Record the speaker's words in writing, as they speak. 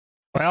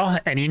Well,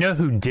 and you know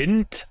who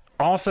didn't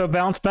also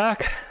bounce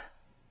back?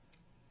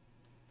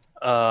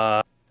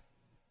 The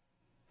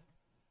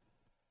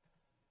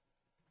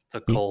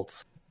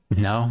Colts.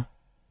 No.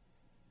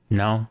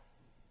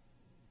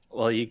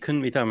 Well, you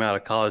couldn't be talking about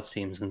a college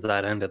team since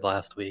that ended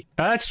last week.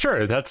 That's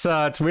true. That's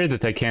it's weird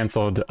that they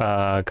canceled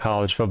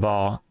college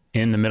football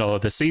in the middle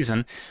of the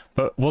season,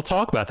 but we'll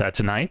talk about that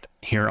tonight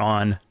here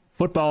on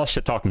Football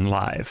Shit Talking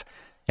Live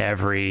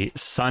every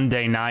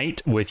Sunday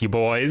night with you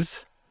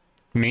boys.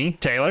 Me,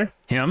 Taylor,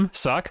 him,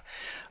 Suck.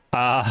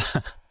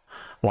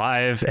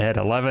 Live at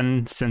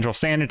 11 Central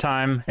Standard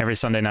Time every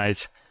Sunday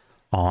night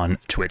on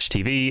Twitch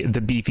TV, the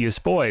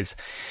Beefiest Boys.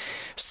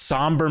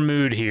 Somber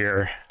mood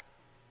here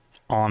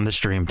on the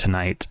stream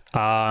tonight.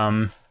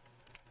 I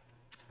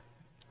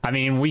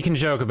mean, we can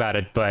joke about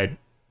it, but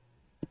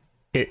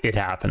it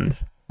happened.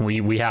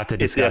 We have to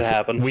discuss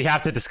it. We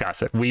have to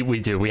discuss it. We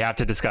do. We have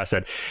to discuss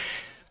it.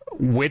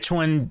 Which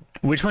one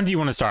do you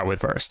want to start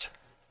with first?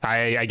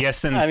 I guess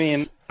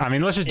since I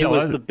mean let's just it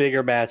was the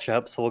bigger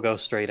matchup, so we'll go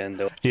straight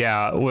into it.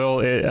 Yeah,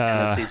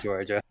 Tennessee,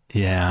 Georgia.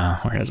 Yeah,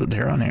 where is it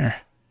here on here?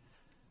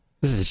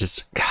 This is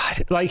just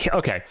God. Like,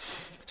 okay,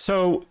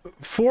 so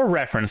for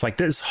reference, like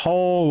this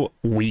whole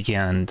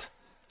weekend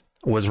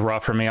was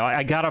rough for me.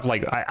 I got up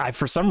like I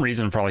for some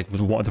reason for like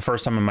the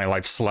first time in my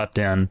life slept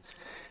in.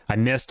 I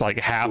missed like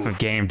half of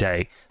game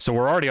day. So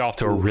we're already off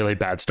to a really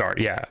bad start.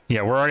 Yeah,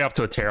 we're already off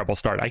to a terrible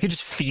start. I could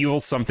just feel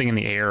something in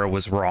the air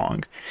was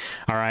wrong.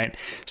 All right.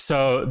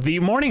 So the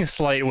morning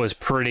slate was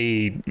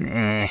pretty,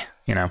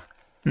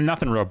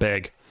 nothing real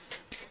big.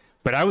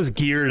 But I was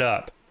geared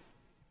up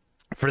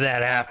for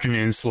that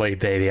afternoon slate,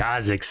 baby. I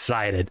was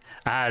excited.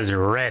 I was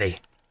ready.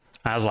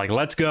 I was like,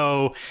 let's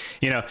go,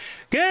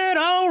 good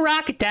old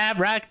Rocket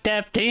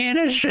Tap,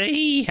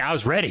 Tennessee. I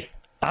was ready.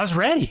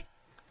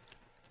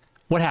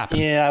 What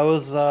happened? Yeah, I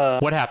was.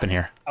 What happened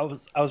here? I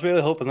was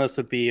really hoping this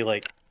would be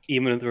like,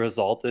 even if the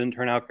result didn't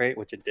turn out great,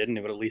 which it didn't,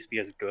 it would at least be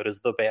as good as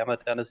the Bama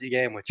Tennessee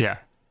game.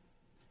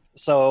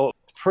 So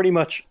pretty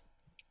much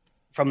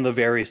from the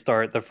very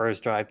start, the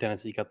first drive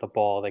Tennessee got the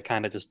ball, they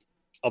kind of just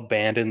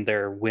abandoned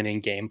their winning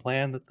game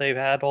plan that they've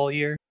had all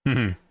year.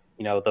 Mm-hmm.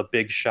 The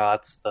big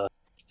shots, the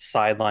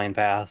sideline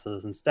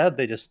passes. Instead,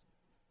 they just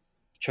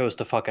chose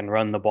to fucking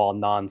run the ball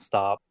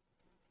nonstop.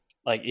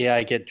 Like, yeah,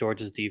 I get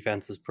Georgia's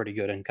defense is pretty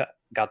good and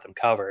got them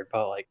covered,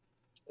 but like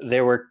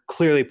there were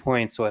clearly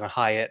points when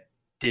Hyatt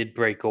did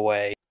break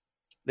away.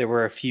 There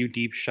were a few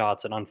deep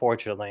shots, and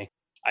unfortunately,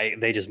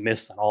 they just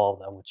missed on all of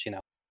them, which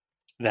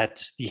that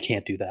just, you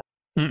can't do that.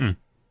 Mm-mm.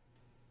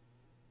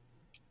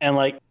 And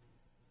like,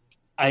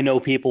 I know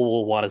people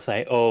will want to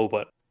say, "Oh,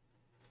 but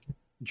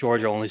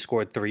Georgia only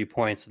scored 3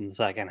 points in the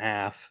second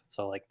half,"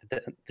 so like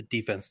the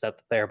defense stepped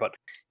up there, but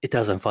it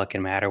doesn't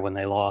fucking matter when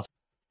they lost.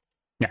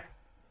 Yeah.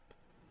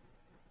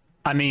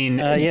 I mean,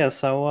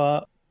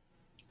 so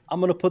I'm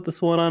going to put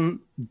this one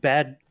on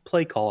bad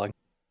play calling.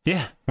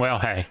 Yeah, well,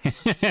 hey,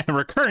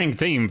 recurring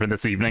theme for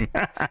this evening.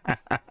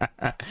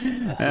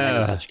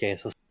 In such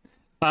cases.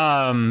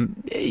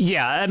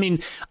 Yeah, I mean,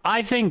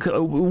 I think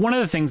one of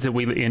the things that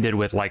we ended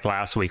with like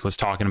last week was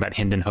talking about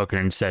Hendon Hooker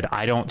and said,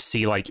 I don't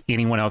see like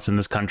anyone else in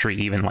this country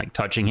even like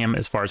touching him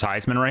as far as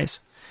Heisman race.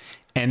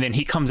 And then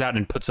he comes out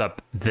and puts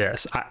up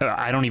this.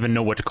 I don't even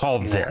know what to call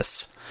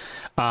this.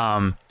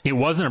 It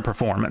wasn't a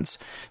performance.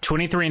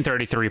 23 and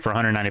 33 for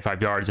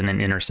 195 yards and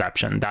an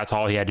interception. That's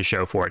all he had to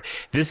show for it.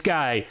 This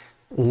guy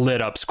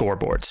lit up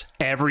scoreboards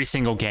every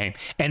single game,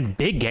 and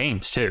big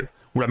games too.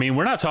 I mean,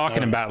 we're not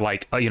talking about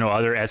like,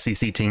 other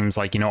SEC teams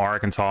like,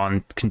 Arkansas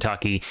and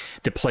Kentucky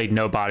that played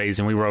nobodies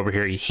and we were over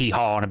here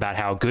hee-hawing about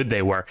how good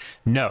they were.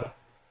 No.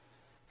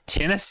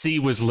 Tennessee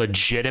was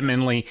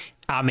legitimately,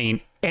 I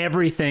mean,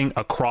 everything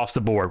across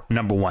the board.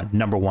 Number one.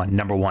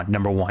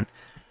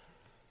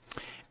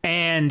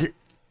 And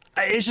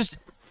it's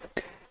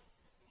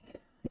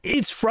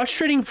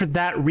frustrating for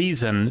that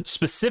reason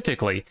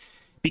specifically,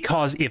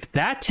 because if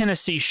that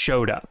Tennessee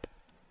showed up,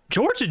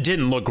 Georgia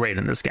didn't look great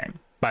in this game,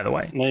 by the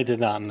way. They did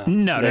not.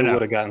 No. They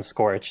would have gotten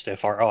scorched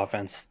if our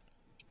offense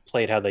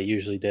played how they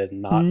usually did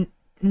and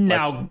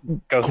not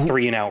go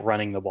 3-and-out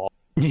running the ball.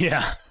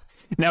 Yeah.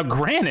 Now,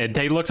 granted,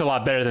 they looked a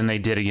lot better than they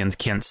did against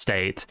Kent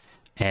State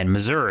and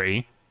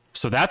Missouri,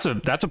 so that's a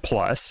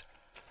plus.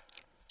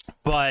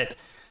 But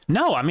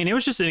no, I mean, it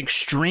was just an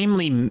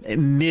extremely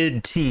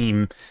mid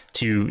team,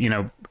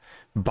 to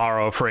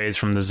borrow a phrase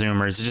from the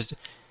Zoomers.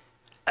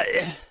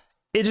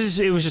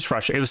 It was just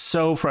frustrating. It was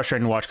so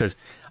frustrating to watch because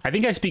I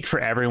think I speak for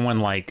everyone.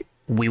 Like,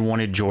 we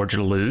wanted Georgia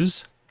to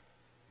lose.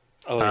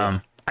 Oh, yeah.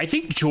 I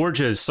think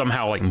Georgia is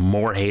somehow like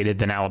more hated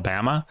than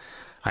Alabama.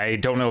 I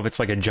don't know if it's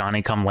like a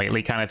Johnny come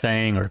lately kind of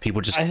thing, or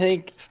people just. I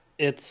think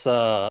it's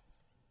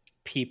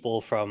people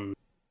from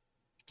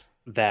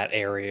that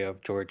area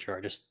of Georgia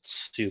are just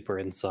super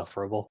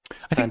insufferable.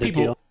 I think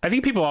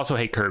people also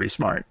hate Kirby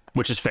Smart,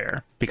 which is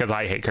fair because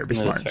I hate Kirby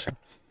Smart. So.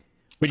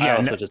 But yeah, I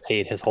also just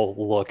hate his whole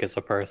look as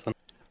a person.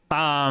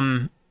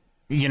 I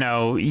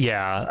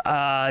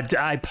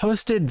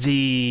posted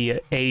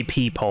the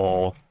AP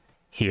poll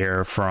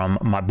here from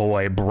my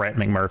boy Brett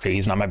McMurphy.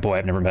 He's not my boy.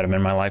 I've never met him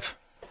in my life.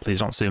 Please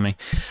don't sue me.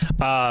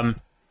 And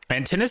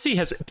Tennessee's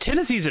at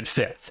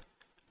 5th.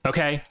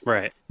 Okay,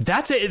 right.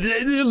 That's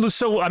it.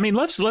 So I mean,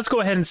 let's go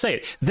ahead and say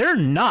it. They're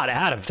not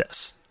out of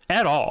this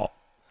at all.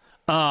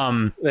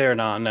 They're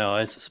not. No,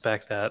 I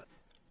suspect that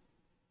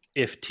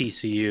if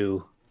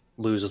TCU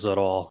loses at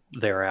all,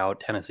 they're out.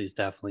 Tennessee's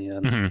definitely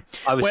in. Mm-hmm.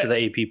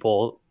 Obviously, the AP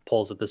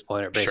polls at this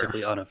point are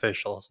basically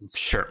unofficial,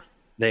 since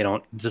they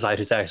don't decide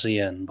who's actually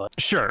in. But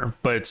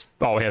but it's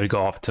all we have to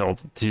go off until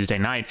Tuesday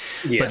night.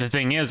 Yeah. But the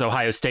thing is,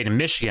 Ohio State and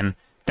Michigan,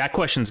 that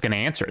question's going to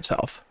answer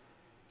itself.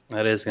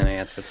 That is going to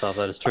answer itself.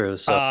 That is true.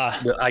 So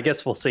I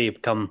guess we'll see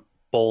come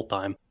bowl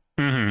time.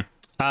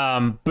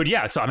 Mm-hmm. But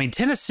yeah, so I mean,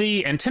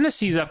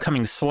 Tennessee's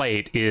upcoming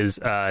slate is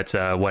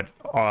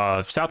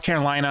South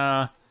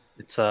Carolina.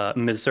 It's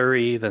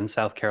Missouri, then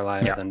South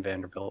Carolina, then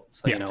Vanderbilt.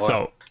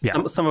 So,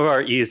 some of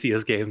our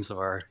easiest games of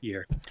our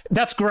year.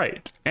 That's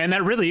great, and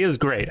that really is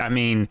great. I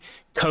mean,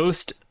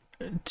 coast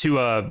to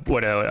a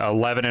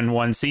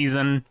 11-1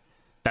 season.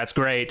 That's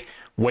great.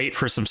 Wait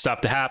for some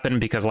stuff to happen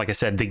because, like I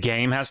said, the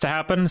game has to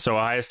happen. So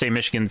Ohio State,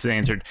 Michigan's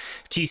answered.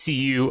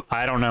 TCU,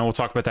 I don't know. We'll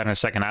talk about that in a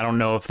second. I don't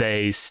know if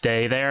they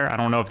stay there. I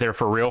don't know if they're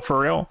for real.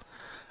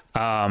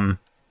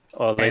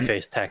 Well, they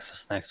face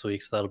Texas next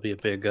week, so that'll be a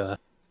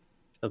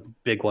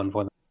big one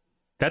for them.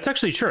 That's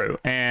actually true.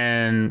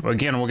 And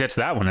again, we'll get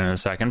to that one in a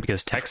second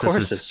because Texas of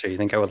course it's true. You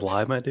think I would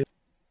lie, my dude?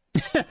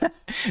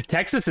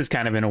 Texas is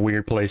kind of in a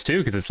weird place too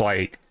because it's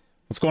like,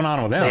 what's going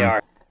on with them? They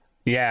are.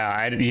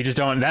 Yeah, you just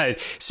don't.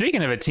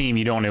 Speaking of a team,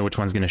 you don't know which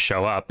one's going to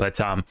show up. But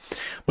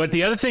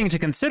the other thing to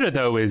consider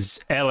though is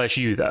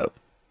LSU though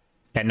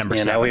at number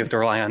 7. Now we have to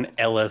rely on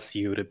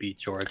LSU to beat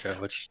Georgia,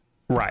 which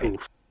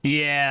oof.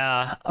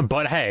 Yeah,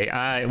 but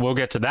hey, we'll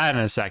get to that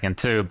in a second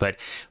too. But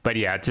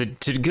yeah, to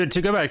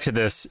go back to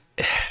this,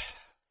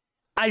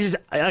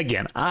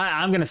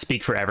 I'm going to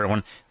speak for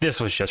everyone. This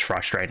was just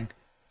frustrating.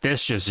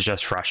 This is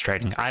just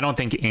frustrating. I don't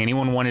think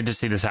anyone wanted to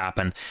see this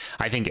happen.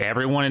 I think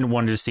everyone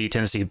wanted to see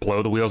Tennessee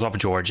blow the wheels off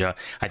Georgia.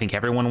 I think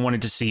everyone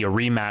wanted to see a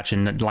rematch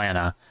in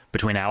Atlanta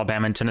between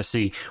Alabama and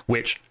Tennessee,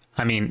 which,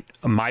 I mean,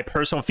 my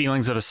personal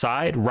feelings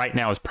aside, right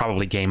now is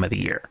probably game of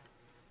the year.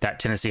 That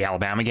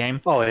Tennessee-Alabama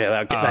game. Oh,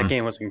 yeah, that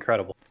game was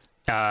incredible.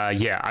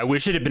 Yeah, I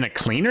wish it had been a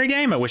cleaner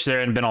game. I wish there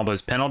hadn't been all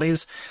those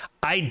penalties.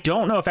 I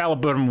don't know if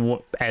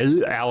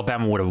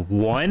Alabama would have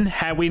won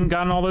had we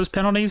gotten all those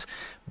penalties.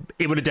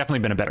 It would have definitely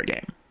been a better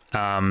game.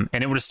 And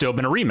it would have still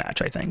been a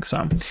rematch, I think.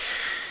 So,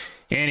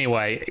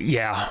 anyway,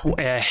 yeah.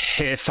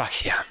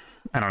 Fuck yeah.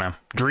 I don't know.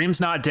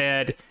 Dream's not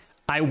dead.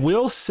 I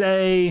will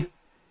say,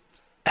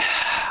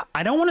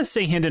 I don't want to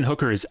say Hendon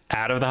Hooker is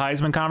out of the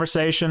Heisman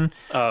conversation.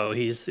 Oh,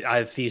 he's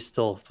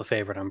still the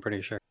favorite, I'm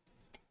pretty sure.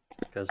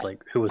 Because,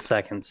 like, who was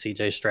second?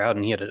 CJ Stroud,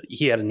 and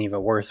he had an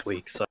even worse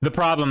week. So the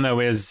problem, though,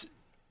 is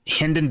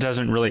Hendon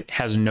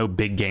has no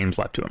big games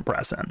left to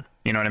impress in.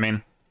 You know what I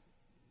mean?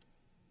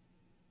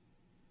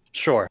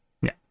 Sure.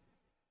 Yeah.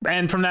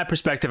 And from that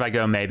perspective, I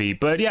go maybe.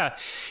 But yeah,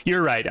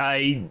 you're right.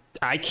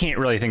 I can't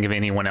really think of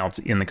anyone else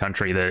in the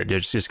country that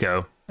just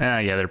go,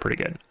 yeah, they're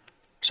pretty good.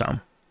 So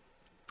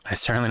I'm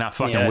certainly not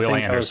fucking Will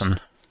Anderson.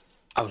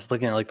 I was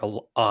looking at like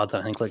the odds.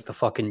 I think like the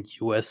fucking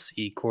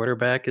USC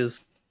quarterback is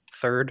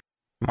third.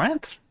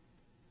 What?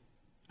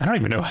 I don't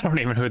even know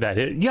who that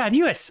is. Yeah,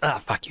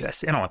 fuck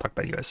USC. I don't want to talk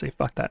about USC.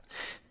 Fuck that.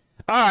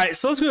 All right,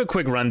 so let's do a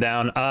quick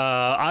rundown.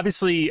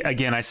 Obviously,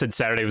 again, I said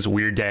Saturday was a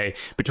weird day.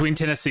 Between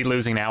Tennessee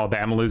losing and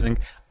Alabama losing,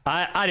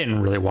 I didn't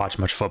really watch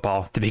much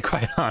football, to be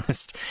quite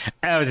honest.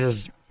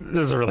 This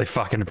was a really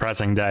fucking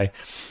depressing day.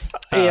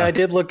 Yeah, I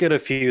did look at a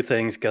few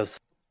things because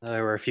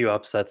there were a few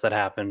upsets that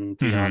happened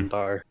beyond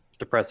our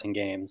depressing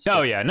games.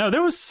 Oh yeah, no,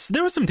 there was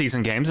some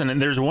decent games,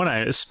 and there's one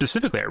I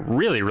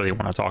really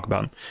want to talk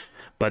about.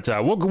 But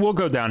we'll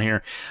go down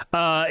here.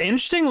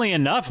 Interestingly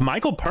enough,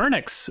 Michael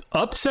Penix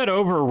upset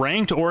over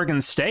ranked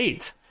Oregon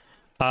State.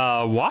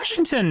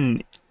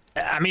 Washington,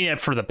 I mean,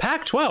 for the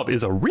Pac-12,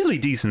 is a really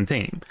decent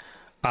team.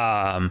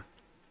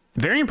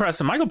 Very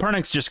impressive. Michael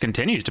Penix just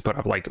continues to put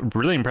up like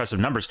really impressive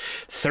numbers.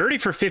 30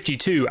 for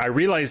 52. I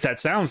realize that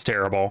sounds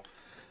terrible,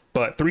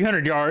 but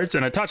 300 yards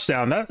and a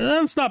touchdown,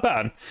 that's not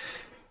bad.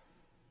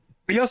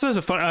 He also has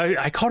a fun.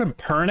 I called him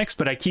Pernix,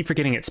 but I keep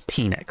forgetting it's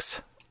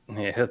Penix.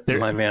 Yeah,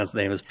 my man's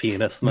name is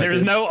Penis.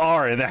 There's no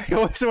R in there.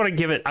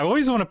 I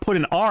always want to put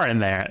an R in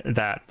there.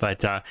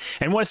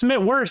 And what's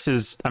worse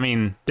is, I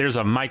mean, there's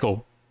a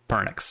Michael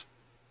Pernix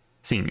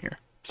Senior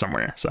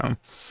somewhere. So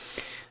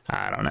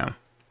I don't know.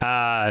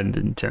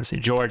 Tennessee,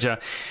 Georgia,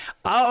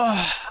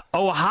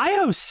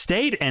 Ohio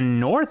State, and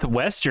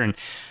Northwestern.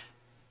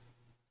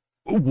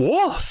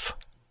 Woof.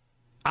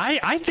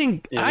 I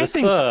think.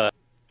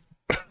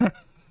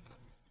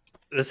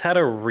 This had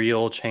a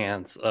real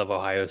chance of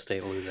Ohio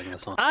State losing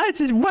this one.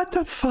 What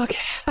the fuck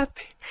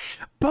happened?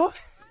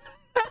 Both.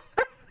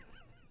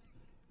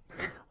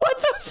 What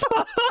the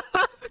fuck?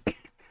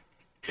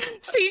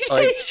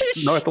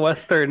 CJ.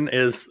 Northwestern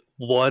is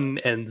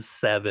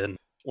 1-7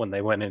 when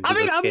they went into. I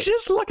mean, I'm game.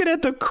 just looking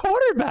at the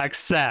quarterback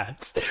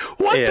stats.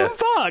 What the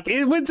fuck?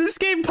 Was this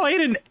game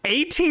played in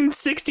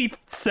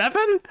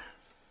 1867?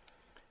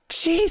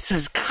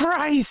 Jesus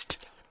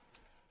Christ.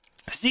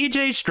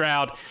 CJ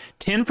Stroud,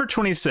 10 for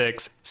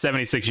 26,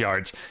 76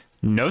 yards,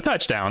 no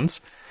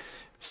touchdowns.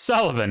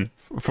 Sullivan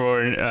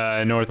for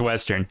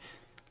Northwestern,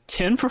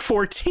 10 for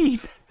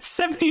 14,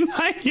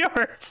 79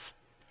 yards.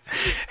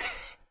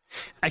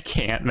 I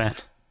can't, man.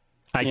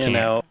 I can't.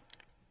 Know,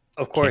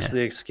 of course,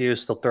 the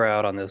excuse they'll throw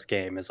out on this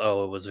game is,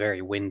 oh, it was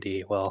very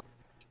windy. Well,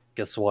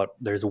 guess what?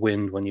 There's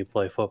wind when you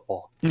play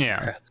football.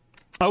 Yeah.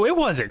 Oh, it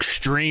was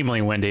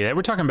extremely windy. They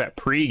were talking about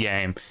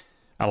pregame.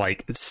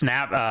 Like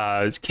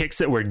kicks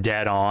that were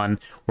dead on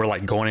were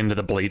like going into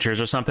the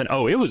bleachers or something.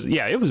 Oh, it was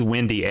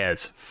windy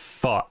as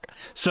fuck.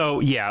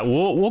 So yeah,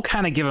 we'll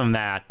kind of give them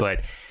that,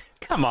 but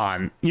come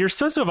on, you're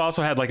supposed to have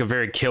also had like a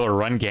very killer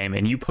run game,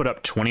 and you put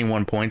up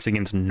 21 points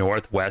against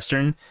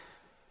Northwestern.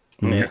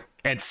 Yeah,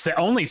 and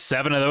only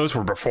 7 of those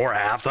were before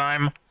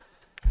halftime.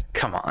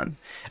 Come on,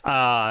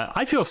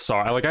 I feel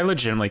sorry. Like I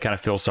legitimately kind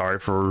of feel sorry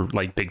for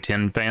like Big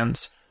Ten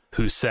fans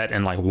who sit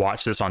and like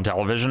watch this on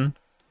television,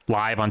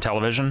 live on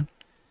television.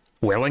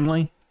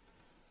 Willingly,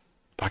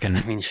 fucking.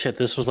 I mean, shit.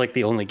 This was like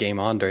the only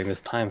game on during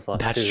this time slot.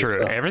 That's true.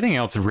 So. Everything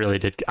else really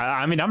did.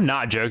 I mean, I'm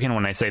not joking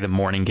when I say the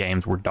morning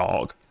games were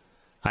dog.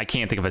 I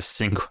can't think of a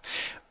single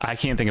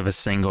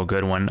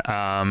good one.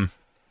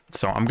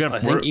 So I'm gonna. I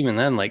think even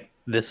then, like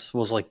this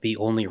was like the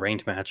only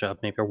ranked matchup,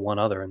 maybe one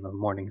other in the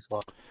morning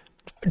slot.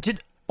 Did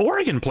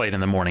Oregon played in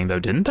the morning though?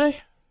 Didn't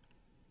they?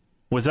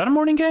 Was that a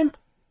morning game?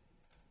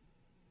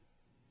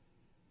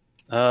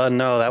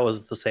 No, that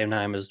was the same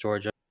time as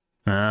Georgia.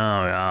 Oh,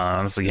 yeah,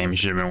 that's the game you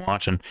should have been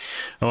watching.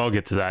 Oh, I'll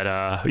get to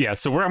that. Yeah,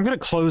 so I'm going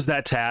to close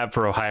that tab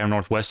for Ohio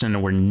Northwestern,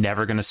 and we're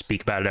never going to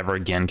speak about it ever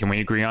again. Can we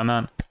agree on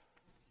that?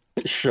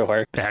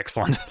 Sure.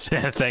 Excellent.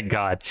 Thank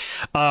God.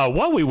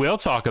 What we will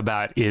talk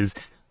about is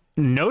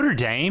Notre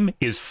Dame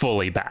is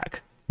fully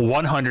back.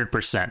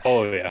 100%.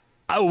 Oh, yeah.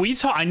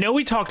 I know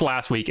we talked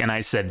last week, and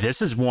I said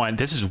this is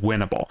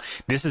winnable.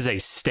 This is a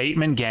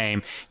statement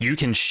game. You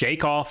can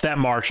shake off that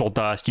Marshall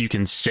dust. You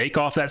can shake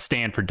off that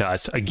Stanford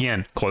dust.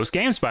 Again, close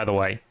games, by the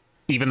way,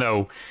 even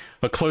though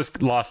a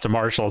close loss to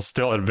Marshall is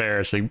still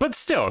embarrassing, but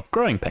still,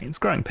 growing pains.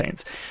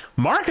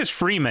 Marcus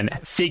Freeman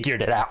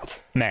figured it out.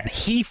 Man,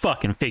 he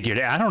fucking figured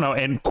it out. I don't know,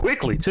 and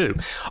quickly, too.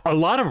 A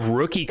lot of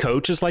rookie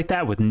coaches like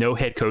that with no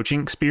head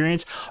coaching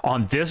experience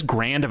on this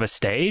grand of a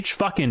stage,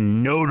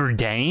 fucking Notre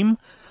Dame,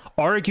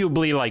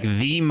 arguably like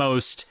the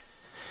most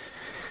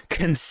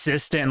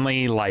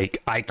consistently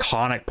like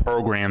iconic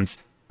programs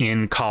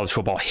in college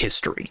football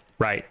history,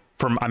 right?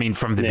 From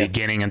the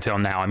beginning until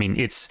now. I mean,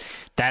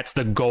 that's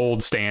the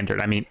gold standard.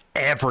 I mean,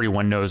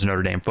 everyone knows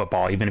Notre Dame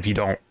football, even if you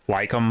don't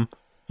like them,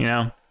 you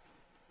know?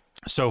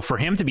 So for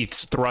him to be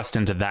thrust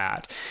into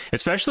that,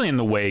 especially in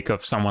the wake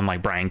of someone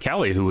like Brian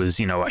Kelly, who was,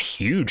 a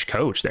huge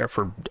coach there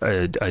for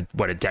a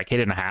decade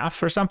and a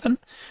half or something,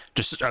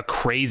 just a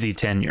crazy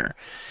tenure.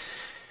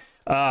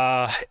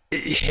 Yeah,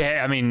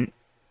 I mean,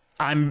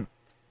 I'm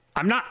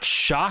not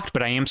shocked,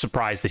 but I am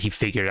surprised that he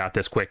figured it out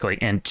this quickly,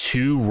 and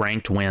 2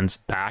 ranked wins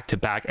back to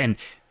back. And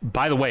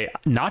by the way,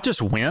 not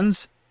just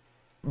wins,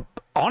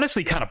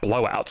 honestly, kind of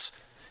blowouts.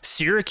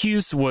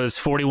 Syracuse was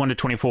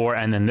 41-24,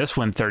 and then this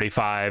one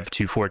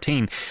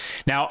 35-14.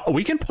 Now,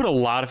 we can put a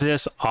lot of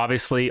this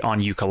obviously on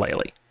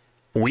ukulele.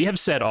 We have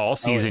said all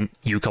season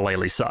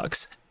ukulele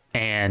sucks,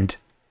 and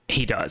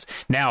he does.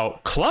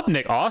 Now,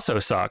 Klubnik also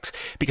sucks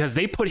because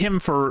they put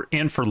him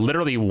in for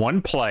literally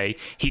one play.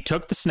 He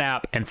took the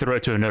snap and threw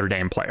it to a Notre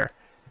Dame player.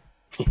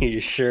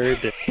 He sure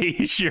did.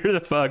 He sure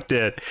the fuck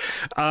did.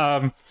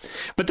 But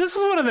this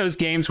is one of those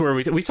games where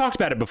we talked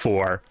about it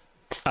before.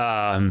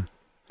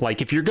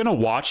 Like, if you're going to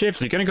watch it, if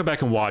you're going to go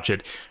back and watch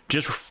it,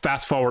 just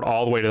fast forward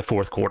all the way to the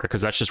fourth quarter,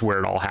 because that's just where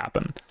it all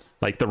happened.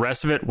 Like, the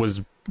rest of it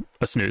was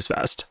a snooze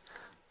fest.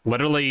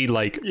 Literally,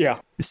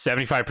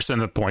 75% of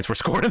the points were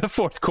scored in the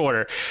fourth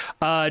quarter.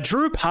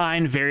 Drew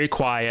Pine, very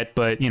quiet,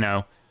 but,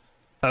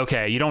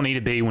 okay, you don't need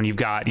to be when you've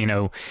got,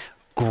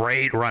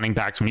 great running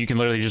backs, when you can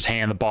literally just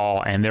hand the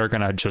ball and they're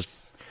going to just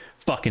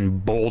fucking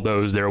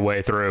bulldoze their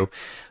way through.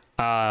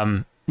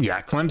 Clemson.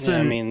 Yeah,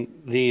 I mean,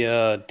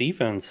 the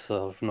defense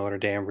of Notre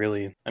Dame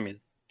really,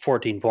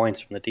 14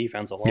 points from the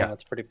defense alone,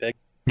 that's pretty big.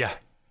 Yeah.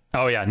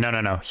 Oh, yeah.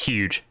 No.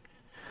 Huge.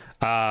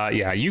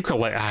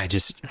 Ukulele, I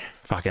just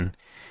fucking...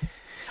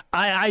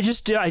 I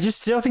just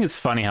still think it's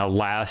funny how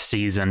last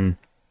season,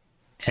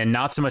 and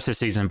not so much this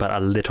season, but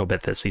a little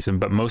bit this season,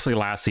 but mostly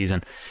last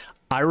season,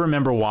 I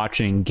remember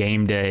watching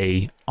game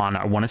day on,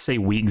 I want to say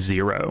week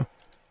 0,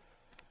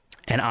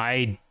 and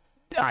I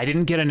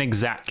didn't get an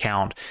exact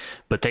count,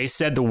 but they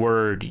said the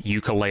word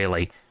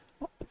ukulele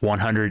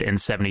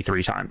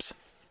 173 times.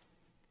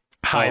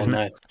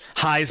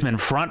 Heisman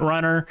front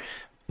runner,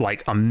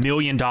 like $1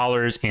 million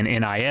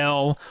in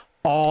NIL,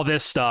 all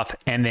this stuff,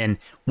 and then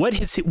what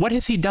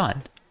has he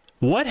done?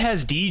 What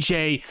has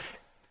DJ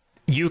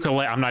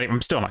Ukulele...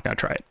 I'm still not going to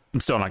try it. I'm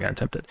still not going to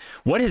attempt it.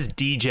 What has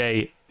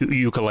DJ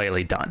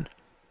Ukulele done?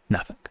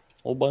 Nothing.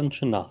 Whole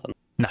bunch of nothing.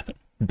 Nothing.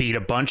 Beat a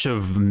bunch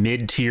of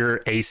mid-tier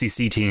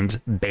ACC teams,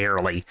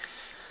 barely.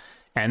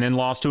 And then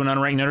lost to an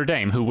unranked Notre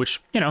Dame, which,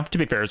 to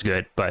be fair, is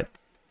good. But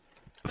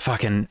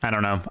fucking, I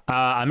don't know.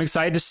 I'm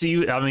excited to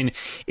see. I mean,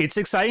 it's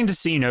exciting to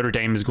see Notre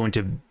Dame is going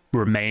to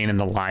remain in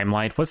the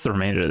limelight. What's the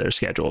remainder of their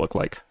schedule look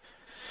like?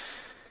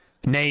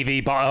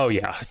 Navy, oh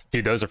yeah,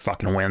 dude, those are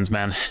fucking wins,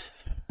 man.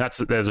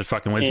 Those are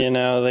fucking wins. You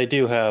know, they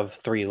do have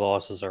 3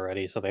 losses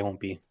already, so they won't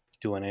be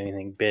doing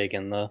anything big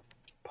in the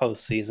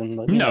postseason.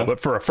 But, no, but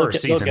for a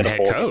first season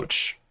head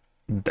coach,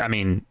 I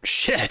mean,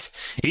 shit.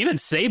 Even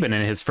Saban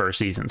in his first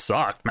season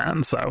sucked,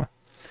 man. So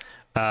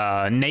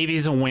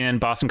Navy's a win.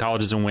 Boston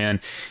College is a win.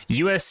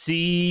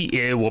 USC,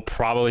 it will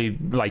probably,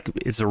 like,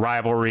 it's a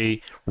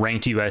rivalry.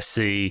 Ranked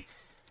USC.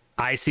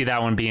 I see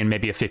that one being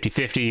maybe a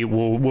 50-50.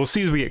 We'll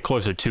see as we get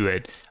closer to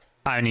it.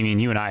 I mean,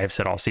 you and I have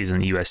said all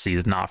season USC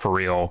is not for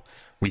real.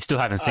 We still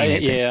haven't seen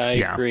anything. Yeah,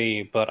 I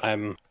agree, but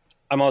I'm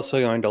also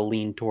going to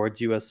lean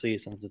towards USC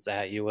since it's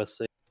at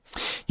USC.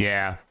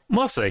 Yeah,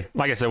 we'll see.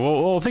 Like I said,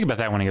 we'll think about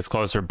that when it gets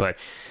closer. But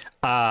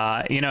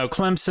you know,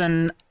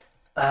 Clemson.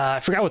 I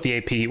forgot what the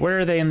AP. Where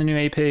are they in the new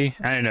AP?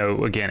 I don't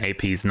know. Again,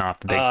 AP is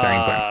not the big thing,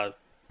 but.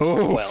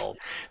 Oof.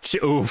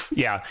 12. Oof.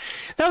 Yeah.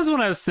 That was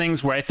one of those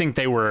things where I think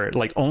they were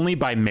like only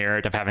by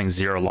merit of having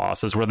 0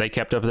 losses where they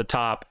kept up at the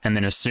top. And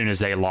then as soon as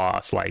they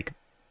lost, like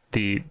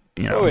the,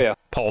 you know,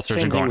 pulsers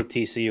Same are going. Thing with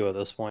TCU at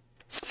this point.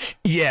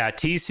 Yeah.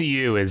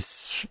 TCU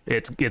is,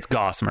 it's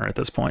Gossamer at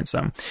this point.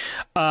 So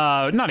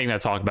not even going to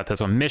talk about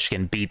this one.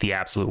 Michigan beat the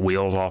absolute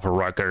wheels off of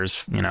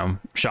Rutgers, you know,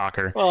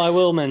 shocker. Well, I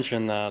will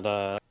mention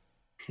that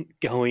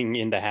going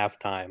into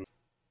halftime,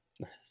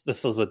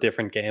 this was a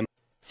different game.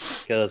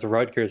 Because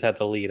Rutgers had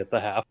the lead at the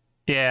half.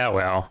 Yeah,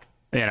 well,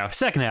 you know,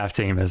 second half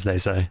team, as they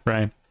say,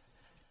 right?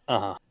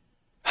 Uh-huh.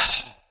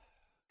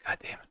 God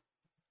damn it.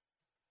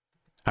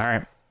 All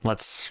right,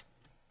 let's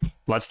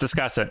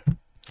discuss it.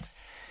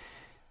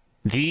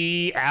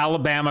 The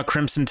Alabama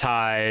Crimson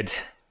Tide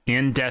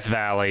in Death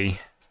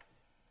Valley.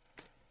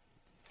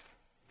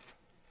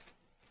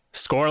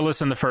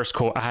 Scoreless in the first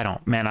quarter. I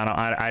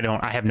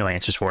have no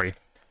answers for you,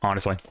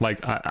 honestly.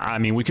 Like, I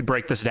mean, we could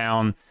break this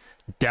down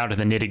to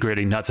the nitty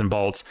gritty, nuts and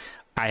bolts.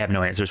 I have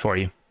no answers for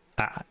you.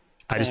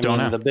 I just don't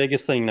know. The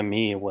biggest thing to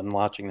me when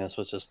watching this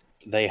was just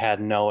they had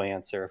no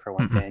answer for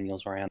when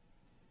Daniels ran.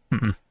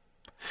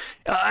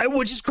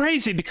 Which is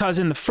crazy because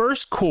in the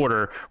first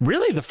quarter,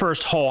 really the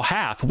first whole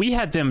half, we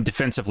had them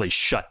defensively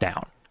shut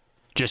down.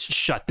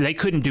 They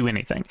couldn't do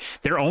anything.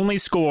 Their only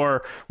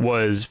score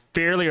was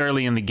fairly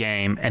early in the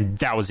game, and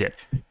that was it.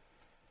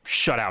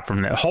 Shut out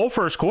from the whole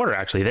first quarter,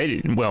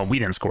 actually. We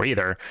didn't score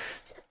either.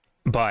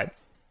 But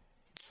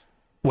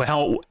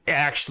well,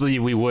 actually,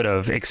 we would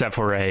have, except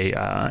for a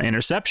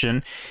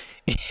interception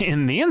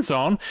in the end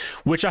zone,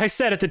 which I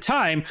said at the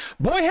time,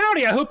 boy,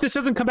 howdy, I hope this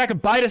doesn't come back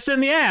and bite us in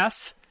the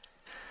ass.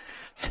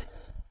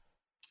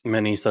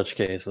 Many such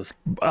cases.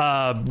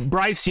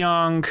 Bryce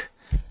Young,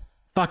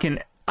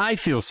 I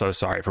feel so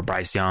sorry for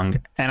Bryce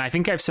Young. And I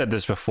think I've said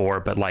this before,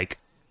 but like,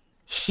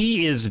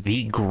 he is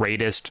the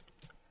greatest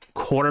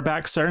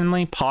quarterback,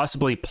 certainly,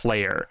 possibly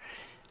player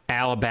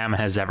Alabama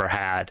has ever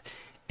had.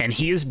 And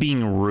he is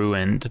being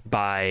ruined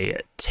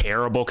by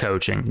terrible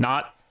coaching.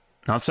 Not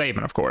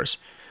Saban, of course.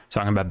 I'm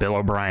talking about Bill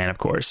O'Brien, of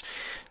course.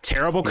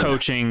 Terrible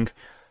coaching,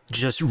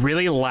 just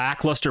really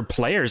lackluster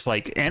players.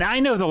 Like, and I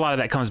know that a lot of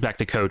that comes back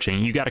to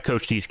coaching. You got to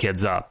coach these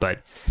kids up. But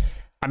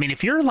I mean,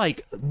 if you're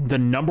like the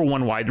number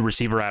 1 wide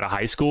receiver out of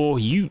high school,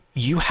 you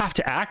have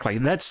to act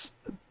like that's,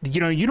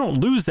 you know, you don't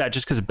lose that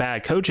just because of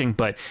bad coaching.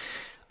 But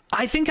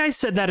I think I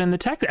said that in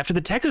after the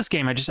Texas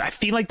game. I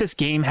feel like this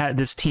team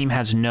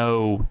has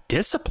no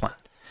discipline.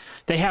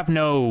 They have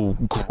no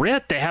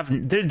grit.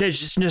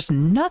 There's just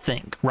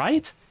nothing,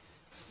 right?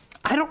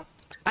 I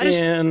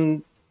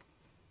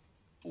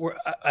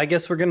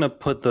guess we're going to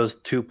put those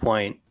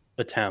 2-point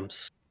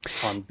attempts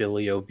on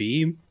Billy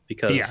O.B.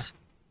 because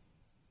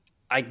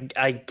I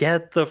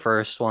get the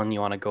first one. You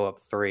want to go up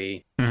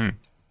 3. Mm-hmm.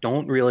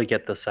 Don't really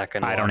get the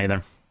second one. I don't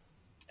either.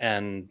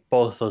 And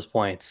both those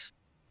points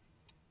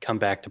come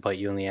back to bite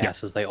you in the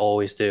ass as they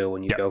always do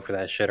when you go for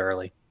that shit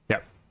early.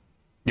 Yep.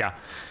 Yeah.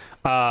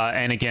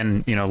 And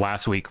again, you know,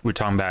 last week we were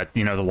talking about,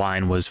 you know, the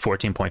line was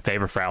 14-point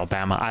favor for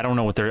Alabama. I don't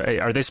know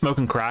are they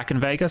smoking crack in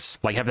Vegas?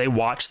 Like, have they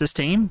watched this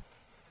team?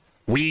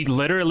 We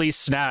literally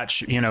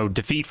snatch, you know,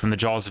 defeat from the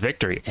jaws of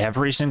victory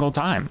every single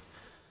time.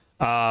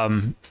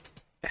 I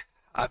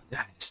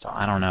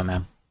don't know,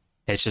 man.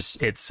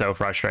 It's so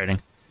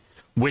frustrating.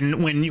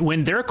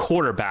 When their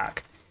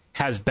quarterback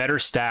has better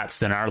stats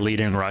than our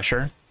leading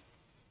rusher,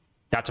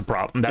 that's a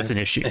problem. That's an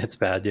issue. It's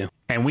bad, yeah.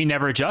 And we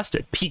never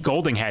adjusted. Pete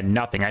Golding had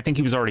nothing. I think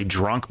he was already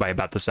drunk by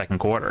about the second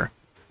quarter.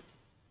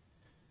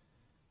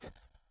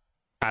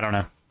 I don't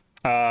know.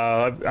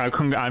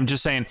 I'm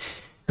just saying,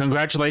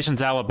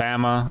 congratulations,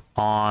 Alabama,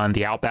 on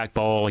the Outback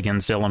Bowl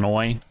against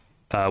Illinois,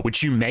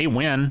 which you may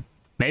win.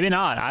 Maybe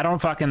not. I don't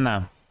fucking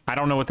know. I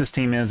don't know what this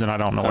team is, and I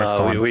don't know where it's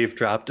going. We've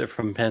dropped it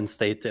from Penn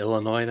State to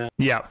Illinois now.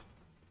 Yeah.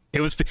 It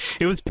was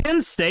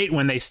Penn State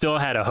when they still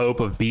had a hope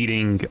of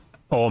beating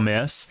Ole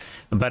Miss,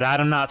 but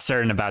I'm not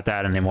certain about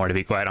that anymore, to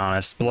be quite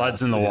honest.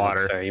 Blood's in the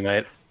water. That's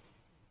fair.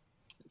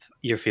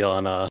 You're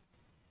feeling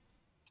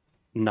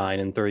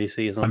 9-3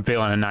 season. I'm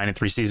feeling a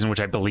 9-3 season, which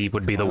I believe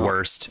would be the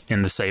worst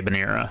in the Saban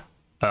era,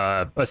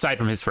 aside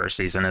from his first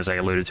season, as I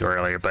alluded to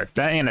earlier. But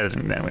we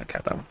don't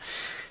cap that one.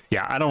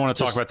 Yeah, I don't want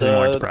to talk about that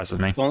anymore. It depresses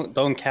me.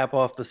 Don't cap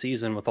off the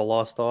season with a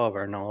loss to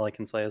Auburn. All I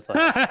can say is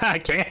that. I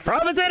can't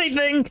promise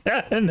anything.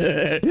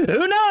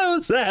 Who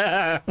knows?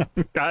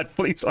 God,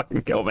 please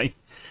fucking kill me.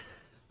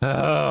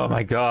 Oh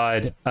my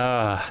God.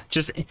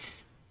 Just,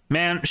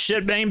 man,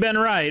 shit ain't been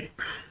right.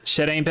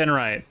 Shit ain't been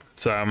right.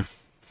 So,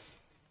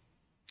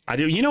 I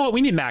do. You know what?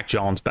 We need Mac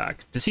Jones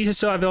back. Does he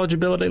still have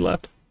eligibility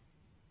left?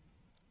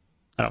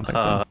 I don't think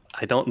so.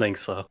 I don't think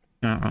so.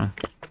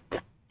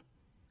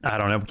 I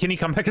don't know. Can he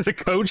come back as a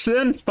coach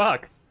then?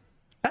 Fuck.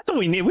 That's what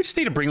we need. We just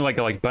need to bring like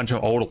a bunch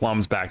of old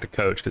alums back to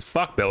coach, because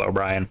fuck Bill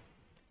O'Brien.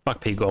 Fuck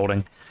Pete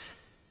Golding.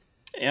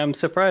 Yeah, I'm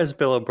surprised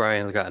Bill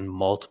O'Brien's gotten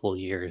multiple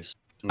years.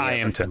 I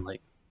am too.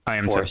 I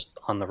am forced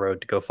on the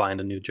road to go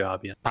find a new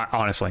job yet.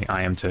 Honestly,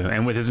 I am too.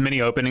 And with as many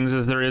openings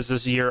as there is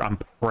this year, I'm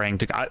praying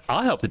to.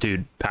 I'll help the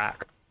dude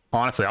pack.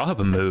 Honestly, I'll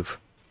help him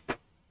move.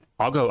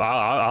 I'll go.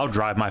 I'll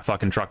drive my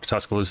fucking truck to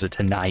Tuscaloosa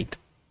tonight.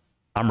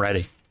 I'm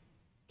ready.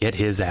 Get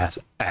his ass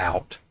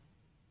out.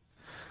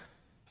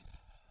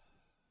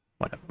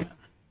 Whatever,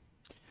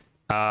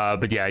 man.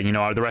 But yeah, you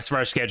know, the rest of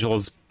our schedule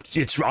is,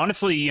 it's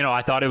honestly, you know,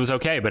 I thought it was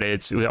okay, but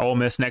it's Ole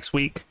Miss next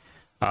week,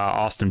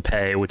 Austin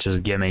Peay, which is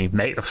a gimme,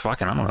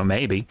 fucking, I don't know,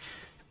 maybe,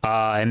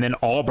 and then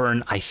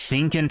Auburn, I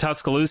think, in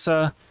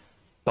Tuscaloosa,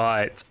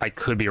 but I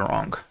could be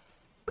wrong.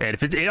 And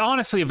if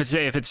honestly, if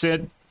it's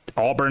at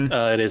Auburn,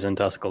 it is in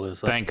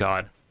Tuscaloosa. Thank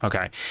God.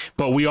 Okay,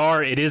 but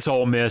it is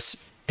Ole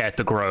Miss at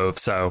the Grove,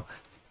 so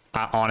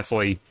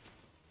honestly,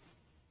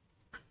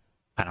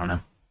 I don't know.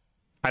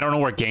 I don't know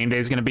where game day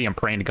is going to be. I'm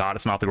praying to God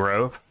it's not the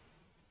Grove.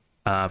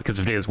 Because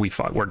if it is,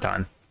 we're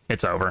done.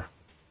 It's over.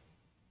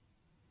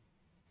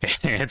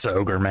 It's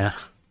ogre, man.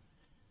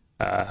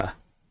 No,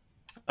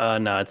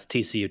 it's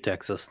TCU,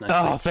 Texas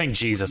next week. Thank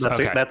Jesus.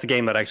 That's a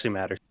game that actually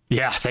matters.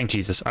 Yeah, thank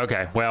Jesus.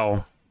 Okay,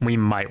 well, we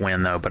might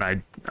win, though, but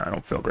I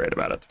don't feel great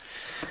about it.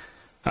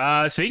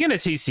 Speaking of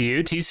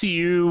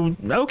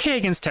TCU, okay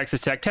against Texas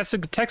Tech.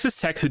 Texas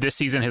Tech, who this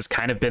season has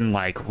kind of been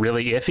like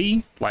really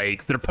iffy,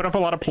 like they're put up a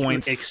lot of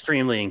points,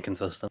 extremely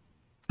inconsistent.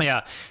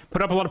 Yeah,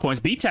 put up a lot of points.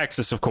 Beat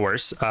Texas, of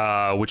course,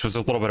 which was a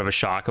little bit of a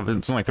shock.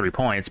 It's only 3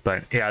 points,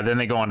 but yeah, then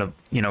they go on to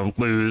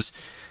lose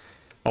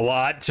a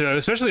lot to,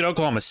 especially at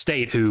Oklahoma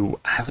State. Who,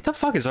 what the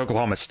fuck is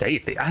Oklahoma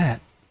State?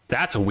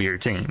 That's a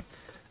weird team.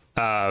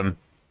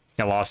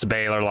 Lost to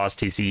Baylor, lost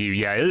to TCU.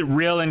 Yeah,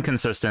 real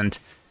inconsistent.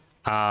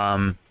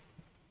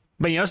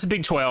 But, it's the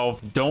Big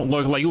 12. Don't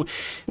look like...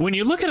 When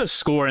you look at a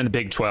score in the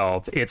Big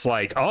 12, it's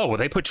like, oh, well,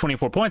 they put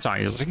 24 points on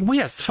you. It's like, well,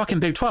 yeah, it's the fucking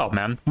Big 12,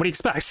 man. What do you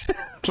expect?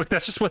 Like,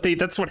 that's just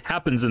that's what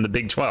happens in the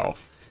Big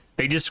 12.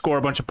 They just score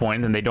a bunch of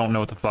points, and they don't know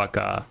what the fuck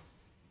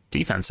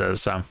defense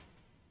is. So,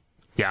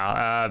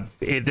 yeah,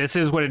 this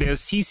is what it is.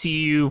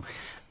 TCU,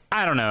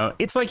 I don't know.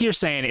 It's like you're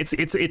saying,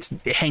 it's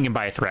hanging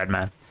by a thread,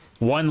 man.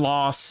 One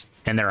loss,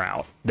 and they're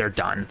out. They're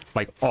done.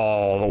 Like,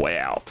 all the way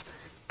out.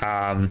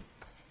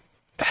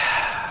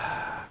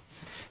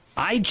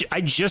 I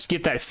just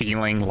get that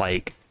feeling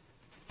like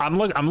I'm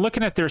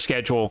looking at their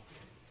schedule.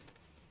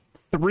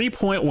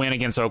 3-point win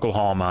against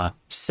Oklahoma,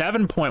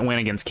 7-point win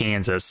against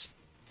Kansas,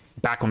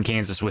 back when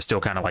Kansas was still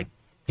kind of like,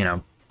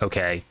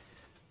 okay.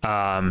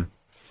 I'm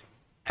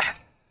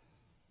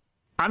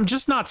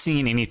just not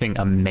seeing anything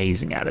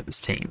amazing out of this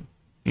team.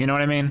 You know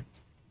what I mean?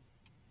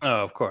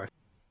 Oh, of course.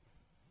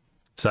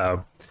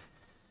 So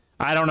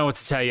I don't know what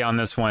to tell you on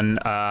this one.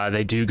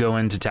 They do go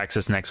into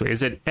Texas next week.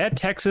 Is it at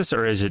Texas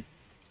or is it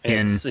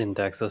It's in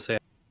Texas, yeah.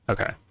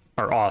 Okay.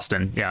 Or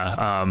Austin,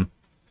 yeah.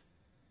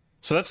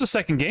 So that's the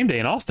second game day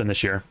in Austin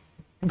this year.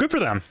 Good for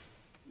them.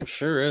 It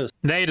sure is.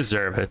 They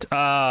deserve it.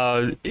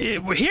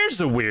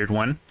 Here's a weird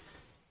one.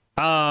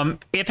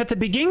 If at the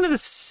beginning of the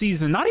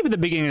season, not even the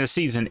beginning of the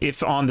season,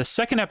 if on the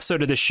second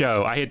episode of the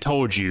show I had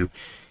told you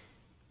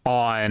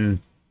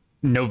on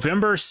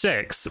November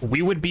 6th,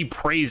 we would be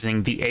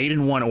praising the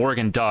 8-1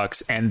 Oregon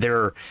Ducks and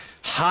their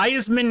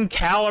Heisman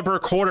caliber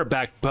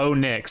quarterback, Bo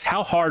Nix,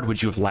 how hard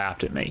would you have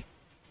laughed at me?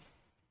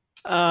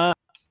 I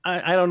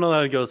don't know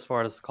that I'd go as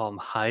far as to call him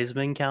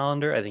Heisman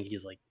calendar. I think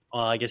he's like,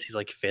 I guess he's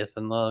like 5th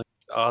in the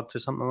odds or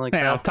something like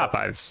that. Yeah, top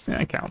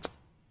 5 counts.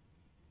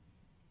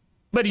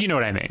 But you know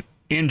what I mean,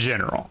 in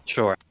general.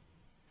 Sure.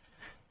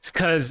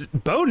 Because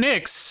Bo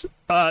Nix,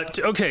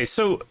 okay,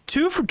 so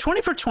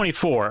 20 for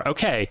 24,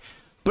 okay.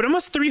 But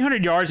almost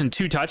 300 yards and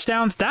 2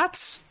 touchdowns,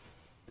 that's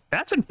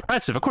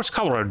impressive. Of course,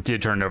 Colorado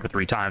did turn it over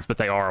 3 times, but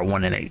they are a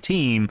 1-8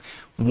 team.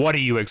 What do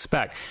you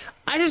expect?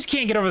 I just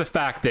can't get over the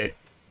fact that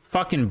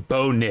fucking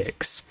Bo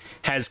Nix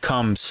has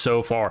come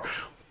so far.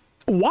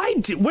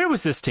 Where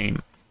was this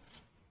team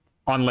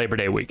on Labor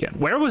Day weekend?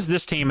 Where was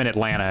this team in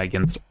Atlanta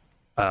against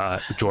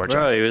Georgia?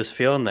 Bro, he was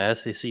feeling the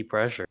SEC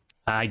pressure.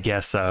 I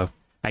guess so.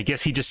 I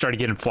guess he just started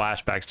getting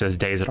flashbacks to his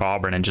days at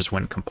Auburn and just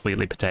went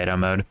completely potato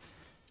mode.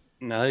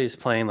 Now that he's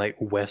playing like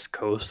West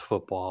Coast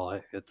football,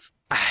 it's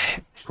a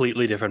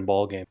completely different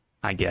ball game.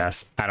 I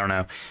guess. I don't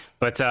know.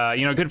 But,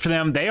 good for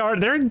them.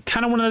 They're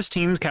kind of one of those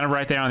teams kind of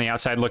right there on the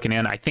outside looking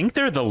in. I think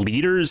they're the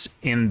leaders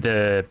in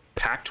the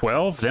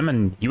Pac-12, them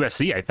and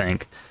USC, I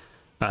think.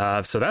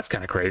 So that's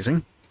kind of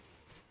crazy.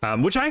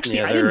 Which I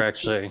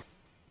actually...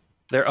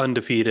 They're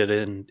undefeated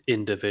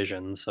in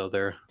division, so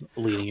they're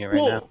leading it right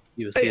now.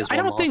 USC is I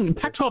don't think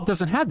Pac-12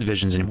 doesn't have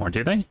divisions anymore,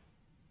 do they?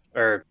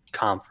 Or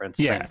conference,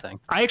 same thing.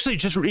 I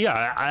actually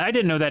I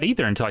didn't know that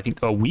either until I think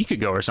a week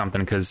ago or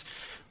something, because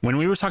when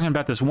we were talking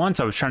about this once,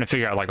 I was trying to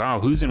figure out, like, oh,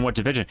 who's in what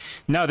division?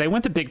 No, they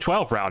went the Big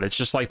 12 route. It's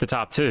just like the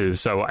top two.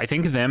 So I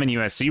think them and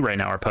USC right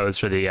now are posed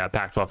for the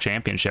Pac-12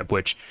 championship,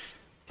 which,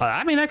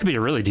 that could be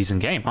a really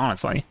decent game,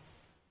 honestly.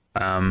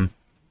 And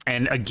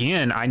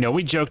again, I know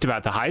we joked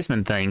about the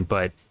Heisman thing,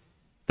 but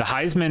the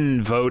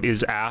Heisman vote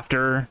is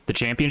after the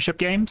championship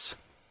games.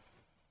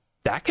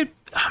 I'm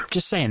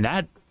just saying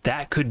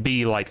that could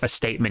be like a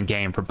statement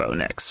game for Bo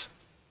Nix.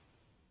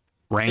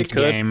 Ranked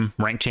game,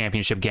 ranked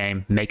championship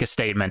game, make a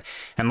statement.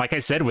 And like I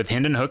said, with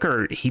Hendon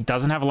Hooker, he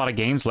doesn't have a lot of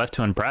games left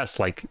to impress.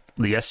 Like,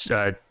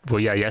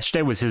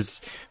 yesterday was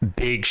his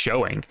big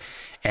showing.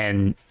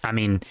 And I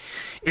mean,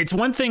 it's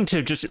one thing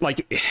to just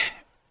like, if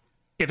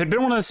it had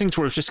been one of those things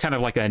where it's just kind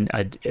of like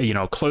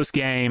a close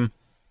game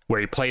where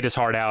he played his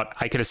heart out,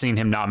 I could have seen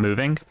him not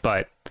moving,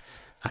 but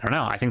I don't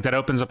know. I think that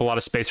opens up a lot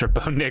of space for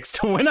Bo Nix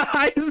to win a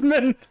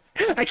Heisman.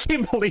 I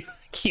can't believe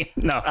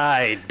no.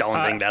 I don't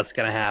think that's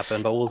going to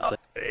happen, but we'll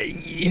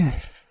see.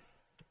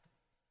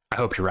 I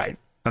hope you're right.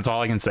 That's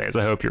all I can say is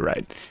I hope you're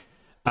right.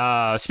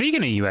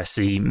 Speaking of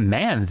USC,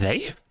 man,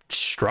 they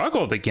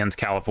struggled against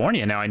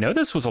California. Now, I know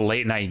this was a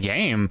late night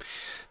game,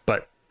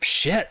 but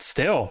shit,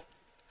 still.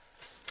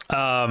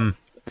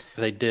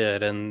 They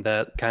did, and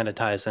that kind of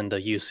ties into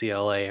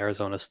UCLA,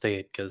 Arizona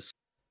State, because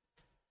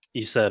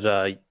you said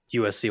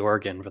USC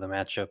Oregon for the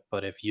matchup,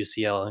 but if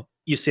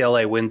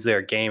UCLA wins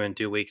their game in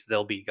 2 weeks,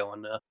 they'll be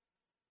going to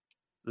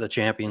the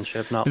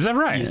championship. Not is that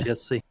right?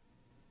 USC.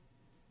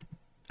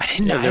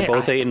 They're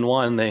both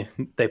 8-1.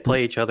 They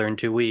play each other in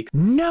 2 weeks.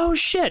 No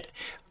shit.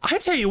 I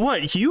tell you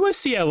what,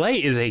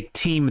 UCLA is a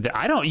team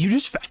that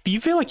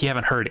you feel like you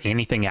haven't heard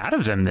anything out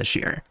of them this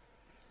year.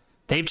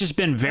 They've just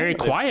been very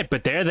quiet,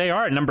 but there they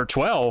are at number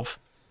 12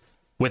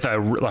 with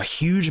a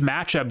huge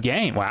matchup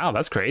game. Wow,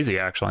 that's crazy,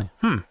 actually.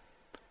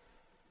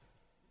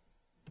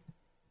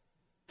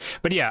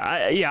 But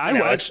I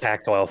watched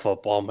Pac-12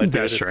 football. But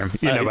that's true.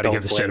 Nobody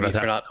gives a shit about that.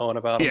 For not knowing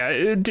about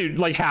yeah, dude,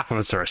 like half of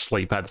us are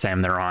asleep by the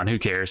time they're on. Who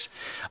cares?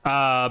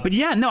 But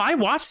yeah, no, I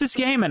watched this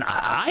game and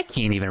I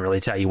can't even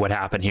really tell you what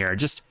happened here.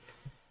 Just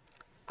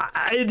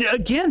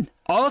again,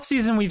 all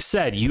season we've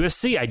said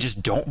USC, I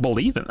just don't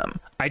believe in them.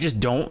 I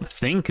just don't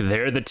think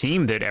they're the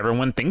team that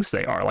everyone thinks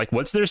they are. Like,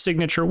 what's their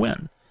signature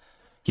win?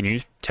 Can you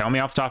tell me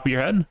off the top of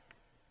your head?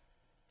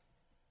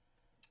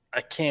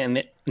 I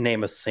can't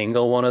name a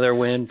single one of their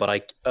win,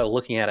 but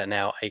looking at it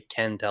now, I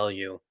can tell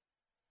you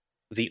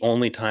the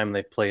only time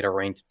they've played a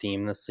ranked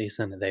team this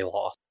season, they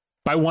lost.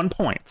 By 1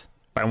 point.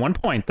 By 1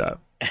 point, though.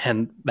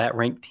 And that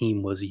ranked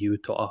team was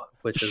Utah,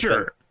 which is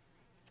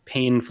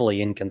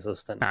painfully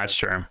inconsistent. That's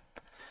true.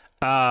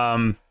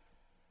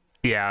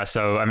 Yeah,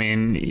 so, I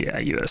mean,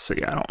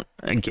 USC,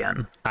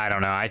 I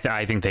don't know.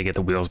 I think they get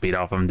the wheels beat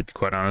off them, to be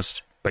quite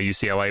honest, by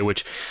UCLA,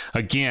 which,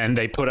 again,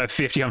 they put up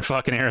 50 on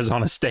fucking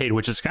Arizona State,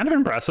 which is kind of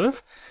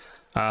impressive.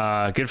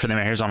 Good for them.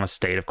 Arizona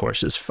State, of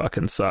course, just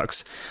fucking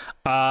sucks.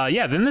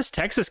 Then this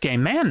Texas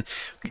game, man,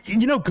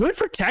 good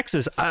for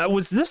Texas. I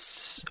was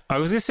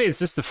going to say, is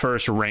this the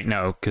first rank?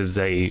 No, because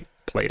they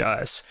played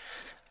us.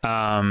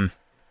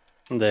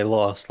 They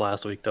lost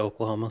last week to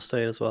Oklahoma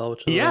State as well.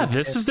 Which is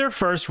this is their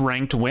first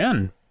ranked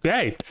win.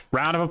 Hey,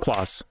 round of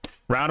applause.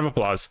 So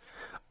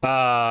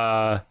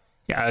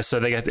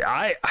they got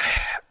I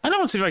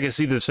don't see if I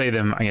can say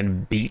them I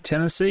can beat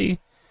Tennessee,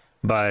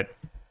 but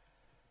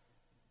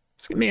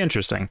it's gonna be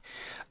interesting.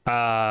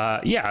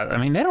 I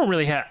mean, they don't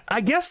really have.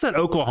 I guess that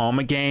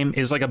Oklahoma game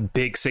is like a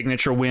big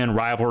signature win,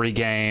 rivalry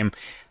game,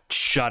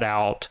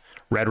 shutout,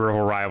 Red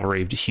River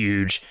rivalry,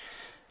 huge.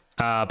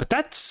 But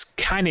that's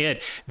kind of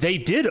it. They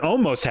did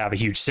almost have a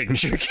huge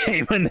signature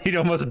game when they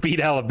almost beat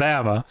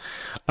Alabama,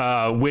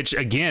 which,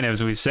 again,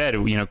 as we said,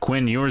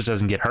 Quinn Ewers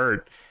doesn't get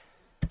hurt.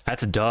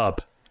 That's a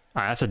dub.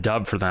 That's a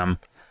dub for them.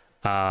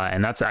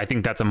 And I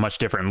think that's a much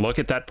different look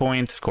at that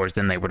point. Of course,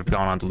 then they would have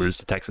gone on to lose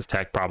to Texas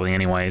Tech probably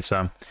anyway.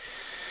 So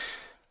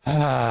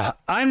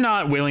I'm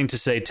not willing to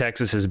say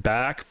Texas is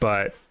back,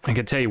 but I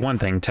can tell you one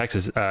thing.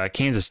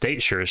 Kansas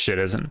State sure as shit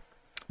isn't.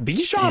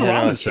 Bijan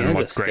Robinson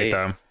looked great,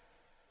 though.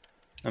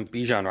 And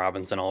Bijan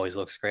Robinson always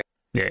looks great.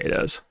 Yeah, he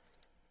does.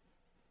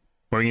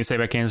 What are you going to say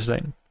about Kansas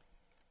State?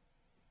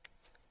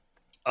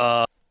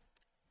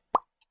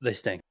 They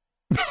stink.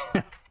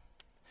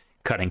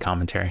 Cutting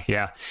commentary,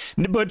 yeah.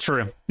 But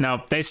true.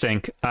 No, they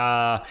stink.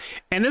 And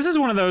this is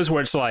one of those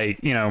where it's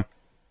like, I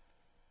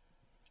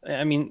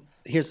mean,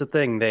 here's the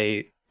thing.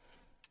 They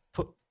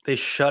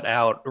shut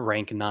out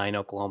rank 9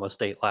 Oklahoma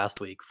State last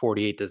week,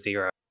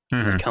 48-0,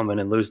 and come in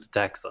and lose to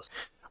Texas.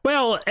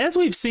 Well, as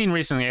we've seen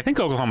recently, I think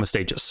Oklahoma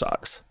State just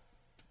sucks.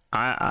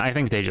 I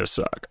think they just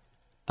suck.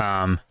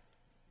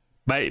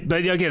 But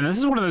again, this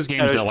is one of those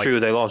games That is that, like, true.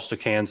 They lost to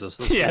Kansas.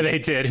 yeah, they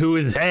did. Who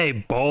is, hey,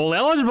 bowl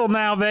eligible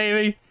now,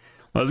 baby?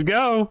 Let's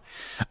go.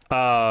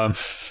 Yeah,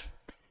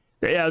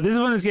 this is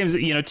one of those games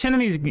that, you know,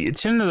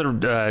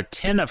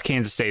 10 of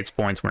Kansas State's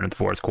points were in the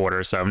fourth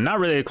quarter, so not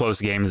really a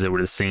close game as it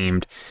would have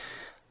seemed.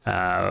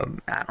 I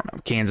don't know.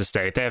 Kansas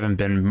State, they haven't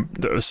been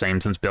the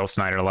same since Bill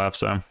Snyder left,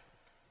 so.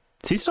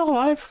 Is he still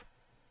alive?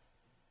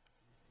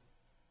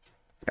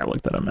 I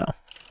looked that up now.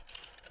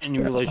 Any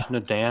relation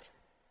to Dan?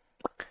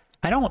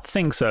 I don't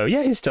think so.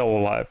 Yeah, he's still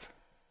alive.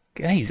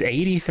 Yeah, he's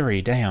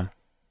 83. Damn.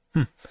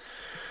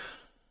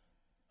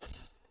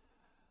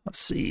 Let's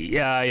see.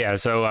 Yeah.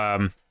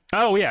 So,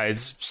 oh yeah.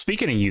 It's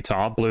speaking of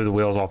Utah, blew the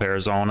wheels off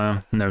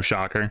Arizona. No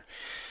shocker.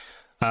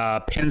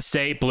 Penn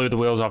State blew the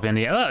wheels off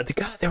Indiana.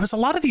 God, there was a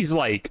lot of these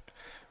like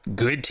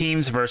good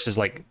teams versus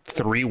like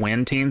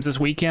 3-win teams this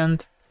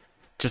weekend.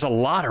 Just a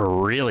lot of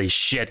really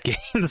shit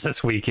games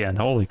this weekend.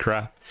 Holy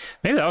crap.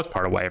 Maybe that was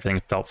part of why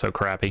everything felt so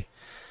crappy.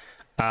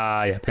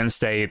 Yeah, Penn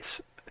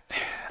State's,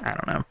 I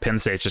don't know. Penn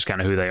State's just kind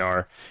of who they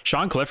are.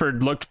 Sean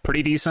Clifford looked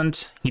pretty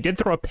decent. He did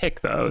throw a pick,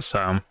 though, so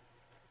I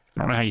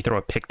don't know how you throw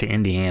a pick to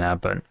Indiana,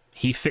 but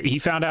he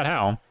found out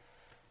how.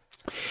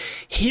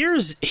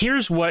 Here's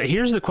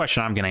the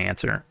question I'm going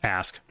to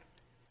ask.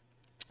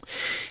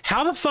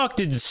 How the fuck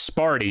did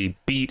Sparty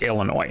beat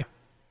Illinois?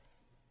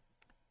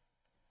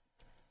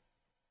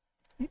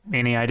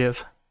 Any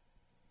ideas?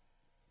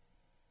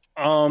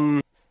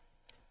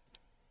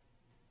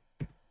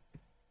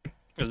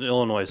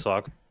 Illinois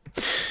suck.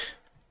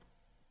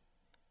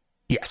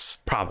 Yes,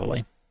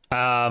 probably.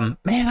 Man,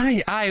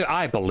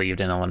 I believed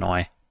in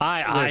Illinois.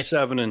 They're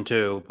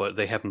 7-2, but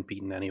they haven't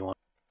beaten anyone.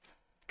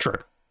 True.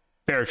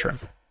 Very true.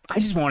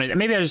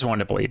 Maybe I just wanted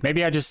to believe.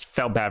 Maybe I just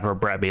felt bad for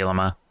Brett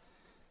Bielema.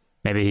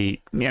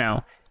 Maybe, you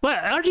know.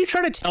 But aren't you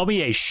trying to tell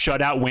me a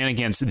shutout win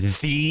against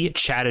the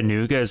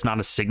Chattanooga is not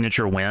a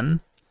signature win?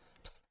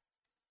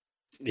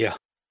 Yeah.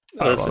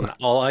 Listen,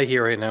 all I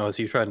hear right now is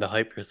you trying to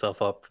hype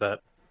yourself up for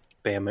that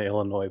Bama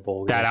Illinois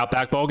bowl game. That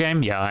Outback Bowl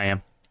game? Yeah, I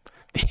am.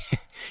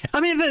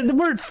 I mean, the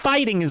word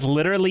fighting is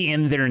literally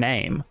in their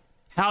name.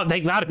 How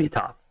they got to be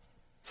tough.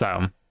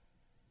 So,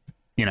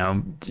 you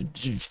know,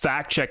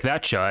 fact check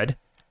that, chud.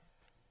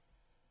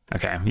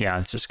 Okay, yeah,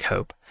 it's just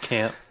cope.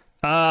 Can't.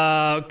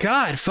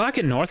 God,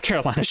 fucking North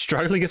Carolina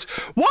struggling against.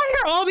 Why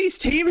are all these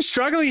teams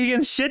struggling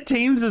against shit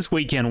teams this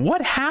weekend?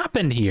 What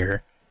happened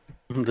here?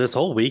 This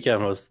whole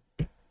weekend was,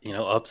 you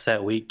know,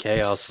 upset week,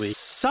 chaos week.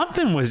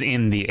 Something was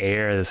in the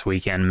air this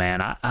weekend,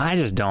 man. I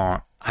just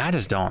don't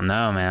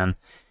know, man.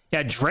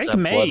 Yeah, Drake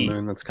May. Blood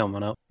moon that's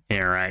coming up.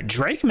 Yeah, right.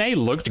 Drake May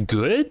looked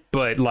good,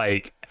 but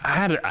like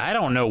I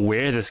don't know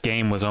where this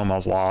game was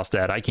almost lost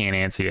at. I can't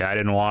answer you. I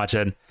didn't watch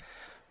it.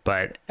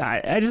 But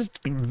I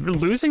just,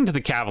 losing to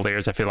the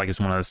Cavaliers, I feel like is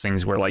one of those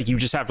things where like you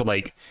just have to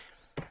like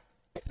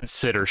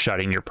consider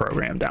shutting your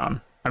program down.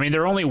 I mean,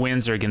 their only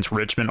wins are against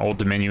Richmond, Old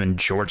Dominion, and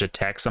Georgia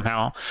Tech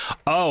somehow.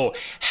 Oh,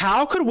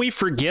 how could we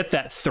forget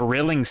that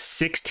thrilling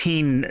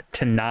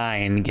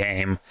 16-9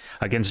 game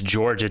against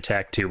Georgia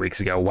Tech 2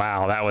 weeks ago?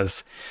 Wow, that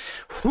was,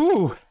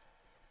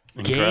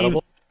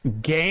 incredible.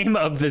 Game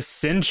of the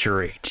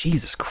century.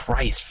 Jesus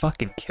Christ,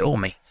 fucking kill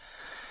me.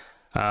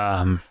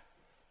 Yeah,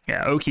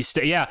 Okie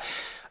State. Yeah.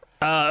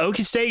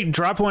 Okie State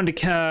dropped one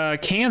to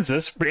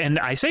Kansas, and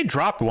I say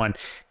dropped one,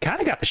 kind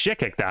of got the shit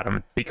kicked out of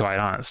them, to be quite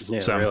honest. Yeah,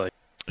 so, really.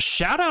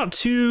 Shout out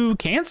to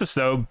Kansas,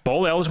 though.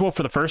 Bowl eligible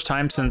for the first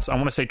time since, I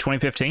want to say,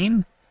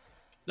 2015?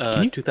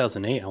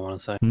 2008, I want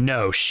to say.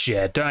 No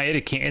shit.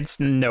 It's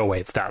no way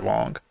it's that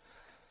long.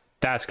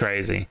 That's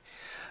crazy.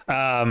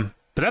 But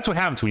that's what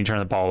happens when you turn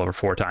the ball over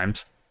 4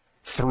 times.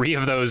 3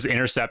 of those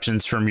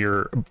interceptions from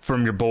your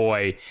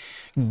boy,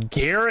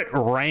 Garrett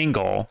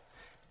Rangel.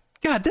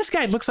 God, this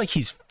guy looks like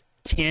he's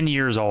 10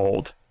 years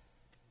old.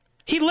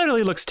 He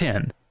literally looks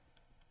 10.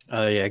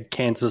 Yeah,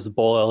 Kansas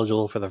bowl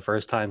eligible for the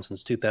first time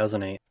since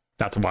 2008.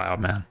 That's wild,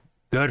 man.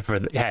 Good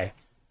for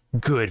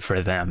good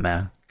for them,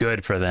 man.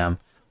 Good for them.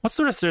 What's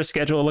the rest of their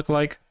schedule look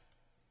like?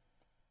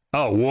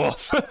 Oh,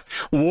 woof.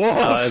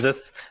 Woof.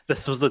 This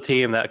was the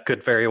team that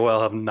could very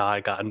well have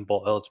not gotten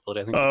bowl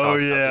eligibility. I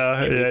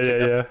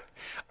think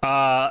yeah.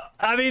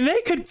 I mean,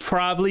 they could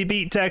probably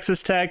beat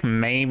Texas Tech,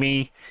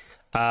 maybe.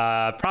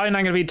 Probably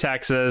not gonna beat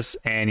Texas,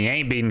 and you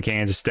ain't beating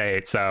Kansas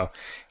State. So,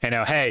 you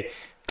know, hey,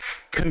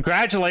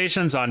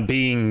 congratulations on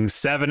being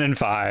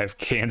 7-5,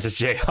 Kansas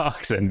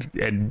Jayhawks, and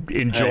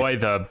enjoy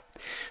the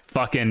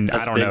fucking,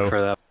 I don't know,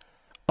 for them.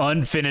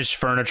 Unfinished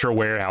furniture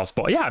warehouse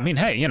ball. Yeah, I mean,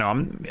 hey, you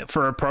know,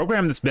 for a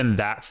program that's been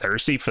that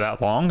thirsty for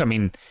that long, I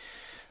mean,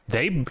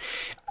 I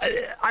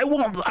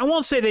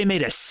won't say they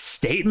made a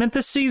statement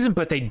this season,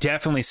 but they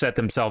definitely set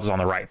themselves on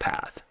the right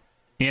path.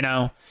 You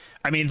know,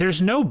 I mean,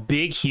 there's no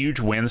big, huge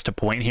wins to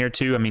point here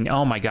to. I mean,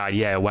 oh my God,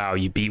 yeah, wow,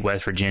 you beat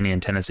West Virginia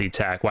and Tennessee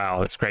Tech. Wow,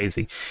 that's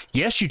crazy.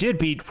 Yes, you did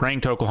beat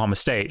ranked Oklahoma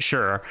State,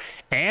 sure,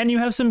 and you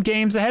have some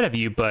games ahead of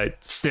you, but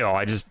still,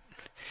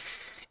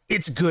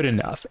 it's good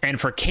enough. And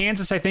for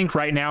Kansas, I think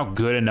right now,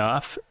 good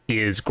enough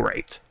is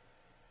great.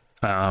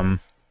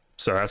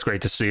 So that's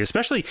great to see.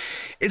 Especially,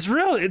 it's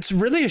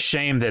really a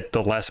shame that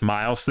the Les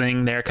Miles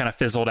thing there kind of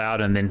fizzled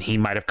out, and then he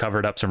might have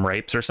covered up some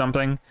rapes or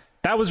something.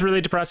 That was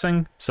really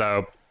depressing.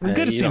 So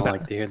good to see him.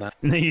 Like to hear that.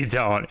 No, you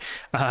don't.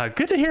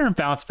 Good to hear him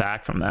bounce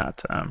back from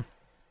that.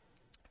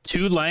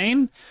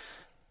 Tulane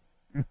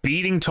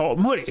beating oh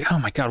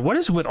my god, what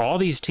is with all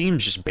these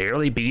teams just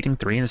barely beating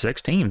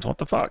 3-6 teams? What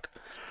the fuck?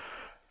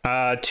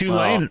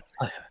 Tulane.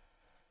 Well,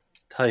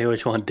 tell you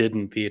which one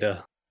didn't beat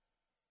a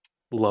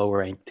low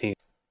ranked team.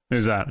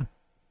 Who's that?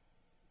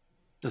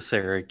 The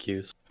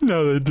Syracuse.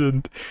 No, they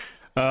didn't.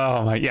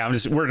 Oh my, yeah.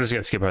 We're just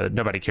gonna skip over that.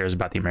 Nobody cares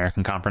about the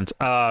American Conference.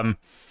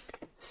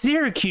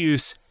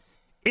 Syracuse,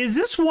 is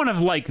this one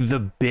of like the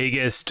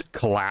biggest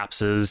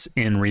collapses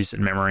in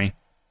recent memory?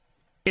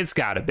 It's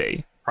got to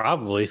be.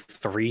 Probably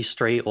 3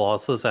 straight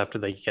losses after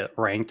they get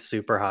ranked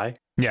super high.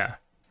 Yeah.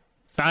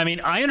 I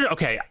mean,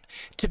 okay.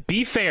 To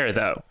be fair,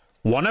 though,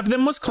 one of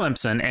them was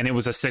Clemson, and it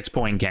was a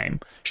 6-point game.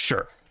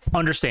 Sure.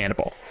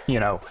 Understandable.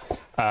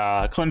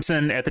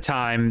 Clemson at the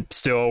time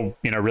still,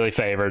 really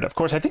favored. Of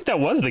course, I think that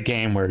was the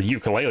game where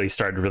ukulele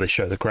started to really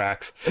show the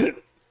cracks.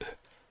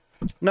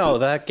 No,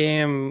 that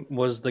game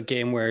was the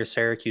game where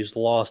Syracuse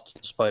lost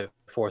despite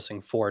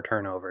forcing 4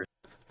 turnovers.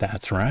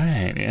 That's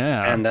right,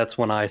 yeah. And that's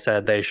when I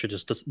said they should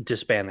just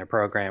disband their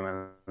program,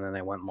 and then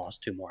they went and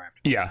lost 2 more after.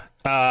 Yeah.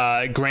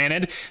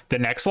 Granted, the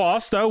next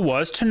loss, though,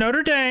 was to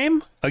Notre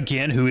Dame,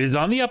 again, who is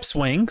on the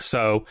upswing.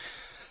 So,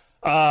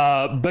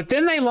 but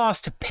then they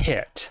lost to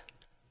Pitt.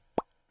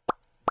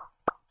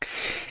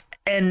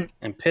 And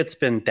Pitt's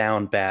been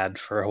down bad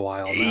for a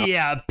while now.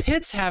 Yeah,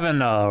 Pitt's having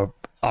a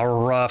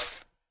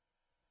rough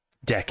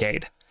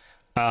decade.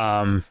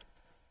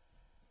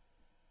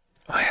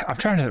 I'm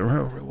trying to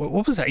remember,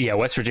 what was that? Yeah,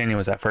 West Virginia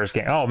was that first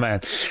game. Oh, man.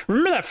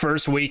 Remember that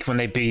first week when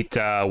they beat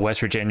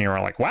West Virginia?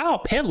 We're like, wow,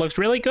 Pitt looks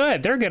really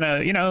good. They're going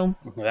to,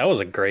 That was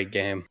a great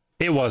game.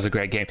 It was a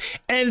great game.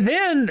 And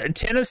then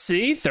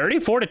Tennessee,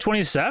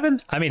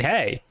 34-27. I mean,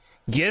 hey,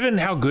 given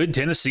how good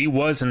Tennessee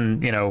was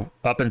and,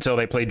 up until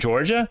they played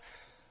Georgia,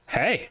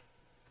 hey.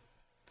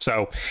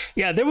 So,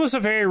 yeah, there was a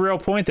very real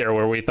point there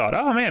where we thought,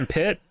 oh, man,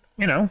 Pitt,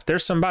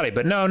 there's somebody.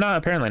 But no,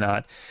 apparently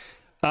not.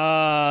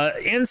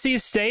 NC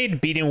State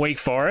beating Wake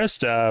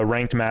Forest,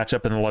 ranked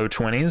matchup in the low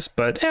 20s,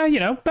 but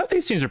yeah, both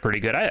these teams are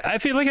pretty good. I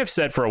feel like I've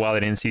said for a while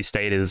that NC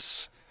State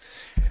is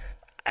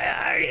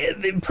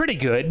pretty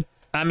good.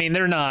 I mean,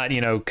 they're not,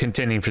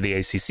 contending for the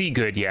ACC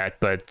good yet,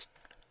 but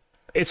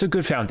it's a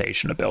good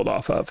foundation to build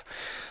off of.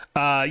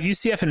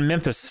 UCF and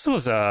Memphis.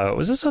 Was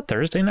this a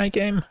Thursday night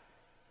game?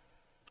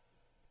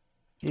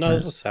 No,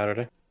 this was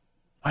Saturday.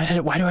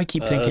 Why do I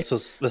keep thinking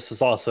this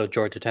is also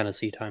Georgia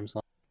Tennessee time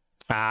zone?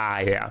 Ah,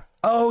 yeah.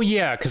 Oh,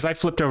 yeah, because I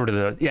flipped over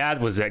to that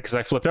was it, because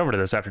I flipped over to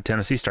this after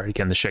Tennessee started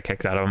getting the shit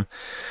kicked out of them.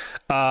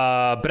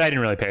 But I didn't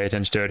really pay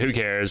attention to it. Who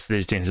cares?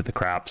 These teams are the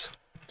craps.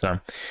 So,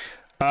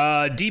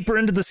 deeper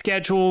into the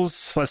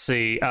schedules, let's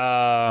see.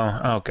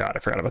 Oh, God, I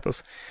forgot about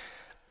this.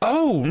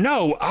 Oh,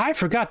 no, I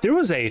forgot. There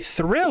was a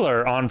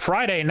thriller on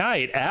Friday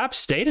night. App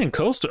State and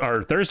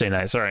Thursday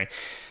night, sorry.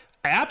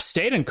 App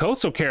State and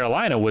Coastal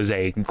Carolina was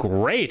a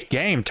great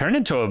game. Turned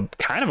into a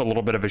kind of a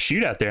little bit of a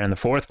shootout there in the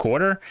fourth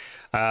quarter.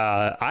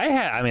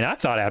 I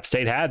thought App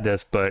State had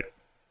this, but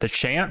the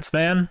chance,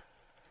 man,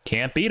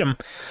 can't beat them.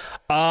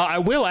 I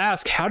will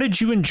ask, how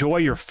did you enjoy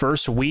your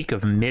first week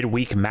of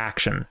midweek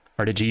Maction,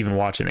 or did you even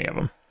watch any of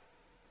them?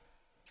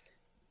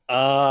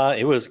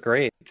 It was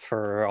great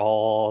for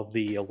all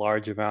the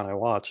large amount I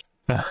watched.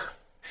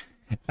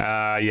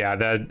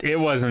 It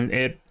wasn't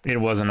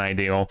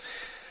ideal.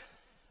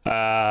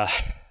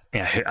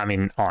 Yeah, I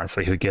mean,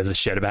 honestly, who gives a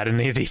shit about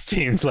any of these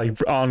teams? Like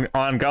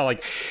on God,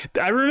 like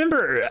I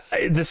remember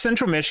the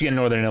Central Michigan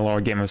Northern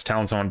Illinois game. I was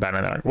telling someone about it.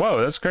 And they're like,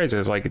 "Whoa, that's crazy!"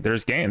 It's like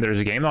there's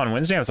a game on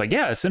Wednesday. I was like,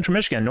 "Yeah, Central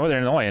Michigan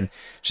Northern Illinois," and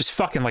just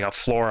fucking like a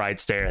fluoride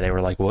stare. They were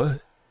like,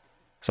 "What?"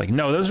 It's like,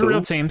 no, those are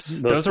real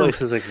teams. Those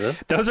places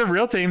exist. Those are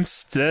real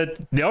teams.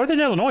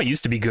 Northern Illinois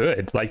used to be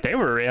good. Like they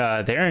were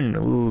there in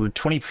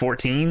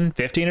 2014,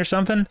 15 or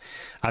something.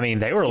 I mean,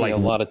 they were like a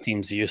lot of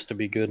teams used to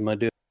be good, my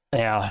dude.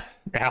 Yeah,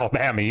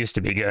 Alabama used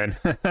to be good.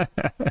 But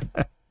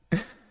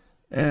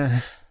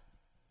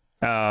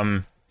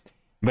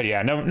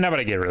yeah,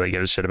 nobody really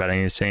gives a shit about any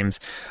of these teams.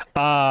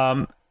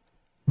 But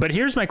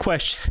here's my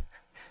question.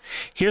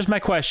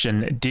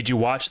 Did you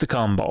watch the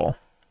Cum Bowl?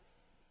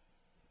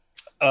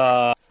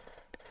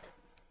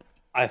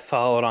 I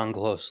followed on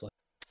closely.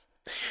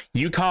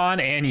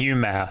 UConn and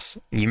UMass.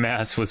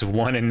 UMass was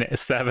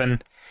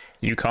 1-7.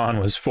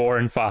 UConn was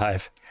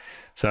 4-5.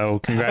 So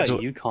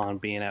congratulations.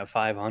 UConn being at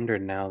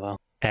 500 now, though.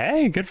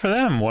 Hey, good for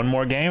them. One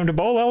more game to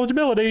bowl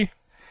eligibility.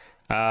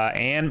 But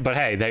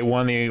hey, they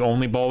won the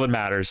only bowl that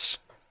matters,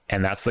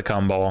 and that's the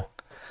Cum Bowl.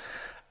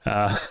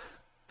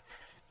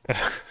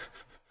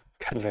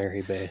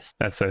 Very base.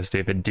 That's so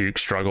stupid. Duke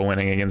struggle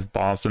winning against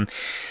Boston.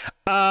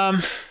 All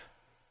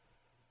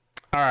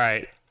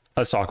right,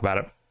 let's talk about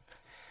it.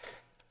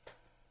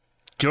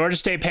 Georgia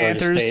State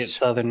Panthers. Georgia State,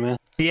 Southern Miss.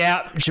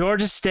 Yeah,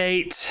 Georgia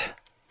State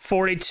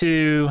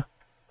 42,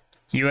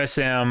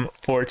 USM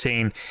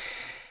 14.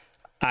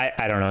 I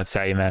don't know what to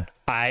tell you, man.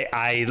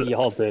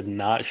 Y'all did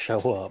not show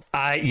up.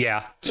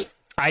 Yeah.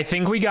 I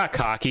think we got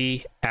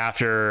cocky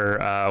after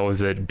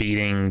was it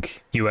beating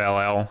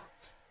ULL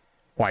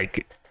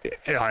like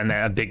on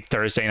a big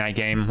Thursday night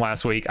game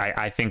last week.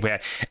 I think we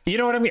had, you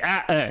know what I'm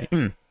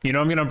you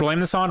know I'm gonna blame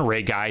this on?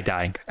 Ray Guy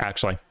dying.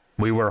 Actually,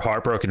 we were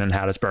heartbroken in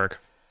Hattiesburg.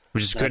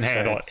 We just couldn't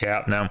handle it.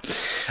 Yeah, no.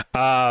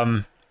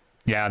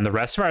 Yeah, and the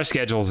rest of our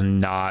schedule is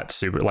not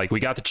super. Like, we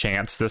got the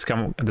chance this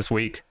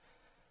week.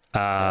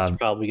 That's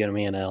probably gonna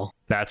be an L.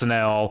 That's an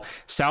L.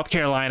 South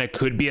Carolina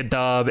could be a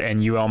dub,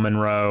 and UL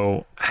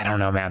Monroe, I don't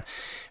know, man.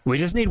 We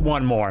just need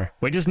one more.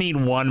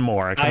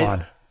 Come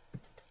on.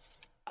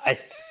 I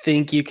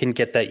think you can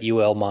get that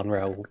UL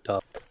Monroe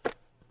dub.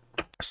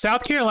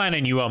 South Carolina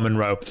and UL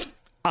Monroe,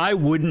 I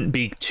wouldn't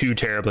be too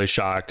terribly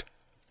shocked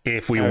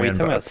if we win. Are we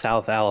talking about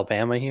South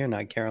Alabama here,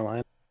 not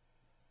Carolina?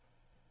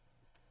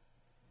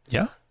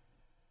 Yeah.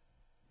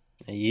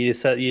 You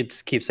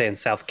just keep saying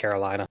South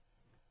Carolina.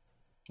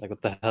 Like,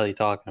 what the hell are you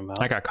talking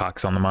about? I got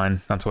Cox on the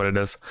mind. That's what it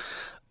is.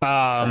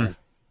 Yeah,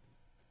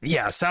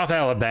 South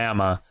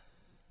Alabama.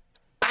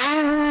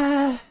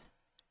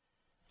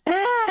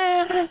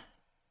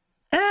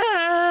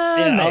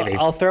 Maybe.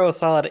 I'll throw a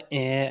solid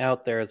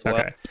out there as well.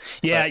 Okay.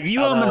 Yeah,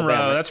 UL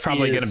Monroe, that's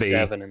probably going to be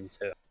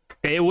 7-2.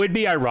 It would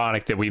be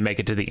ironic that we make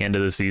it to the end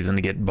of the season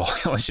to get bowl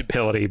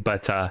eligibility,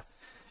 but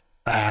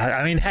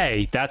I mean,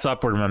 hey, that's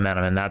upward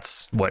momentum, and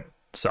that's what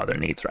Southern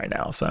needs right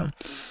now. So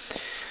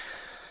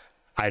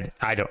I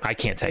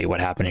can't tell you what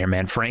happened here,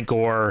 man. Frank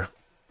Gore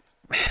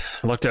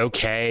looked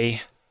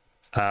okay.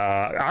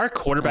 Our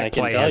quarterback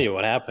play. I can tell you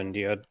what happened.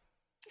 You had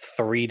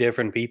 3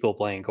 different people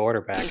playing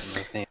quarterback in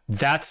this game.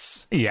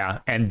 That's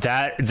and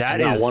that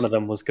and is not one of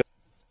them was good.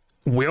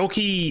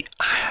 Wilkie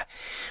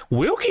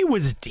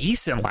was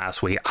decent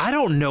last week. I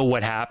don't know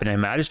what happened to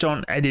him. I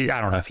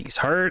don't know if he's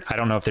hurt. I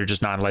don't know if they're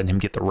just not letting him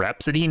get the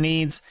reps that he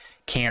needs.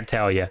 Can't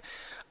tell you.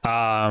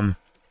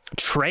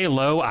 Trey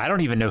Lowe, I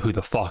don't even know who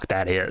the fuck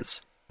that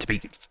is, to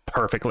be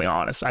perfectly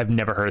honest. I've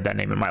never heard that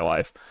name in my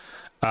life.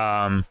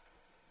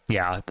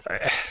 Yeah,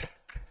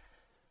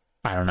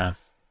 I don't know.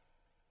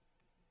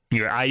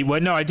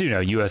 I do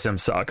know USM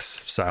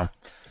sucks. So,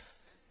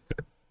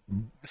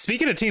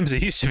 speaking of teams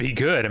that used to be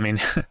good, I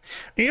mean,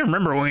 you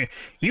remember when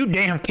you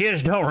damn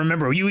kids don't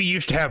remember you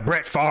used to have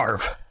Brett Favre.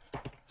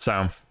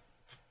 So,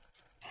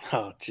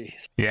 oh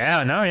jeez.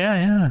 Yeah, no,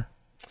 yeah.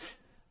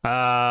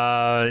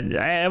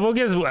 We'll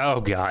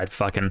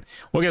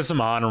give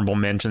some honorable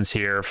mentions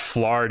here.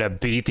 Florida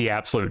beat the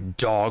absolute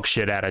dog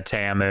shit out of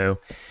TAMU.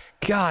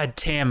 God,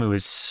 TAMU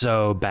is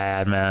so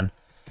bad, man.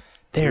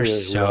 They're really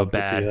so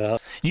bad.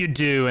 You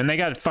do, and they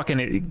got a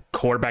fucking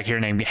quarterback here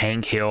named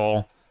Hank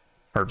King,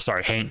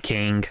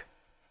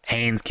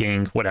 Haynes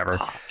King, whatever.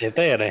 If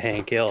they had a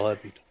Hank Hill,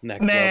 that'd be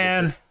next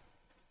man level.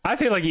 I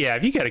feel like, yeah,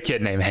 if you got a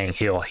kid named Hank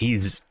Hill,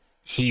 he's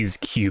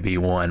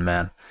QB1,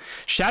 man.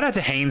 Shout out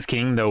to Haynes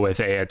King, though,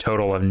 with a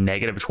total of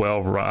negative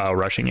 12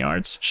 rushing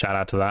yards. Shout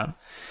out to that.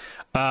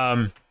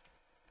 I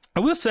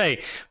will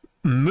say,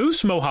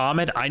 Moose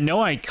Mohammed, I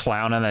know I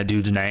clown on that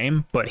dude's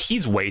name, but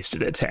he's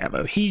wasted at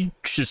TAMU. He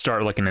should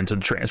start looking into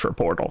the transfer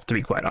portal, to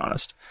be quite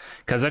honest.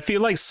 Because I feel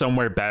like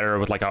somewhere better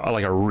with like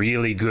a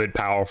really good,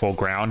 powerful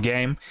ground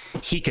game,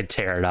 he could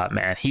tear it up,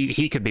 man.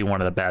 He could be one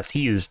of the best.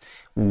 He is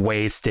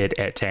wasted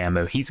at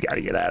TAMU. He's got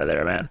to get out of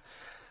there, man.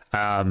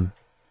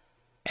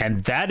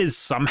 And that is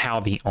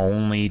somehow the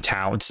only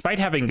talent, despite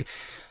having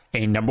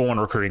a #1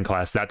 recruiting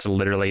class, that's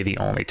literally the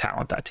only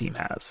talent that team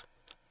has.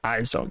 I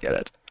just don't get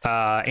it.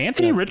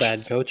 Anthony Richardson.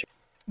 Bad coaching.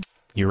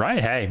 You're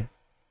right. Hey,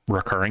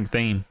 recurring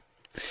theme.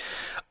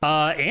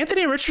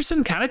 Anthony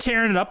Richardson kind of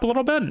tearing it up a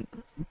little bit.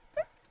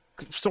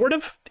 Sort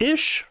of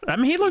ish. I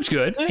mean, he looked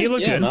good. He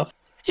looked good. Enough.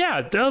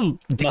 Yeah, decent.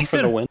 Enough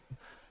for the win.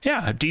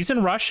 Yeah,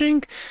 decent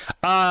rushing.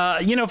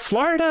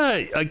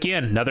 Florida,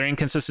 again, another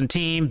inconsistent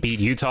team, beat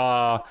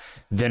Utah,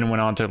 then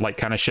went on to like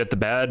kind of shit the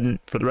bed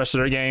for the rest of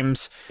their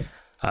games.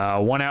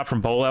 One out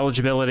from bowl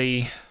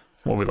eligibility.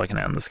 What are we looking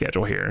at on the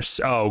schedule here?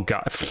 Oh,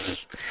 God.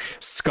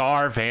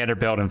 Scar,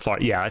 Vanderbilt, and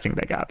Florida. Yeah, I think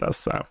they got this.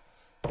 So,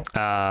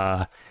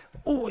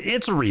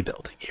 it's a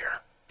rebuilding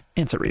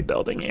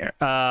year.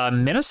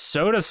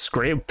 Minnesota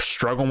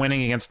struggle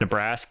winning against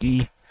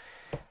Nebraska.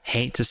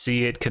 Hate to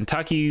see it.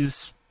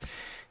 Kentucky's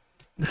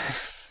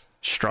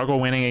struggle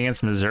winning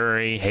against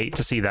Missouri. Hate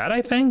to see that,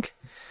 I think.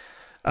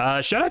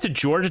 Shout out to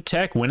Georgia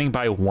Tech winning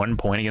by 1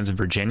 point against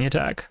Virginia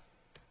Tech.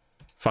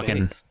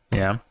 Fucking, Thanks.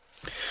 Yeah.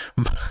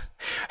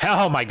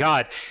 Oh my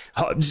God.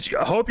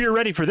 Hope you're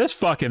ready for this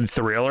fucking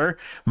thriller.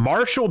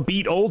 Marshall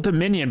beat Old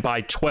Dominion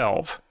by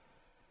 12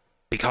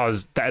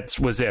 because that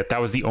was it.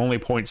 That was the only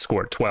point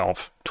scored.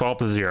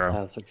 12-0.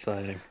 That's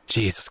exciting.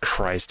 Jesus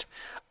Christ.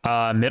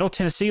 Middle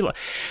Tennessee.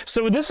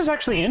 So this is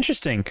actually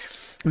interesting.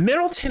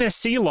 Middle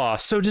Tennessee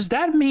lost. So does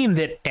that mean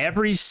that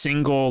every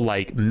single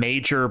like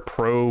major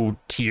pro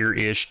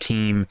tier-ish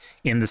team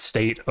in the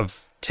state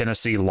of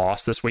Tennessee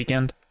lost this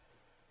weekend?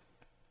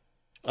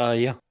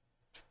 Yeah.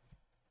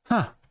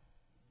 Huh.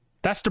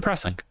 That's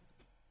depressing.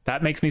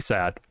 That makes me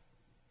sad.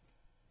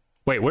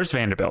 Wait, where's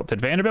Vanderbilt?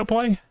 Did Vanderbilt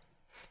play?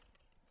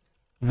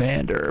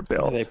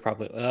 Vanderbilt. They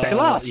probably They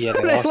lost. Yeah,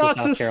 they lost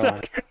lost to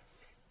South Carolina.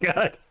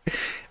 God,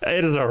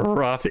 it is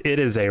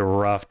a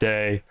rough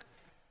day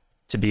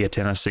to be a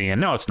Tennessean.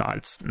 No, it's not.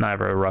 It's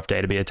never a rough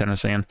day to be a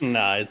Tennessean.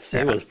 Nah,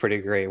 it was pretty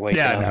great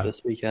waking up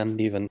this weekend,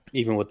 even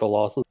with the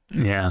losses.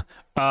 Yeah.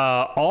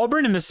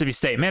 Auburn and Mississippi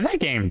State. Man, that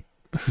game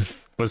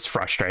was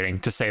frustrating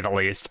to say the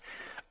least.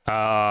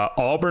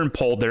 Auburn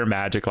pulled their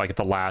magic like at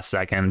the last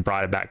second,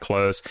 brought it back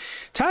close.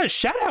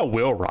 Shout out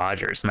Will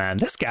Rogers, man.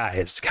 This guy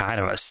is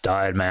kind of a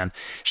stud, man.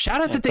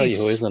 Shout out to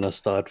these. Who isn't a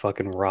stud?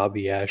 Fucking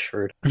Robbie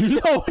Ashford.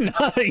 No,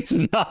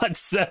 he's not.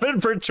 7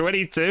 for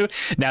 22.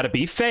 Now, to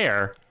be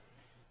fair,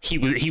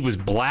 he was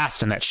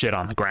blasting that shit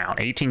on the ground.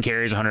 18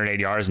 carries,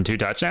 180 yards, and 2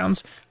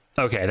 touchdowns.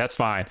 Okay, that's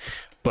fine.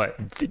 But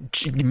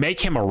make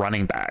him a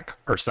running back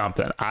or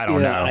something. I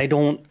don't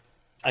know.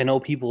 I know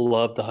people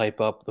love to hype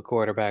up the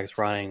quarterbacks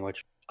running,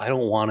 which I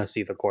don't want to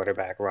see the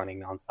quarterback running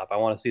nonstop. I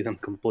want to see them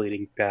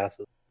completing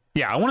passes.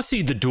 Yeah, I want to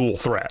see the dual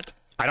threat.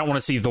 I don't want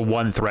to see the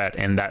one threat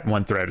and that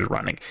one threat is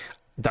running.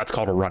 That's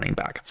called a running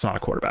back. It's not a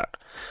quarterback.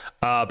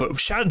 But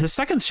the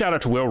second shout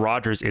out to Will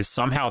Rogers is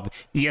somehow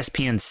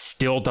ESPN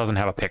still doesn't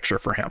have a picture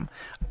for him.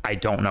 I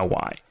don't know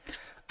why.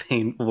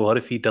 What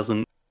if he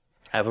doesn't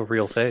have a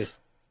real face?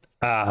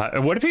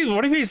 What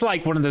if he's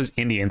like one of those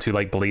Indians who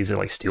like believes it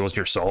like steals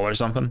your soul or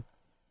something?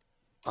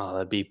 Oh,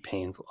 that'd be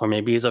painful. Or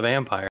maybe he's a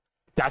vampire.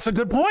 That's a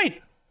good point.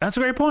 That's a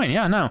great point.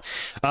 Yeah, no.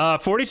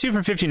 42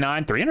 from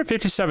 59,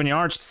 357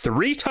 yards,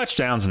 3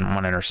 touchdowns, and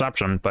 1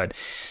 interception. But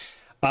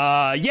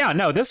yeah,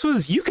 no, this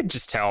was, you could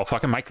just tell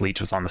fucking Mike Leach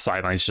was on the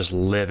sidelines just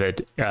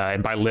livid.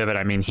 And by livid,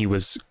 I mean he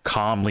was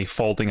calmly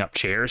folding up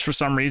chairs for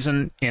some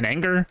reason in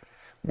anger.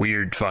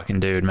 Weird fucking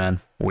dude, man.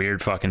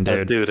 Weird fucking dude.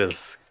 That dude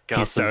is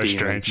got some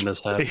demons in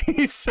his head.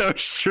 He's so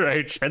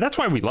strange. And that's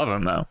why we love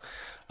him, though.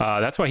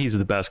 That's why he's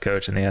the best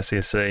coach in the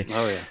SEC.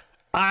 Oh, yeah.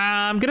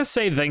 I'm going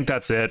to think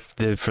that's it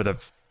for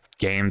the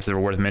games that are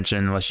worth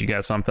mentioning, unless you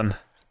got something.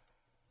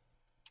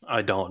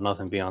 I don't.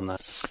 Nothing beyond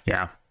that.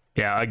 Yeah.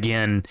 Yeah.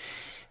 Again,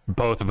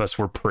 both of us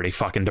were pretty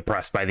fucking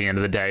depressed by the end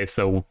of the day.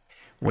 So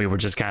we were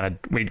just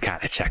we'd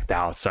kind of checked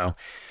out. So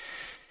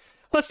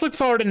let's look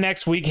forward to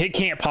next week. It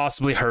can't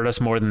possibly hurt us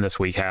more than this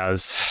week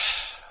has.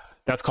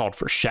 That's called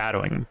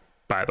foreshadowing,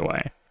 by the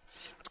way.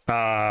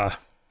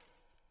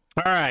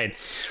 All right,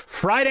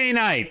 Friday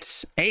night,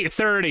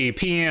 8:30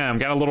 p.m.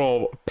 Got a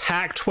little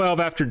Pac-12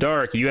 after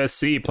dark.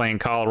 USC playing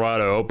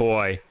Colorado. Oh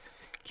boy,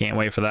 can't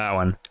wait for that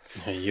one.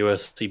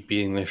 USC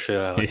beating the shit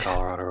out of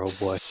Colorado. Oh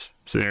boy,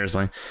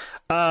 seriously.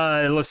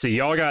 Let's see.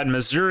 Y'all got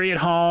Missouri at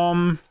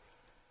home.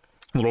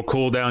 A little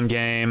cool down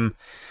game.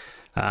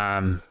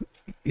 The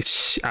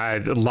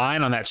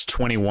line on that's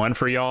 21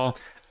 for y'all.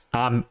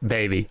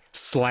 Baby,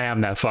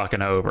 slam that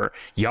fucking over.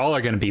 Y'all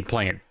are going to be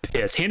playing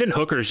pissed. Hendon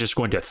Hooker is just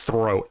going to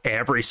throw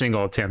every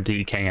single attempt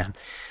he can.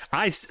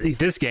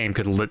 This game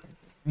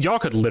y'all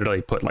could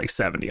literally put like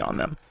 70 on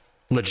them,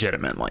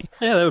 legitimately.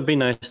 Yeah, that would be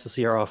nice to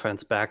see our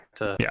offense back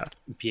to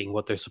being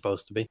what they're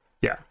supposed to be.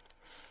 Yeah.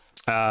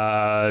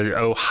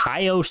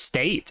 Ohio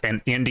State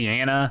and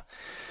Indiana.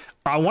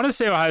 I want to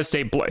say Ohio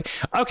State.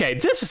 Okay,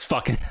 this is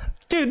fucking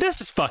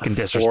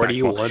disrespectful.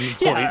 41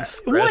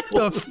 points.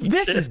 What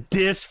this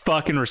is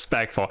fucking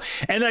respectful.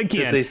 And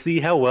again, did they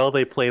see how well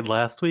they played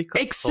last week?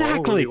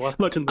 Exactly.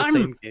 Look,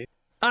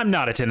 I'm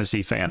not a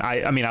Tennessee fan.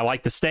 I mean, I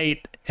like the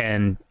state,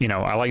 and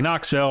I like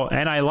Knoxville,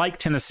 and I like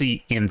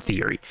Tennessee in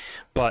theory.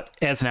 But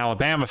as an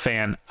Alabama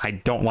fan, I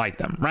don't like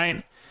them.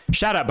 Right?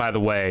 Shout out, by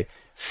the way,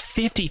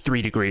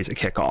 53 degrees at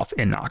kickoff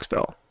in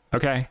Knoxville.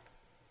 Okay.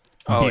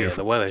 Oh yeah,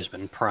 the weather's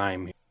been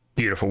prime.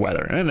 Beautiful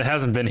weather, and it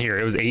hasn't been here.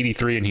 It was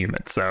 83 and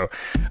humid. So,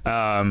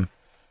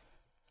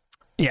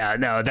 yeah,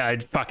 no,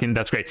 that's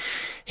great.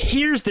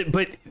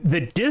 But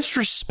the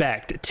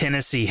disrespect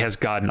Tennessee has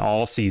gotten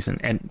all season,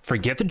 and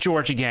forget the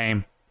Georgia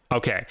game.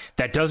 Okay,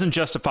 that doesn't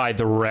justify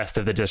the rest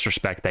of the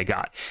disrespect they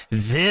got.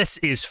 This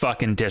is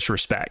fucking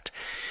disrespect.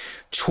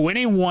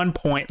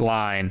 21-point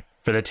line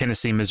for the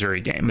Tennessee-Missouri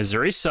game.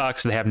 Missouri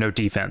sucks. They have no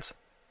defense.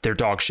 They're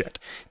dog shit.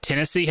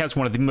 Tennessee has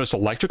one of the most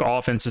electric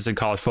offenses in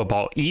college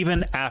football,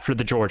 even after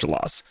the Georgia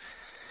loss.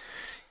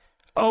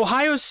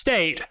 Ohio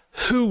State,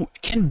 who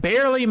can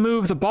barely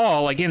move the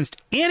ball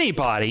against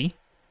anybody,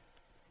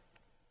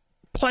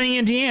 playing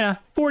Indiana,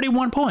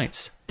 41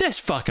 points. This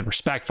fucking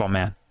respectful,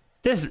 man.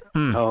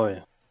 Oh,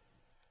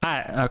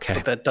 yeah. Okay.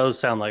 But that does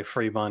sound like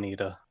free money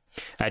to...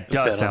 That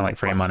does sound like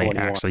free money,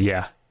 41. Actually,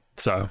 yeah.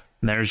 So,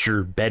 there's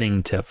your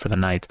betting tip for the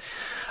night.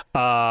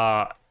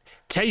 Tell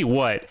you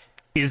what,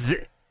 is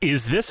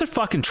this a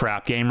fucking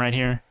trap game right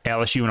here?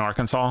 LSU and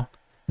Arkansas?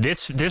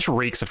 This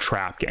reeks of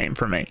trap game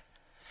for me.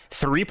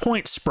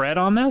 3-point spread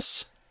on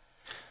this?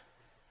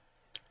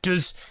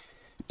 Does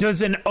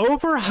an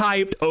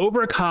overhyped,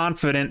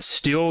 overconfident,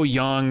 still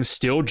young,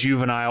 still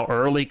juvenile,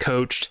 early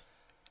coached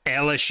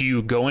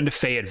LSU go into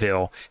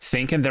Fayetteville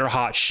thinking they're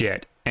hot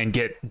shit and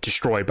get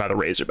destroyed by the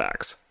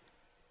Razorbacks?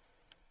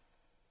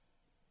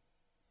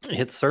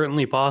 It's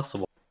certainly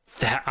possible.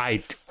 That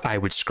I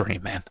would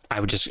scream, man. I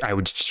would just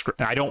scream.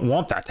 I don't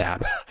want that to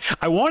happen.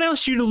 I want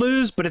LSU to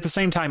lose, but at the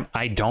same time,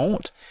 I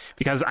don't,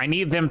 because I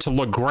need them to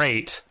look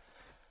great,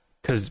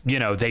 because, you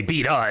know, they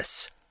beat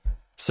us.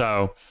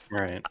 So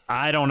right.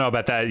 I don't know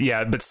about that.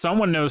 Yeah, but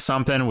someone knows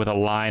something with a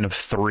line of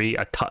 3,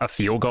 a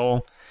field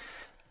goal.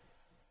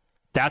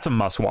 That's a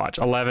must watch.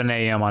 11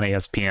 a.m. on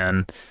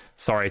ESPN.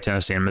 Sorry,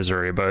 Tennessee and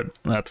Missouri, but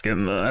that's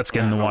getting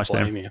the watch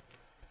there.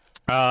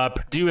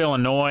 Purdue,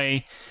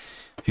 Illinois.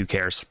 Who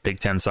cares? Big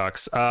Ten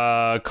sucks.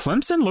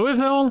 Clemson,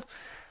 Louisville.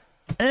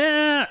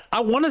 I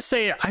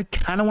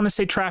kind of want to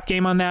say trap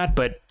game on that,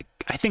 but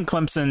I think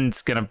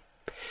Clemson's gonna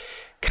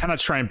kind of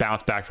try and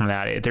bounce back from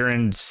that. They're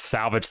in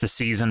salvage the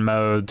season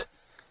mode.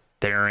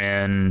 They're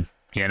in,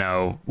 you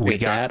know,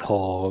 It's at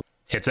home.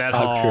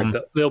 Sure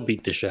they'll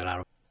beat the shit out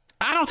of them.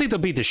 I don't think they'll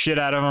beat the shit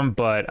out of them,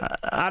 but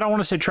I don't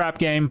want to say trap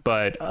game,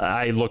 but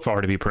I look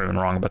forward to be proven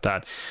wrong about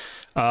that.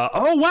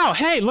 Oh, wow.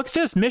 Hey, look at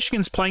this.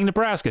 Michigan's playing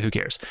Nebraska. Who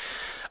cares?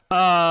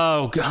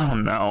 Oh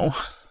no.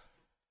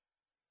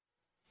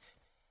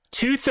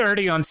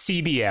 2:30 on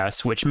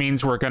CBS, which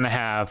means we're going to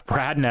have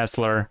Brad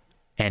Nessler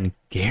and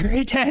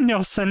Gary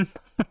Danielson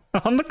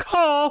on the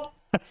call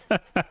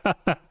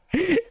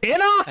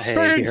in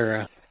Oxford. Hey,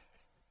 you're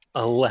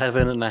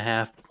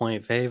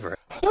 11.5-point favorite.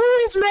 Who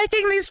is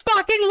making these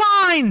fucking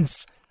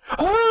lines?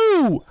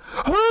 Who?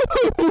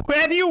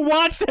 Have you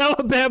watched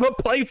Alabama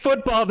play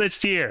football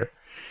this year?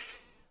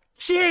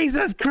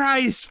 Jesus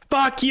Christ,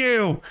 fuck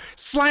you.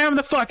 Slam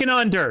the fucking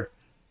under.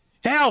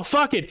 Hell,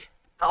 fuck it.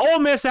 Ole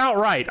Miss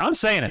outright. I'm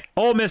saying it.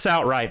 Ole Miss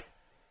outright.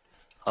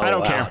 I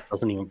don't care.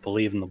 Doesn't even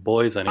believe in the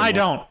boys anymore. I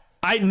don't.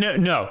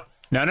 No.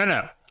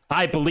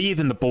 I believe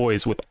in the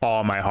boys with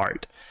all my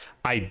heart.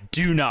 I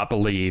do not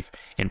believe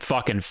in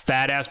fucking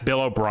fat ass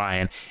Bill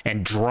O'Brien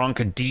and drunk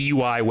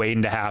DUI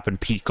waiting to happen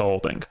Pete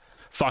Golding.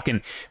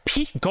 Fucking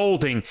Pete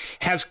Golding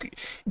has...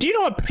 Do you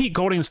know what Pete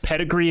Golding's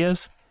pedigree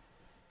is?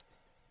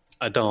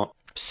 I don't.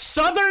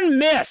 Southern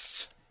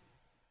Miss.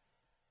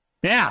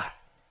 Yeah.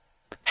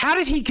 How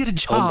did he get a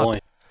job? Oh boy.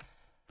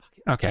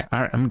 Okay.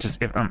 All right.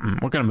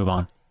 We're gonna move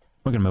on.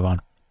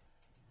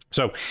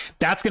 So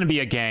that's going to be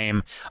a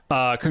game.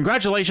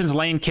 Congratulations,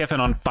 Lane Kiffin,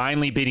 on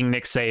finally beating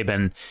Nick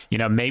Saban. You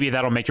know, maybe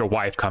that'll make your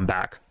wife come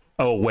back.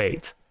 Oh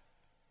wait,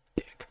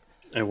 dick.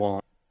 It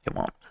won't.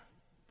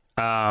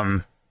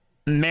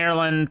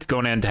 Maryland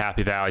going into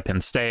Happy Valley,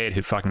 Penn State.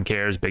 Who fucking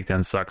cares? Big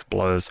Ten sucks,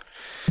 blows.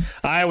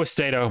 Iowa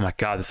State. Oh my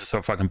God, this is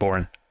so fucking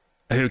boring.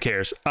 Who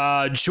cares?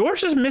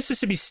 Georgia's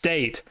Mississippi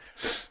State.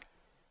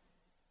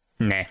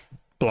 Nah,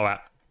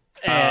 blowout.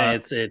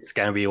 It's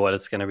gonna be what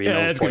it's gonna be.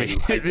 It's gonna be.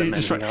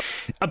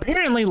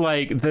 Apparently,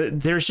 like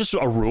there's just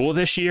a rule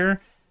this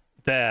year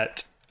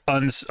that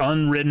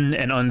unwritten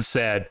and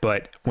unsaid.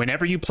 But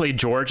whenever you play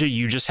Georgia,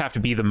 you just have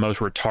to be the most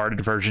retarded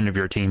version of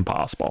your team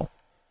possible.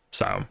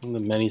 So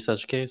many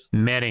such cases.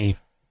 Many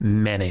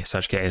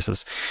such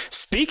cases.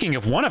 Speaking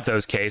of one of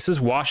those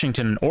cases,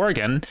 Washington and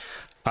Oregon.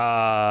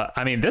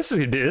 I mean, this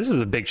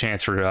is a big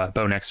chance for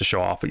Bo Nix to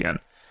show off again.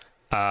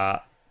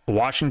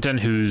 Washington,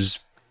 who's,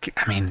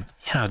 I mean,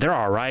 you know, they're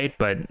all right,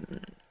 but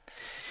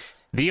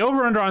the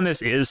over-under on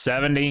this is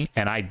 70,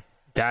 and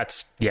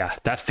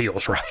that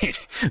feels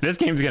right. This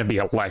game's going to be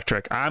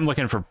electric. I'm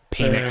looking for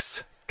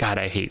Penix. God,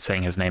 I hate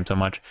saying his name so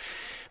much.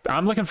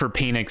 I'm looking for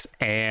Penix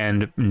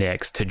and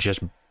Nix to just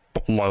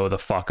blow the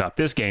fuck up.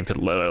 This game could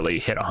literally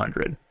hit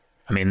 100.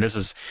 I mean, this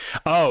is...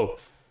 Oh,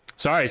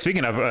 sorry.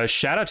 Speaking of,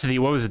 shout out to the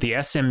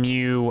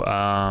SMU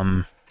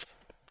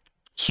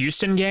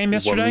Houston game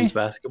yesterday? Women's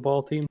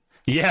basketball team?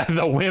 Yeah,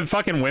 the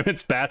fucking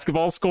women's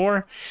basketball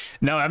score.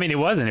 No, I mean, it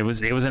wasn't. It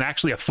was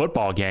actually a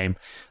football game.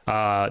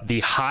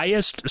 The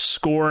highest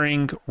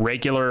scoring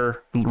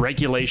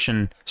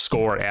regulation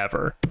score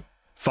ever.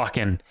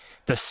 Fucking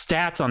the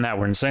stats on that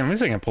were insane. Let me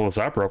see if I can pull this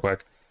up real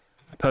quick.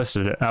 I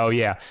posted it. Oh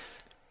yeah.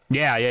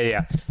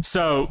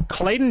 So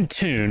Clayton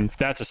Tune,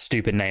 that's a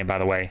stupid name, by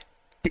the way.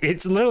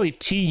 It's literally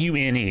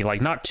Tune,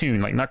 like not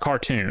tune, like not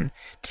cartoon.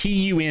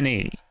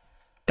 Tune.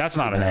 That's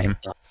not a name.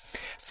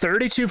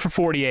 32 for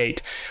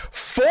 48,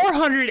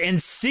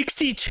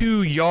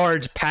 462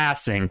 yards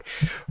passing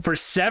for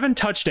 7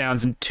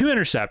 touchdowns and 2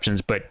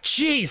 interceptions, but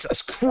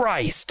Jesus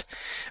Christ.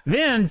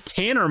 Then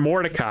Tanner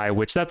Mordecai,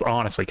 which that's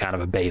honestly kind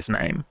of a base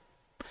name.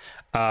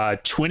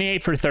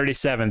 28 for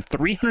 37,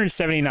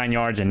 379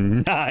 yards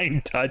and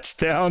 9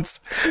 touchdowns.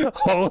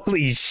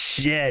 Holy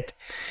shit.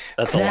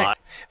 That's a lot.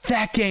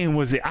 That game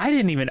was it. I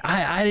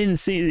didn't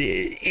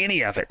see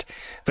any of it,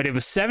 but it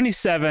was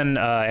 77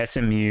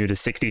 SMU to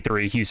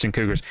 63 Houston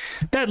Cougars.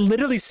 That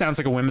literally sounds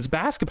like a women's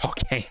basketball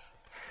game.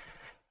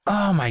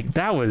 Oh my,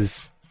 that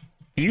was,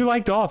 if you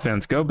liked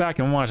offense, go back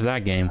and watch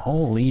that game.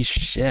 Holy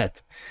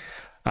shit.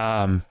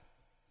 The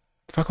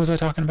fuck was I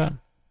talking about?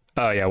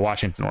 Oh yeah,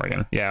 Washington,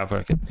 Oregon. Yeah,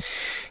 okay.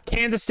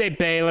 Kansas State,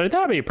 Baylor.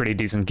 That'll be a pretty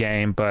decent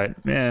game, but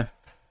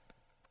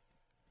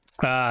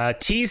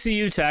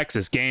TCU,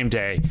 Texas, game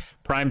day,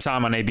 prime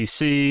time on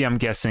ABC. I'm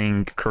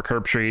guessing Kirk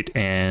Herbstreit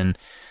and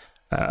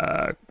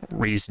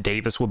Reese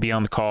Davis will be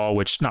on the call.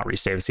 Which, not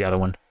Reese Davis, the other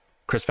one.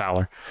 Chris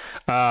Fowler,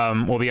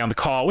 will be on the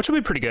call, which will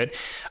be pretty good.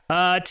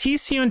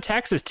 TCU and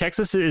Texas.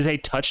 Texas is a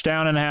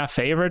touchdown-and-a-half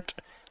favorite.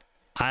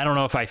 I don't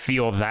know if I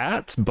feel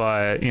that,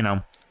 but, you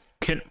know,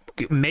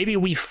 maybe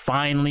we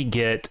finally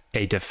get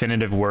a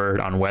definitive word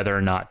on whether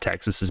or not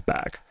Texas is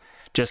back.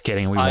 Just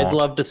kidding. I'd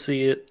love to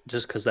see it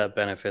just because that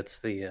benefits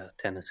the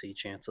Tennessee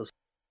chances.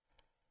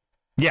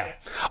 Yeah.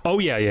 Oh,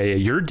 yeah.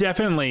 You're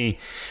definitely...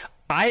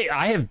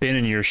 I have been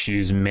in your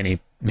shoes many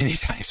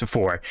times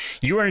before.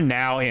 You are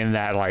now in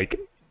that, like,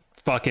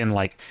 fucking,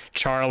 like,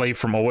 Charlie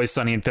from Always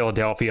Sunny in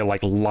Philadelphia,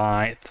 like,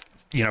 line,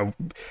 you know...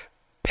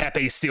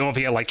 Pepe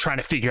Sylvia, like trying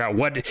to figure out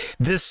what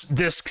this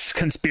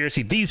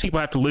conspiracy, these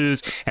people have to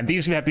lose, and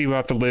these people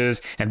have to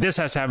lose, and this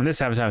has to happen, this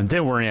has to happen,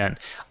 then we're in.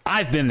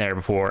 I've been there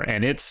before,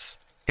 and it's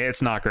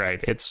not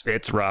great.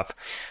 It's rough.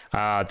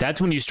 That's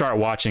when you start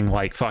watching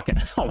like fucking,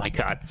 oh my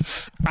God.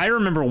 I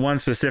remember one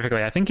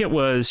specifically, I think it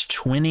was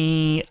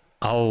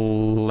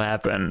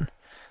 2011.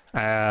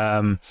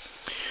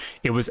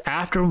 It was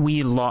after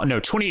we lost. No,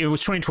 it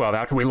was 2012.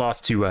 After we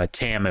lost to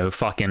TAMU,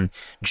 fucking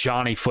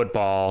Johnny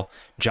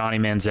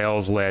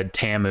Manziel's led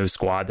TAMU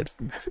squad that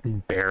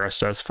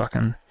embarrassed us.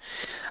 Fucking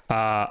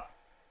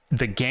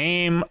the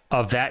game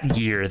of that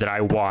year that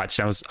I watched.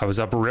 I was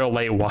up real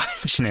late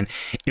watching, and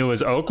it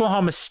was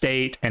Oklahoma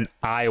State and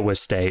Iowa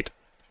State,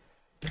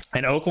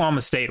 and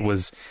Oklahoma State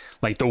was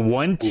like the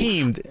one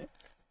team.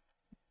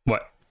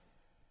 What?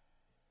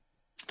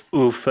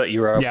 Oof, that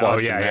you were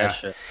watching that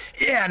shit.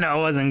 Yeah, no,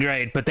 it wasn't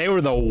great. But they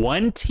were the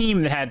one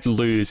team that had to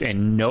lose,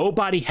 and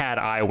nobody had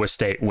Iowa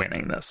State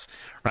winning this,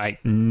 right?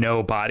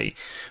 Nobody.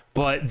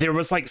 But there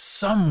was like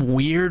some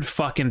weird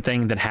fucking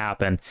thing that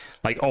happened.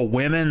 Like a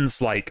women's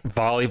like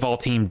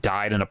volleyball team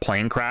died in a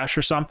plane crash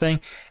or something.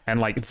 And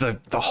like the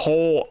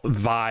whole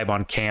vibe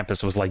on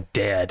campus was like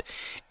dead.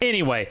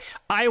 Anyway,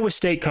 Iowa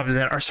State comes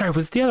in, or sorry,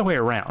 was it the other way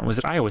around? Was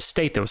it Iowa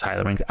State that was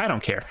highly ranked? I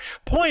don't care.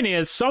 Point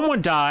is,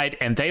 someone died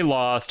and they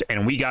lost,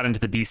 and we got into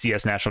the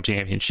BCS National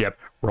Championship.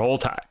 Roll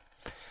Tide.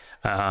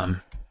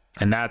 And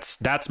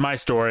that's my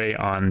story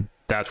on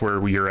that's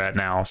where you're at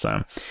now.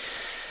 So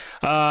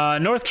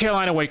North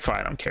Carolina, Wake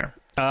Forest, I don't care.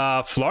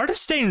 Florida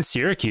State and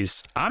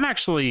Syracuse.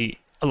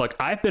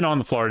 I've been on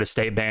the Florida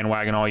State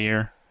bandwagon all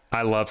year.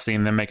 I love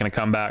seeing them making a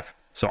comeback.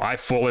 So I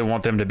fully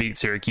want them to beat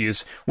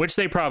Syracuse, which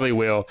they probably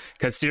will,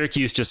 because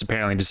Syracuse just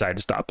apparently decided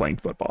to stop playing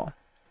football.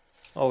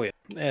 Oh, yeah.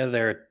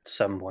 They're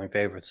 7-point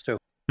favorites, too.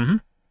 Mm-hmm.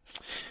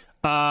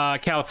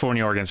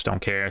 California, Oregon,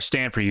 don't care.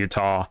 Stanford,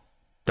 Utah,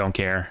 don't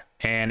care.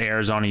 And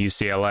Arizona,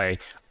 UCLA.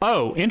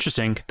 Oh,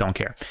 interesting. Don't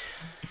care.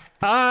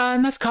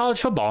 And that's college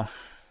football.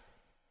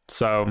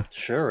 So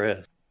sure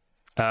is.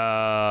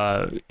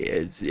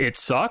 It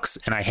sucks,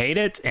 and I hate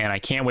it, and I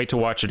can't wait to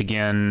watch it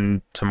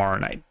again tomorrow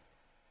night.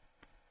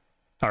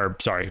 Or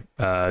sorry,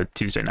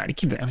 Tuesday night. I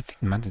keep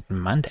thinking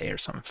Monday or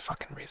some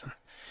fucking reason.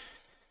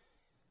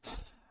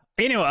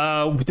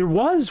 Anyway, there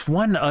was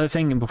one other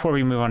thing before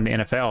we move on to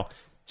NFL.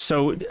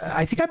 So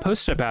I think I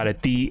posted about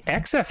it. The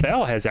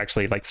XFL has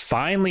actually like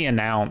finally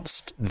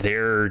announced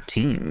their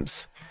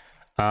teams,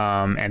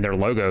 and their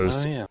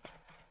logos. Oh, yeah.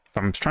 If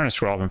I'm trying to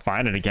scroll up and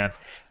find it again.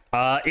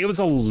 It was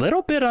a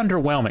little bit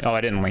underwhelming. Oh, I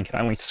didn't link it.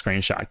 I linked a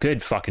screenshot.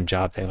 Good fucking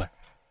job, Taylor.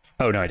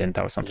 Oh, no, I didn't.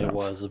 That was something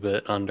else. It was a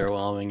bit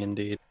underwhelming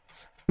indeed.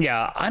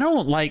 Yeah, I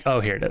don't like... Oh,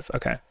 here it is.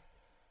 Okay.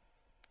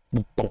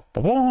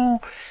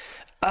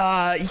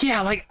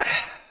 Yeah, like...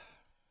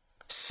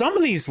 Some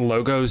of these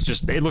logos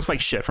just... It looks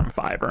like shit from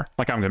Fiverr.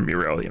 Like, I'm going to be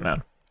real with you,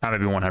 man. I'm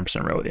going to be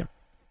 100% real with you.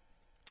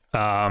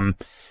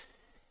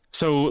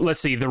 So, let's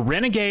see. The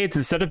Renegades,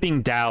 instead of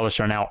being Dallas,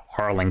 are now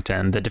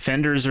Arlington. The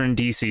Defenders are in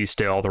D.C.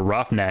 still. The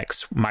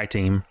Roughnecks, my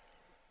team,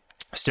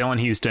 still in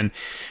Houston.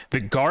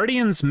 The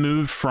Guardians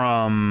moved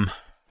from...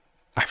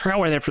 I forgot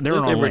where they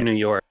were in New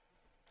York.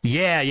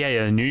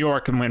 Yeah. New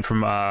York, and went from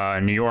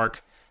New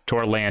York to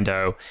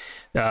Orlando.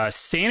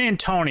 San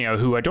Antonio,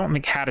 who I don't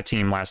think had a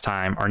team last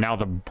time, are now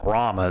the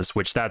Brahmas,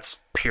 which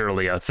that's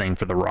purely a thing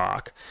for The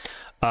Rock.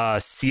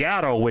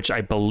 Seattle, which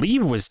I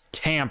believe was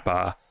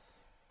Tampa,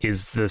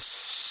 is the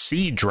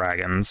Sea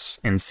Dragons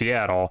in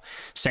Seattle.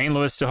 St.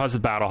 Louis still has the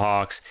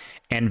Battlehawks,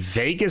 and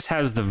Vegas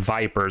has the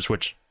Vipers,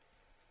 which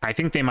I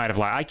think they might have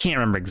I can't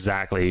remember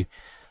exactly.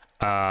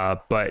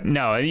 But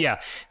no, yeah,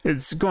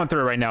 it's going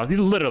through it right now.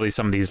 Literally,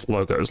 some of these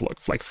logos look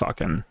like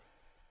fucking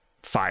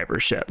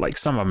Fiverr shit. Like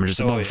some of them are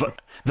just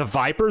the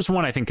Vipers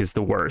one I think is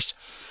the worst.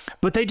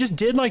 But they just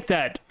did like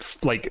that,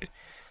 like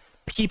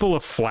people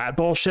of flat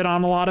bullshit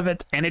on a lot of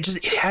it, and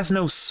it has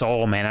no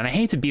soul, man. And I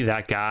hate to be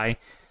that guy,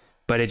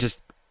 but it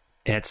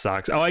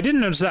sucks. Oh, I didn't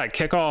notice that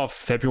kickoff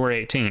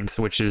February 18th,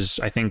 which is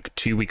I think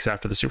 2 weeks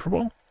after the Super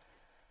Bowl.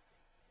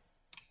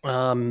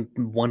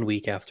 1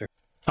 week after.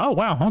 Oh,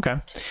 wow. Okay.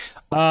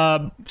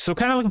 So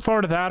kind of looking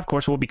forward to that. Of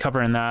course, we'll be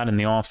covering that in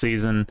the off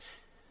season.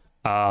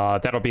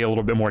 That'll be a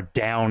little bit more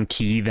down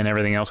key than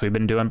everything else we've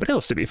been doing, but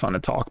it'll still be fun to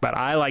talk about.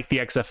 I like the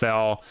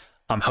XFL.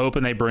 I'm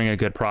hoping they bring a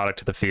good product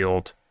to the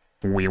field.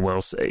 We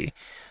will see.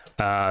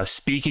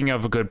 Speaking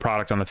of a good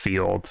product on the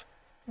field,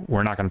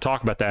 we're not going to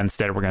talk about that.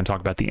 Instead, we're going to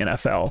talk about the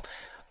NFL.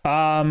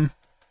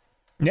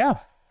 Yeah.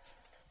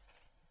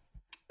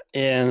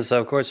 And so,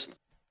 of course,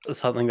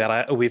 something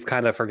that we've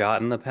kind of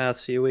forgotten the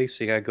past few weeks.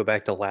 You got to go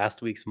back to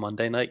last week's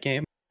Monday night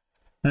game.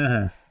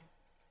 Uh-huh.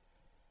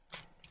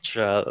 Which,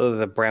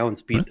 the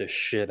Browns beat the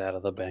shit out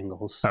of the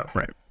Bengals. Oh,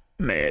 right.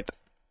 Mate.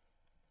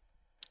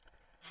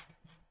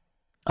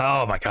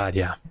 Oh, my God,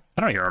 yeah.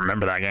 I don't even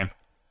remember that game.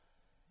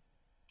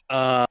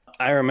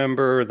 I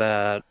remember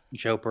that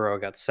Joe Burrow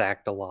got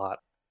sacked a lot.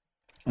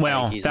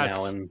 Well, he's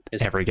that's now in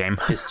every game.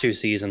 His 2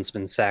 seasons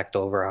been sacked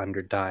over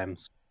 100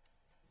 times.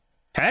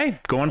 Hey,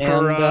 going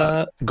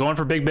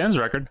for Big Ben's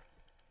record.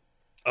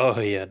 Oh,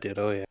 yeah, dude.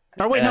 Oh, yeah.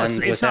 Oh, wait, no,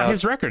 it's not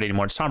his record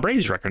anymore. It's Tom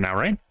Brady's record now,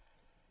 right?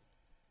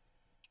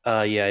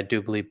 Yeah, I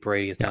do believe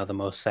Brady is now the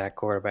most sacked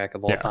quarterback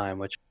of all time,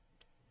 which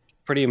is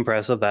pretty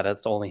impressive that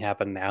it's only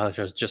happened now.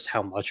 It's just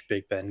how much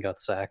Big Ben got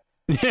sacked.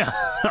 Yeah.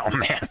 Oh,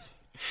 man.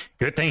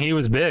 Good thing he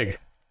was big.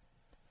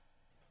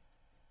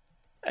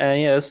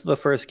 And yeah, this is the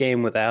first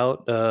game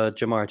without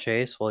Jamar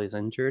Chase while he's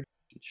injured.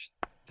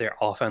 Their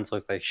offense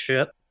looked like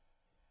shit.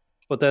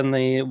 But then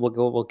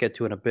we'll get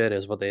to in a bit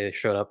is what they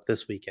showed up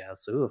this week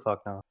as. Ooh,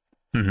 fuck no.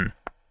 Mm-hmm.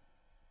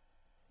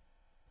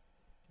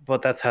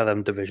 But that's how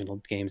them divisional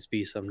games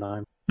be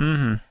sometimes.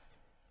 Mm-hmm.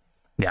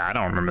 Yeah, I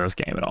don't remember this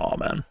game at all,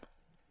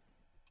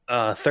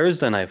 man.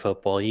 Thursday night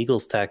football,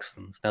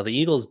 Eagles-Texans. Now, the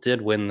Eagles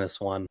did win this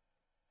one,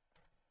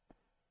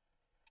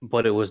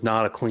 but it was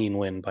not a clean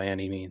win by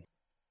any means.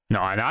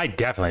 No, and I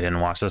definitely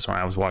didn't watch this one.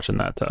 I was watching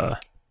that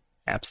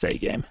App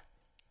State game.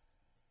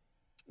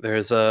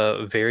 There's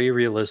a very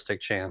realistic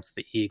chance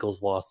the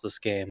Eagles lost this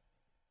game.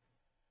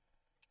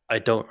 I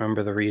don't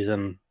remember the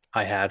reason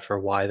I had for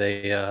why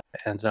they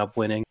ended up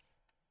winning.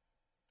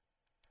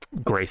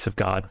 Grace of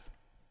God.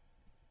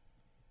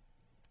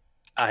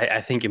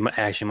 I think it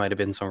actually might have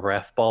been some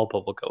ref ball,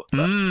 but we'll go with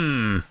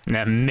that.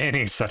 Yeah,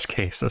 many such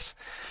cases.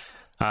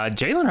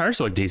 Jalen Hurts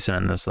looked decent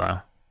in this,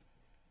 though.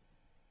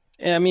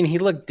 Yeah, I mean, he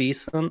looked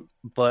decent,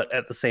 but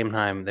at the same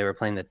time, they were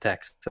playing the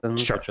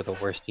Texans, Sure. which are the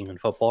worst team in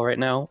football right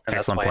now, and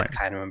Excellent that's why point. it's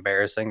kind of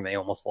embarrassing. They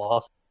almost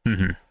lost.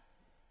 Mm-hmm.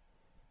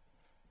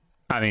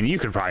 I mean, you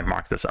could probably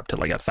mark this up to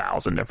like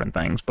 1,000 different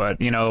things,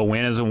 but, a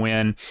win is a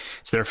win.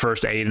 It's their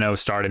first 8-0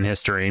 start in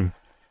history.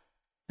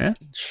 Yeah.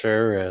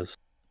 Sure is.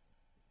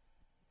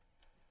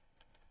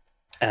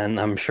 And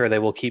I'm sure they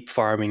will keep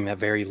farming that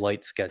very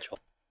light schedule.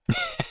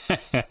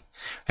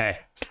 Hey.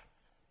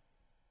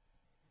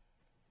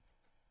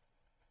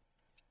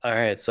 All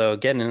right, so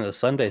getting into the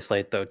Sunday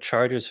slate, though,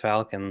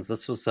 Chargers-Falcons,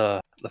 this was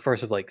the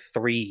first of like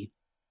 3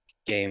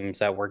 games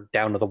that were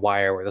down to the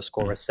wire where the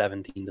score was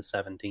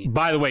 17-17.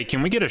 By the way,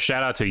 can we get a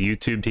shout out to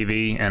YouTube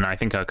TV and I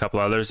think a couple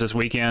others this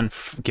weekend,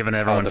 giving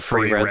everyone the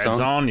free free Red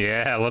Zone?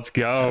 Yeah, let's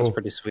go. That was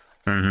pretty sweet.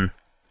 Mm-hmm.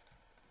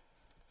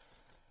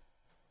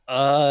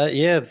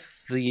 Yeah,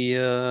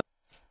 the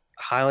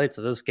highlights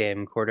of this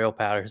game, Cordell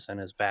Patterson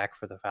is back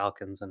for the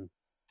Falcons, and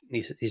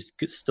he's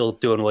still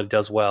doing what he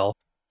does well.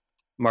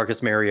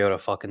 Marcus Mariota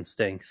fucking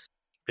stinks.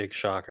 Big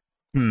shocker.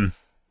 And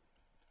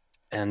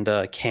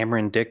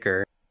Cameron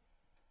Dicker, I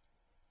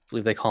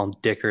believe they call him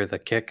Dicker the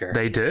kicker.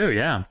 They do,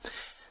 yeah.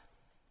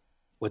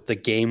 With the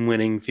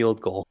game-winning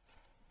field goal.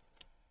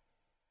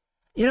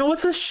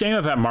 What's a shame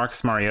about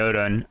Marcus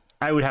Mariota,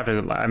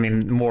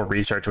 and more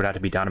research would have to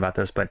be done about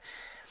this, but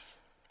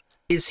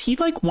is he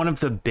like one of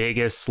the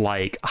biggest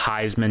like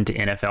Heisman to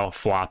NFL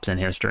flops in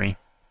history?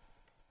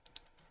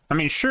 I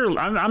mean, sure,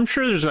 I'm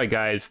sure there's like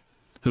guys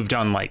who've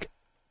done like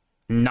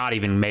not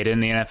even made it in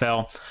the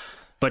NFL,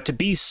 but to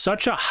be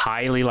such a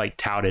highly like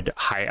touted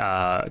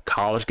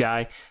college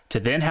guy to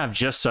then have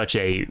just such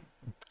a,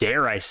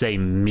 dare I say,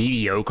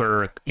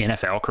 mediocre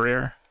NFL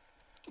career.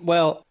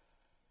 Well,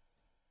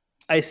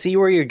 I see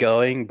where you're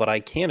going, but I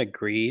can't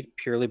agree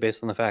purely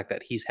based on the fact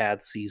that he's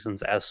had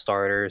seasons as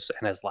starters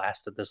and has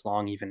lasted this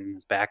long even in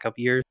his backup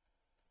years.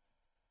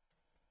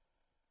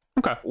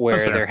 Okay. Where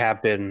there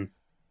have been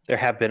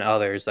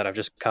others that have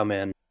just come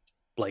in,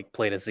 like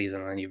played a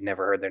season and you've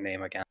never heard their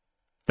name again.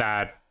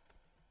 That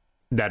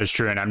is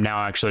true, and I'm now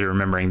actually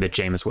remembering that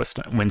Jameis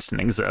Winston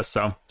exists,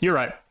 so you're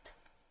right.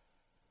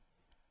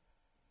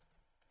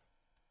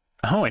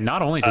 Oh, and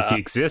not only does he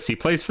exist, he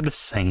plays for the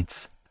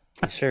Saints.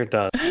 He sure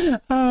does.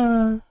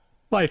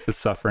 Life is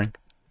suffering.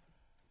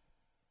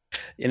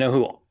 You know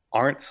who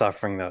aren't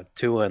suffering, though?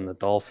 Tua and the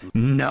Dolphins.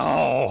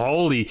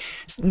 No,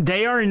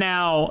 they are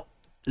now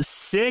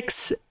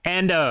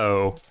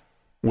 6-0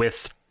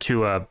 with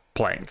Tua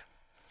playing.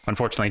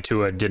 Unfortunately,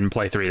 Tua didn't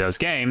play 3 of those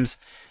games,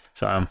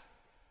 so...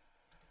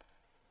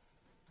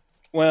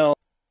 Well,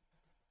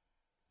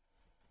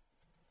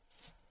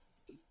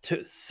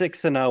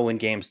 6-0 in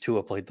games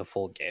Tua played the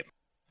full game.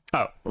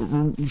 Oh,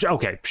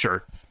 okay,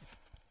 sure.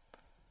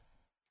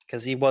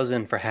 Because he was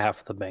in for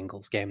half the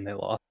Bengals game they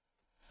lost.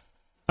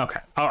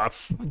 Okay. Oh,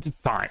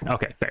 fine.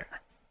 Okay, fair.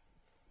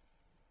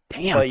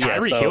 Damn, But yeah,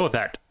 Tyreek Hill with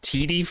that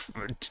TD,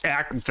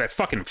 that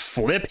fucking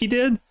flip he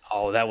did.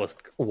 Oh, that was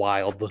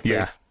wild to see.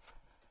 Yeah.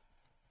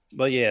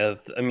 But yeah,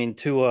 I mean,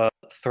 Tua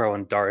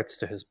throwing darts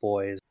to his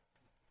boys.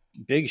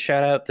 Big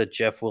shout out to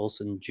Jeff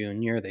Wilson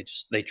Jr.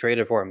 They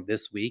traded for him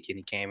this week, and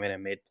he came in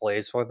and made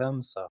plays for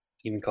them. So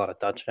even caught a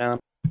touchdown.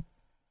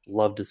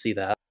 Love to see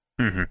that.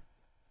 Mm-hmm.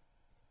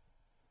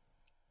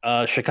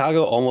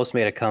 Chicago almost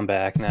made a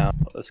comeback. Now,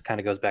 this kind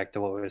of goes back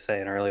to what we were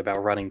saying earlier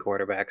about running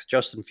quarterbacks.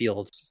 Justin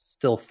Fields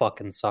still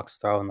fucking sucks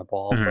throwing the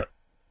ball, Mm-hmm. but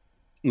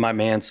my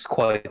man's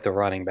quite the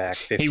running back.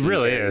 He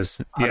really is.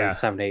 Yeah.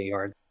 178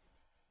 yards.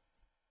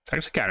 It's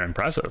actually kind of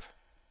impressive.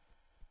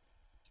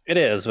 It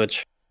is,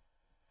 which,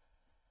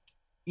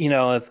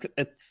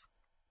 it's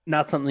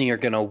not something you're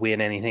going to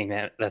win anything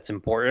that's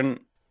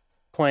important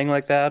playing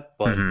like that,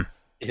 but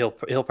he'll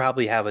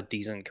probably have a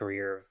decent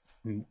career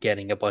of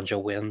getting a bunch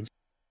of wins,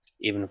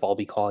 even if I'll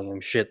be calling him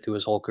shit through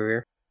his whole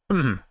career.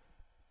 Mm-hmm.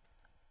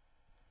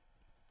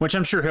 Which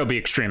I'm sure he'll be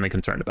extremely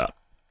concerned about.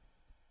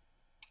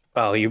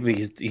 Oh,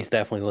 he's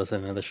definitely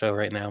listening to the show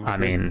right now. I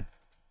mean,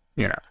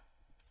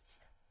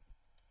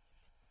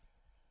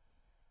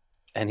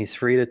 And he's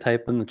free to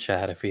type in the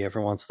chat if he ever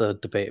wants to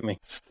debate me.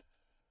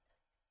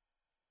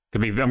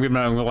 I'm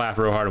gonna laugh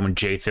real hard when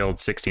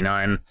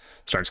JField69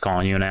 starts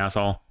calling you an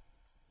asshole.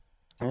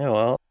 Yeah,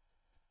 well,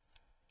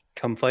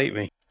 come fight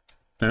me.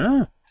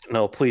 Oh.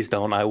 No, please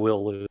don't. I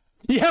will lose.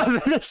 Yeah, I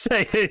was going to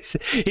say,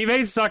 he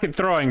may suck at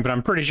throwing, but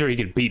I'm pretty sure he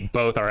could beat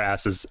both our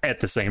asses at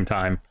the same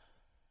time.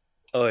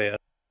 Oh, yeah.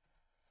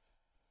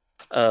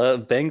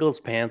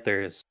 Bengals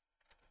Panthers.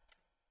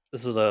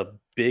 This is a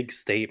big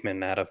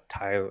statement out of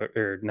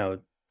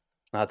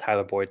not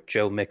Tyler Boyd,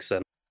 Joe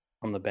Mixon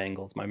on the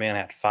Bengals. My man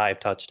had 5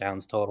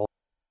 touchdowns total,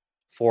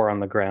 4 on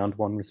the ground,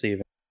 1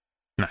 receiving.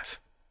 Nice.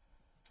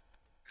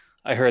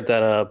 I heard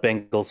that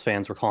Bengals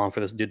fans were calling for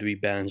this dude to be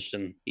benched,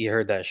 and he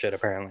heard that shit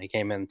apparently. He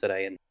came in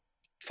today and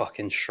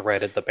fucking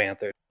shredded the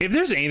Panthers. If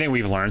there's anything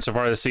we've learned so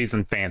far this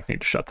season, fans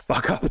need to shut the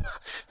fuck up.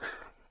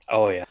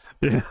 Oh, yeah.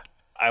 Yeah.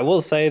 I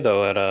will say,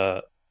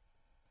 though,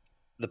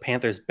 the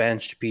Panthers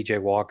benched P.J.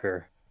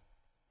 Walker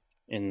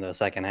in the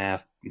second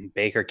half.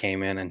 Baker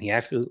came in, and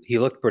he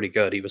looked pretty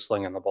good. He was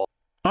slinging the ball.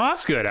 Oh,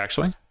 that's good,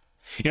 actually.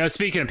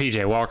 Speaking of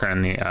PJ Walker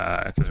and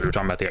because we were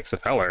talking about the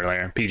XFL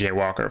earlier, PJ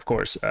Walker, of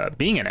course,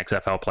 being an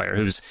XFL player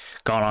who's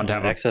gone on to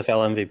have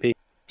XFL MVP.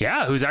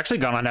 Yeah, who's actually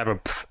gone on to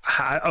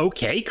have a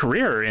okay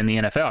career in the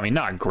NFL. I mean,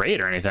 not great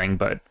or anything,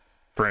 but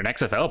for an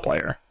XFL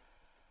player.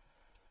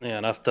 Yeah,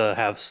 enough to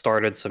have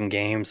started some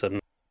games and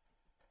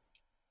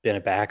been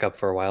a backup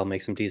for a while,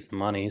 make some decent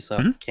money, so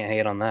can't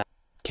hate on that.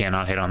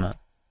 Cannot hate on that.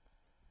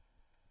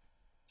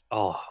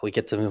 Oh, we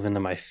get to move into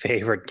my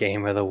favorite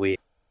game of the week.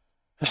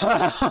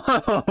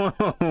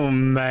 Oh,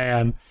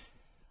 man.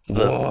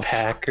 The Woof.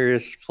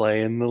 Packers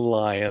playing the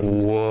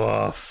Lions.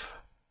 Woof.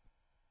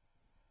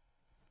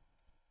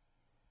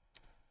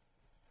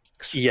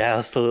 You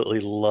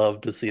absolutely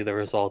love to see the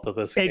result of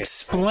this game.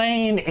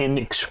 Explain in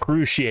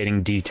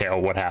excruciating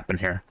detail what happened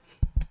here.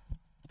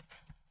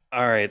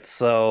 All right,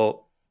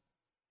 so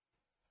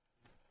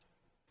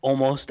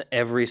almost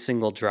every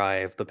single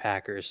drive, the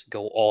Packers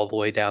go all the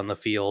way down the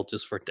field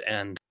just for it to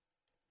end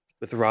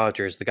with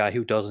Rodgers, the guy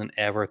who doesn't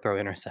ever throw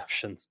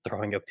interceptions,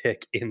 throwing a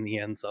pick in the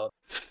end zone.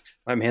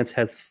 My man's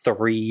had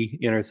 3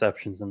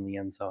 interceptions in the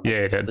end zone. Yeah,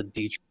 it's the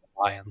Detroit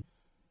Lions.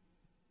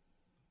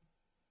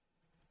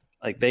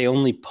 Like, they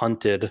only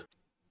punted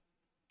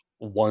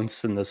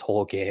once in this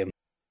whole game.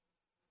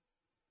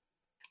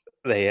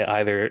 They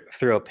either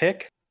threw a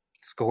pick,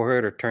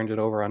 scored, or turned it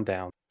over on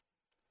down.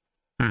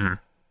 Mm-hmm.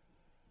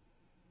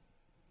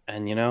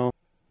 And,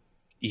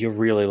 you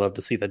really love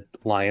to see the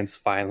Lions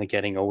finally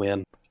getting a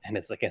win, and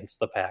it's against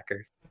the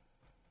Packers.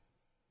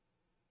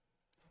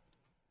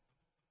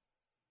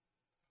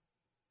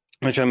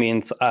 Which, I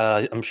mean,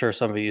 I'm sure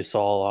some of you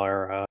saw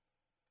our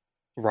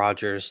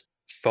Rodgers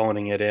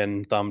phoning it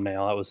in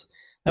thumbnail. That was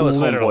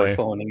Literally homeboy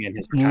phoning in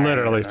his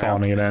literally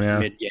phoning it in, yeah.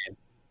 Mid-game.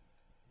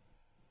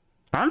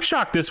 I'm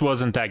shocked this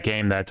wasn't that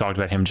game that talked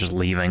about him just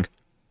leaving.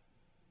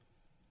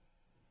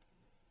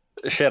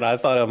 Shit, I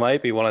thought it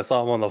might be when I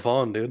saw him on the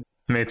phone, dude.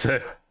 Me too.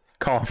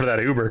 Calling for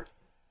that Uber.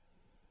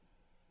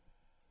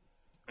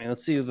 I mean,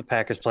 let's see who the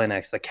Packers play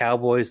next. The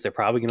Cowboys, they're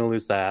probably going to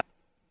lose that.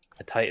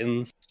 The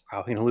Titans,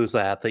 probably going to lose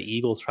that. The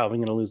Eagles, probably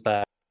going to lose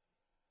that.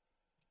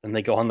 Then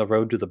they go on the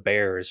road to the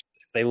Bears.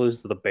 If they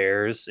lose to the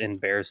Bears in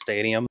Bears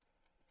Stadium,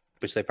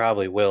 which they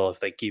probably will if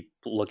they keep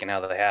looking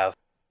how they have,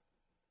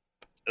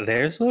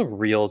 there's a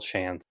real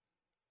chance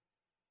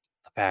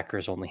the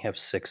Packers only have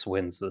 6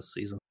 wins this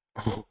season.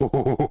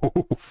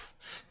 Oof.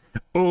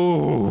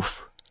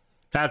 Oof.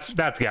 That's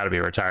got to be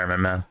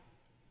retirement, man.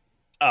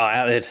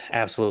 Oh,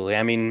 absolutely.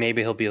 I mean,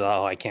 maybe he'll be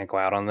like, I can't go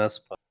out on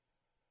this.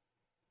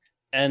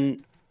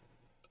 And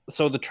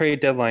so the trade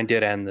deadline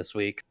did end this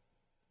week.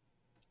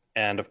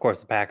 And, of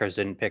course, the Packers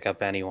didn't pick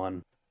up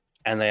anyone.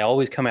 And they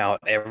always come out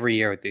every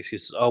year with the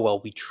excuses, oh, well,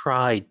 we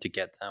tried to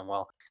get them.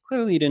 Well,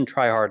 clearly you didn't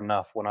try hard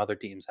enough when other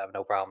teams have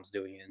no problems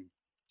doing it. And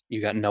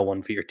you got no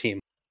one for your team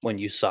when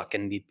you suck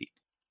and need people.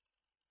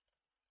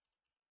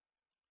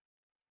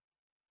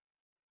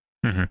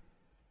 Mm-hmm.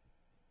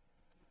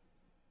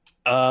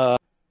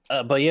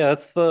 But yeah,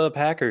 that's the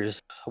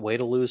Packers. Way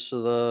to lose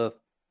to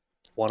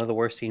one of the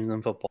worst teams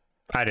in football.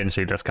 I didn't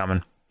see this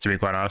coming, to be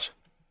quite honest.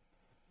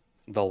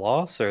 The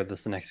loss or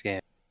the next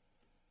game?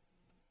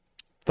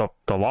 the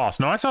loss.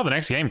 No, I saw the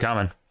next game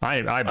coming.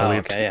 I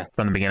believed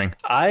from the beginning.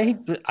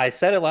 I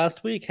said it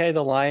last week. Hey,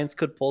 the Lions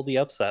could pull the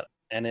upset,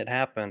 and it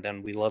happened,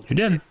 and we love to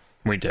see it.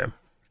 We did.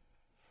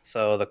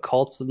 So the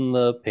Colts and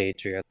the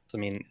Patriots. I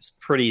mean, it's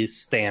pretty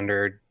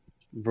standard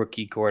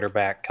rookie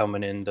quarterback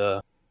coming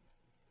into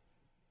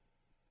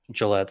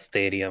Gillette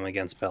Stadium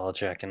against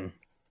Belichick and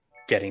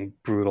getting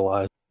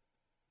brutalized.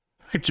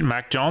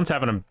 Mac Jones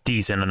having a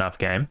decent enough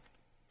game.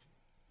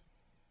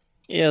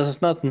 Yeah,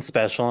 there's nothing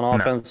special in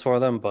offense for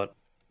them, but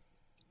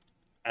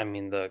I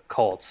mean, the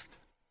Colts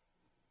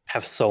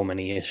have so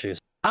many issues.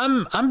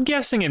 I'm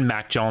guessing in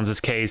Mac Jones's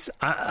case,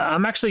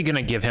 I'm actually going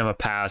to give him a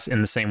pass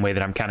in the same way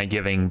that I'm kind of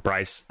giving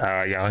Bryce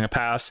Young a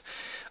pass.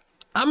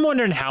 I'm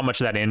wondering how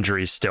much of that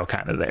injury is still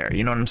kind of there.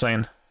 You know what I'm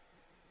saying?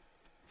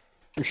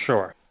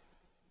 Sure.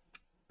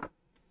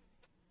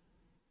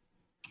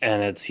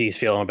 And he's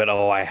feeling a bit,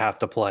 I have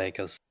to play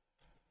because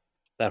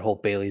that whole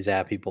Bailey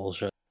Zappi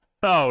bullshit.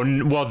 Oh,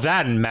 well,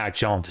 that and Mac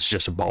Jones is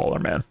just a baller,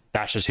 man.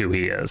 That's just who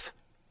he is.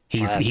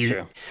 He's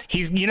you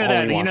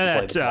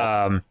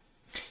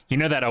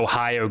know that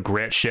Ohio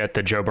grit shit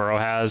that Joe Burrow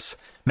has?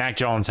 Mac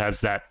Jones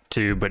has that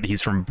too, but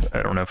he's from,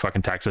 I don't know,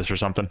 fucking Texas or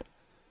something.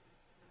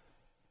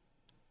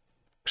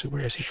 Actually,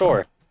 where is he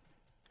from?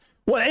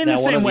 Well, in the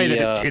same way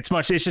that it's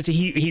just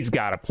he's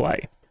got to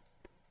play.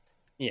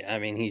 Yeah, I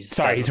mean, he's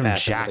from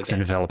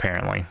Jacksonville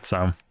apparently.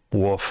 So,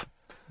 woof.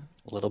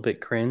 A little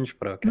bit cringe,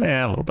 but okay.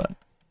 Yeah, a little bit.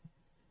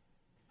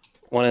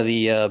 One of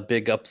the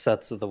big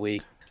upsets of the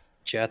week: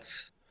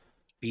 Jets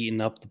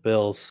beating up the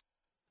Bills.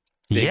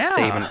 Big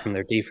statement from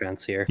their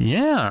defense here.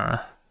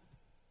 Yeah.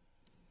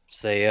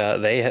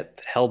 They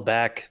held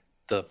back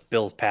the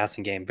Bills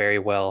passing game very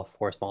well,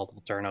 forced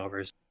multiple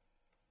turnovers.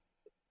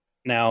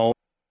 Now,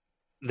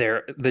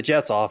 the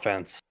Jets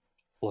offense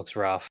looks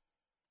rough.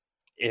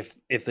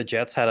 If the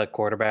Jets had a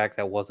quarterback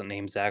that wasn't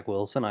named Zach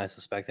Wilson, I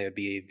suspect they would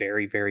be a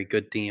very, very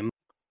good team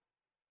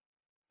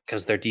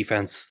because their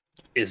defense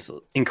is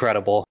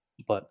incredible.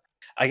 But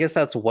I guess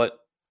that's what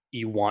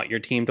you want your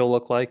team to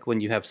look like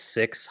when you have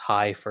 6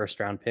 high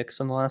first-round picks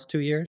in the last 2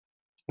 years.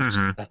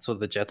 That's what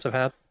the Jets have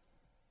had.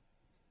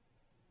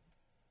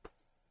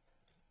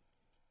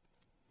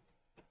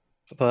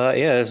 But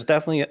yeah, I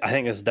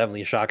think it's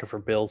definitely a shocker for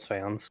Bills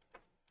fans.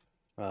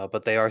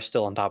 But they are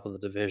still on top of the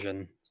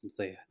division since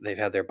they've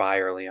had their bye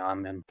early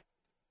on, and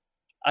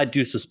I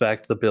do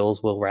suspect the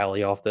Bills will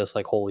rally off this.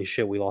 Like, holy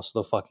shit, we lost to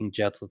the fucking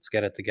Jets. Let's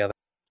get it together.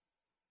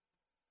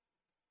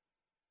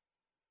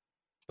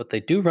 But they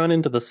do run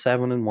into the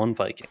 7-1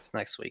 Vikings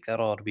next week.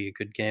 That ought to be a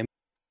good game.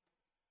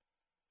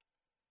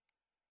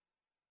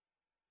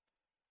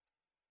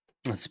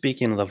 And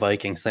speaking of the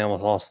Vikings, they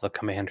almost lost to the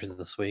Commanders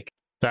this week.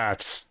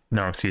 That's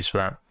no excuse for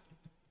that.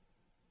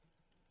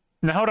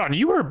 Now hold on,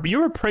 you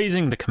were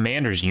praising the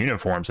Commanders'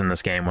 uniforms in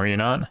this game, were you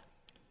not?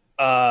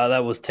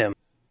 That was Tim.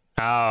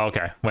 Oh,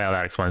 okay. Well,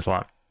 that explains a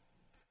lot.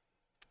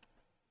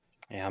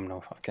 Yeah, I'm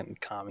no fucking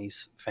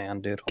commies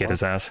fan, dude. Get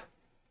his ass.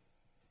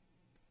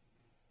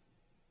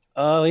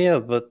 Oh, yeah,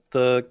 but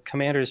the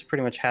Commanders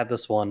pretty much had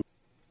this one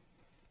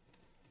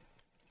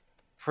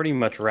pretty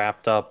much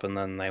wrapped up, and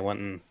then they went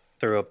and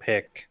threw a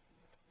pick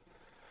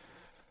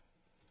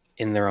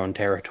in their own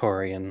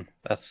territory, and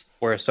that's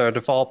where it started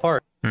to fall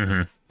apart.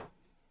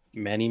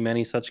 Many,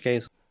 many such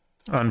cases.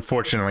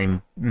 Unfortunately,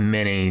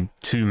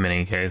 too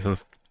many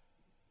cases.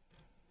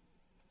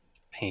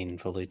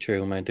 Painfully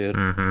true, my dude.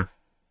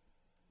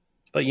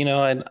 But, you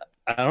know, I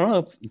don't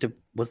know if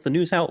was the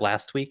news out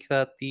last week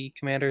that the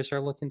Commanders are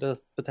looking to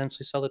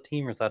potentially sell the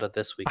team, or is that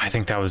this week? I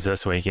think that was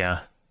this week,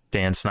 yeah.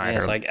 Dan Snyder.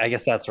 Yeah, so I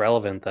guess that's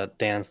relevant that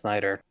Dan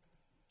Snyder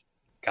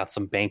got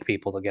some bank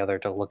people together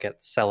to look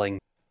at selling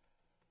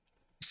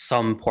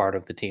some part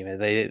of the team.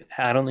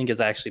 I don't think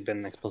it's actually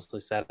been explicitly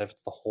said if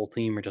it's the whole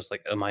team or just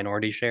like a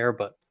minority share,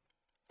 but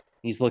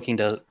he's looking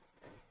to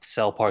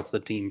sell parts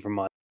of the team for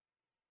money.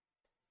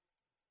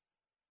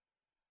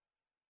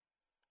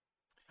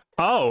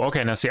 Oh,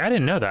 okay. Now, see, I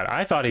didn't know that.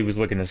 I thought he was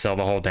looking to sell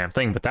the whole damn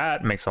thing, but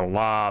that makes a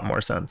lot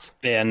more sense.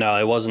 Yeah, no,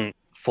 it wasn't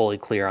fully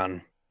clear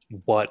on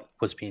what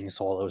was being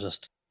sold. It was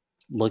just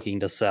looking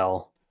to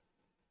sell.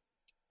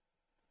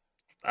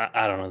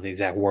 I don't know the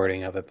exact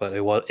wording of it, but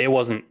it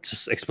wasn't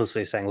just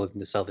explicitly saying looking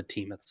to sell the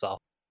team itself.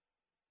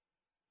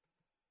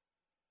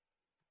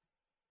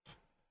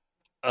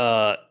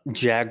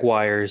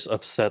 Jaguars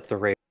upset the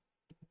Raiders.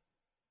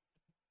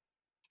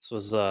 This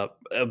was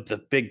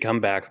the big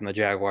comeback from the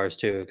Jaguars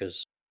too,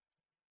 because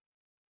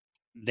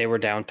they were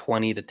down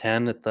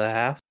 20-10 at the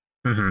half,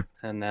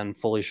 and then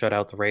fully shut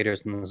out the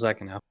Raiders in the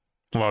second half.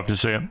 Love to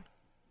see it.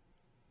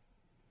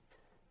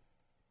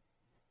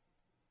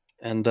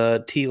 And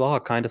T-Law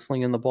kind of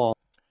slinging the ball.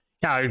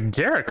 Yeah,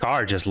 Derek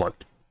Carr just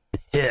looked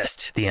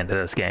pissed at the end of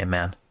this game,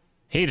 man.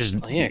 He just...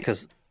 Yeah,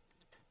 because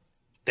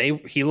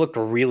he looked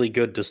really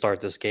good to start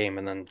this game,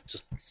 and then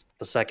just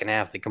the second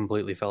half, they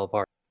completely fell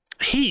apart.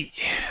 He's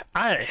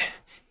got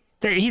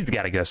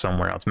to go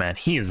somewhere else, man.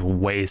 He is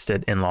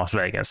wasted in Las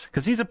Vegas,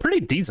 because he's a pretty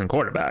decent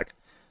quarterback.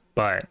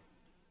 But...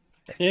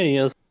 Yeah, he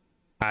is.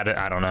 I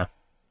don't know.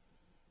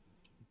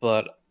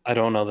 But I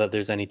don't know that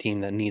there's any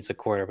team that needs a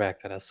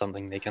quarterback that has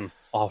something they can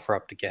offer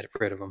up to get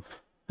rid of him.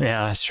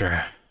 Yeah, that's true.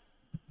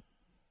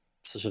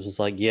 So it's just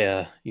like,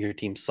 yeah, your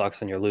team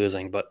sucks and you're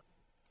losing, but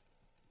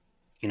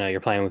you're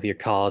playing with your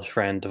college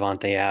friend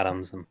Devontae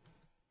Adams and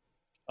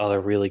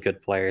other really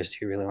good players. Do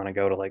you really want to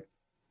go to like,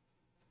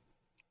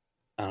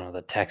 I don't know,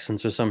 the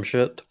Texans or some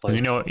shit to play?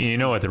 You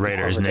know what the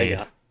Raiders need?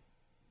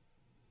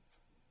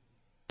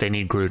 They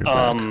need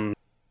Gruden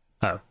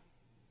back.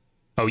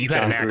 Oh, you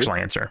had an actual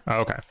answer.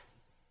 Oh, okay.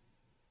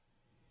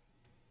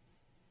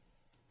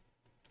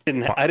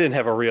 I didn't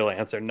have a real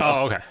answer. No.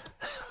 Oh, okay.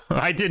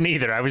 I didn't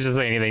either. I was just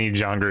saying they need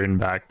John Gruden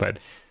back, but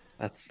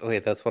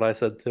that's what I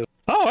said too.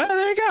 Oh, well,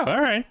 there you go. All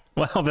right.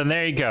 Well, then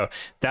there you go.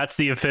 That's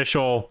the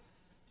official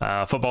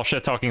Football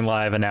Shit Talking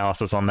Live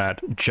analysis on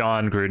that.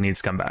 John Gruden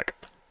needs to come back.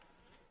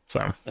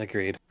 So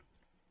agreed.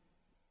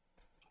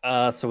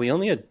 So we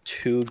only had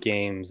 2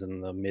 games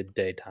in the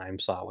midday time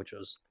slot, which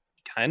was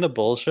kind of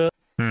bullshit.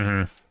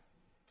 Mm-hmm.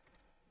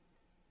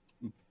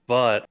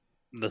 But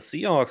the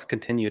Seahawks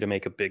continue to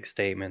make a big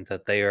statement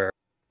that they are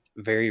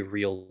a very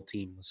real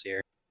team this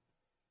year.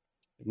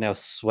 They've now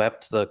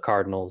swept the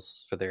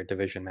Cardinals for their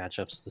division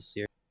matchups this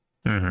year.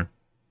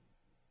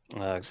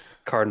 Mm-hmm.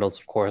 Cardinals,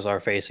 of course, are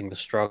facing the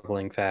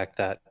struggling fact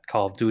that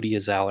Call of Duty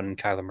is out and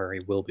Kyler Murray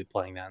will be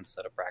playing that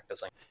instead of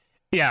practicing.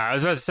 Yeah, I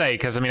was about to say,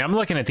 because, I mean, I'm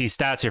looking at these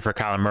stats here for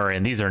Kyler Murray,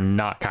 and these are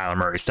not Kyler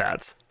Murray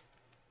stats.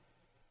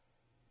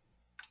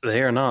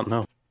 They are not,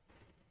 no.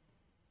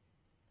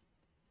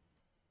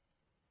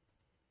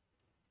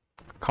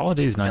 Call of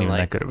Duty is not even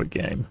that good of a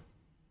game.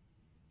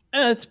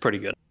 It's pretty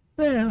good.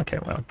 Yeah, okay,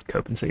 well,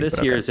 cope and see.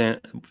 This year's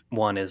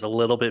one is a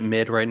little bit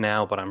mid right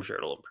now, but I'm sure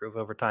it'll improve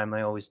over time.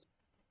 They always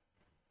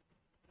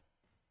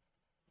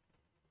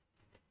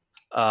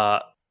do.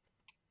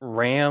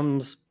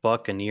 Rams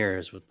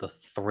Buccaneers with the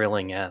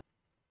thrilling end.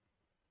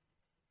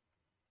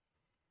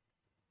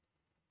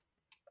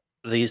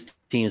 These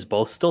teams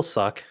both still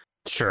suck.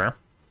 Sure.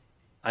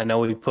 I know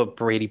we put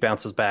Brady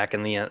bounces back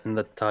in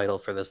the title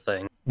for this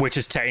thing, which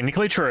is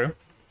technically true.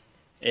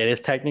 It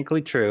is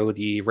technically true.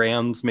 The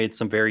Rams made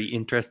some very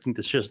interesting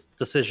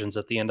decisions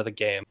at the end of the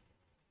game,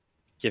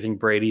 giving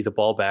Brady the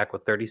ball back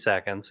with 30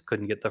 seconds,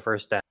 couldn't get the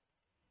first down.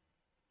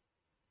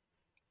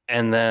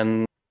 And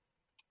then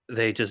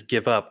they just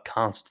give up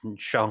constant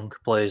chunk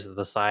plays to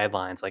the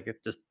sidelines, like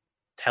just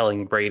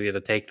telling Brady to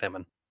take them.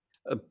 And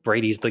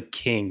Brady's the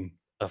king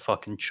of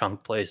fucking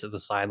chunk plays to the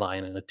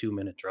sideline in a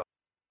 2-minute drill.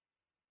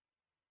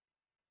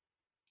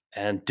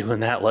 And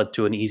doing that led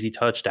to an easy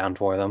touchdown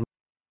for them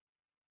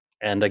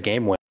and a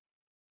game win,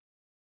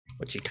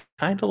 which you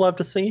kind of love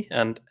to see.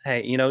 And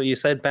hey, you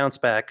said bounce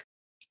back.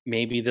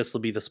 Maybe this will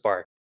be the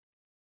spark.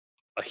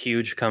 A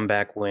huge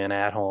comeback win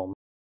at home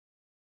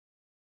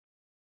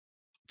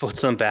puts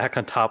them back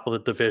on top of the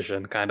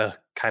division. Kind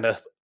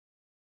of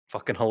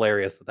fucking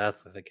hilarious that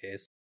that's the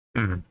case.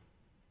 Mm-hmm.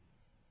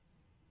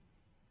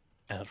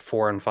 At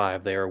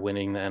 4-5, they are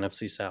winning the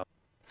NFC South.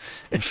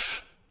 I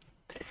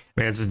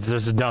mean,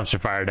 there's a dumpster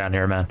fire down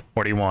here, man.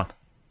 What do you want?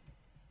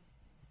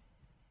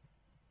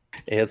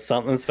 It's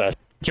something special.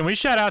 Can we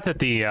shout out that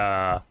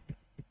the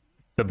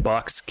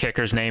Bucks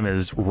kicker's name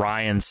is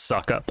Ryan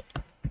Suckup?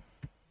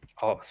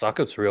 Oh,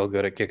 Suckup's real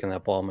good at kicking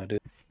that ball, my dude.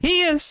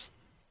 He is.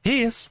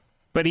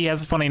 But he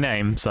has a funny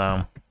name,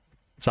 so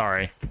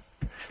sorry,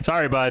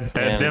 bud.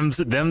 Them's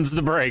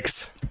the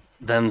breaks.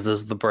 Them's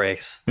is the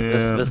breaks.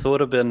 Yeah. This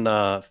would have been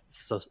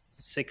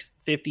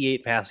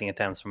 58 passing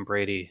attempts from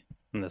Brady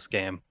in this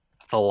game.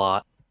 That's a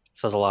lot. It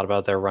says a lot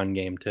about their run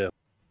game too,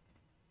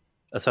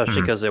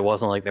 especially because it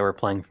wasn't like they were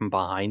playing from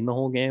behind the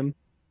whole game.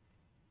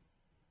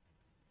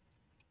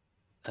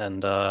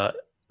 And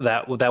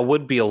that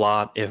would be a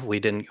lot if we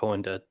didn't go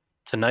into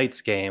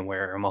tonight's game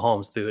where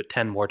Mahomes threw it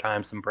 10 more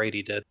times than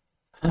Brady did.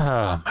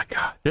 Oh my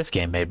god, this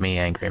game made me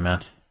angry,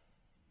 man.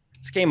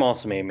 This game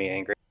also made me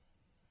angry.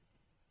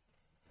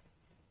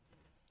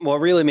 What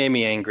really made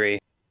me angry,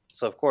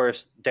 so of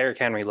course, Derrick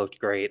Henry looked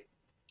great,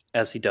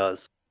 as he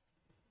does.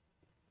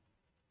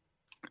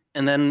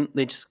 And then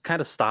they just kind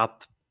of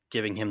stopped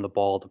giving him the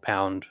ball to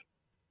pound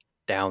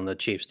down the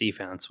Chiefs'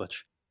 defense,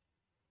 which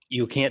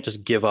you can't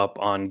just give up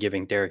on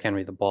giving Derrick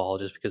Henry the ball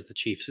just because the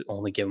Chiefs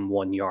only give him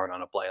 1 yard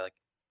on a play. Like,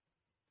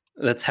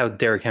 that's how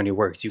Derrick Henry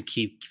works. You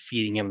keep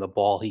feeding him the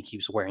ball, he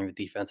keeps wearing the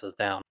defenses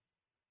down.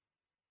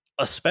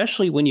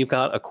 Especially when you've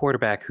got a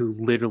quarterback who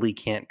literally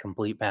can't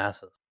complete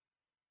passes.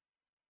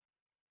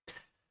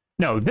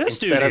 No, this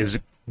dude is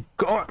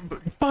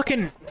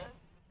fucking...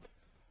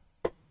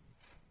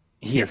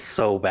 He is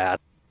so bad.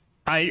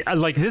 I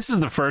like, this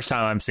is the first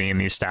time I'm seeing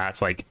these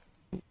stats. Like,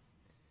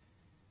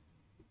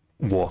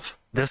 woof.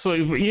 This,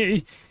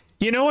 you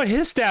know what?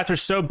 His stats are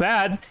so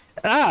bad.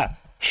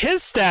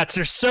 His stats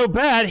are so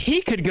bad,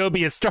 he could go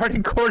be a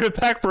starting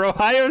quarterback for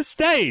Ohio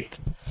State.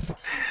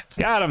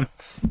 Got him.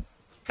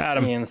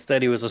 And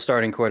instead, he was a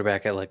starting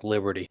quarterback at, like,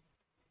 Liberty.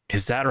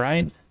 Is that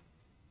right?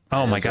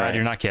 Oh, my God, right.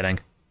 You're not kidding.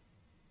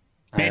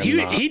 Man,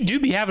 he do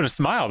be having a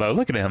smile, though.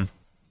 Look at him.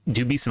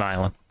 Do be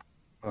smiling.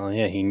 Well,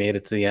 yeah, he made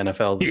it to the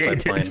NFL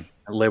despite playing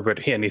at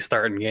Liberty, and he's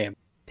starting game.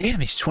 Damn,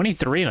 he's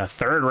 23 and a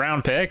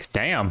third-round pick.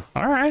 Damn.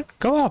 All right,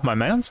 go off, my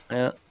mans.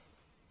 Yeah.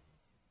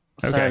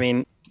 So, Okay. I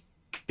mean,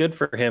 good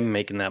for him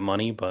making that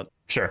money, but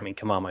Sure. I mean,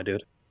 come on, my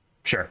dude.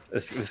 Sure.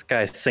 This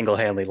guy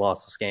single-handedly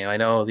lost this game. I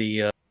know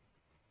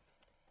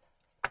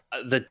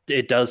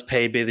it does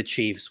pay to be the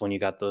Chiefs when you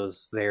got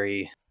those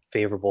very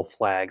favorable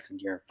flags in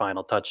your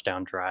final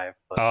touchdown drive.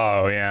 But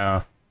Oh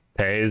yeah,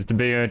 pays to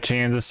be a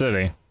Kansas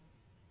City.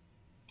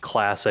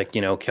 classic,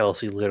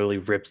 Kelsey literally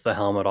rips the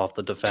helmet off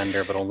the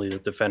defender, but only the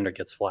defender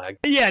gets flagged.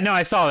 Yeah, no,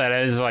 I saw that.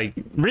 I was like,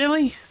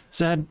 really? Is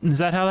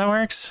that how that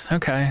works?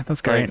 Okay,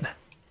 that's great.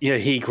 Yeah,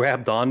 he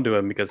grabbed onto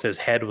him because his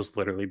head was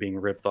literally being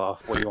ripped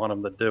off. What do you want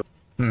him to do?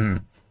 Hmm.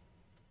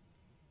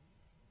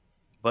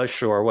 But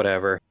sure,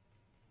 whatever.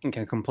 You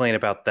can complain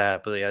about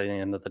that, but at the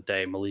end of the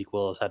day, Malik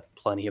Willis had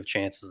plenty of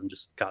chances and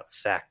just got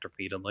sacked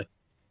repeatedly.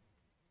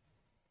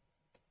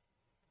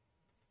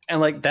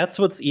 And like that's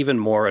what's even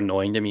more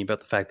annoying to me about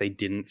the fact they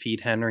didn't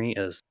feed Henry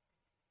is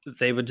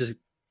they would just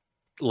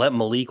let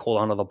Malik hold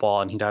onto the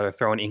ball and he'd either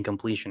throw an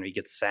incompletion or he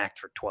gets sacked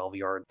for 12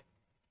 yards.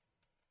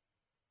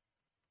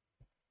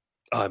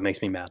 Oh, it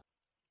makes me mad.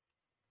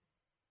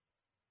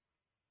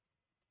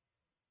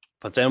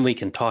 But then we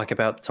can talk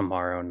about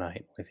tomorrow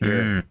night with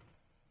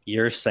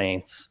your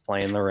Saints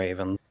playing the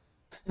Ravens.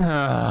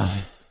 Coming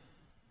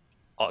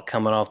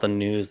off the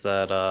news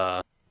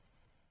that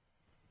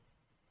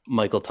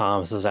Michael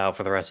Thomas is out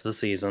for the rest of the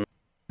season.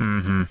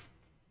 Mm-hmm.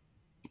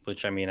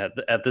 Which, I mean,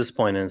 at this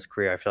point in his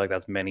career, I feel like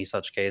that's many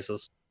such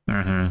cases.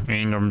 Mm-hmm.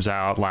 Ingram's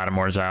out.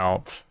 Lattimore's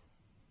out.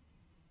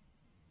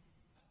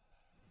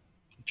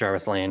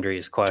 Jarvis Landry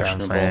is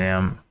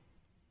questionable.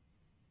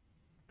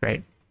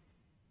 Great.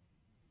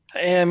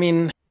 I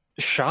mean,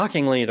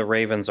 shockingly, the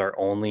Ravens are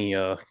only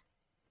a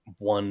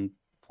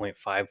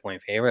 1.5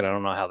 point favorite. I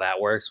don't know how that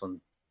works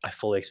when I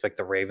fully expect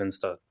the Ravens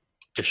to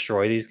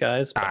destroy these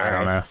guys. But I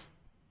don't know.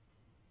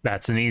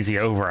 That's an easy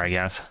over, I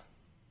guess.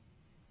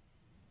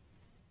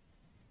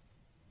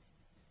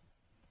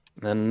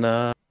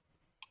 Then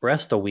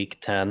rest of week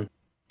 10.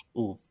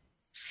 Ooh,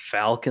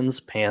 Falcons,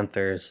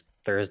 Panthers,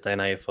 Thursday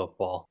Night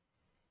Football.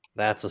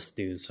 That's a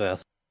snooze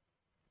fest.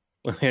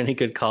 Were there any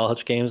good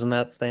college games in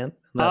that stand?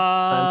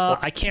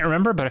 I can't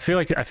remember, but I feel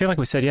like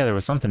we said there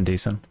was something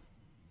decent.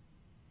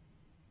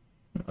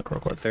 Look real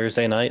quick.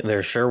 Thursday night,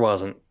 there sure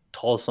wasn't.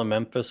 Tulsa,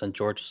 Memphis, and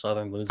Georgia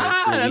Southern losing.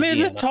 I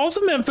mean,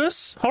 Tulsa,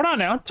 Memphis. Hold on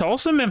now,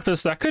 Tulsa,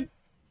 Memphis. That could,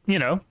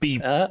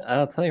 be.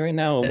 I'll tell you right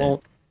now, it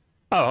won't.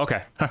 Oh,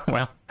 okay.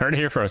 Well, heard it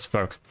here first,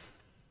 folks.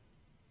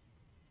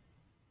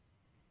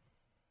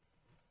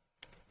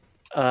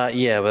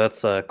 Yeah, but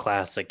that's a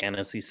classic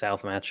NFC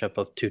South matchup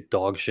of two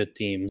dog shit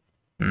teams.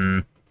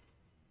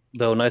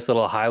 Though, nice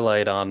little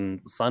highlight on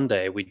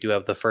Sunday, we do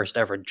have the first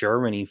ever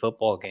Germany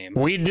football game.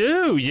 We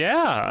do,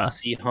 yeah.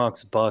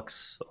 Seahawks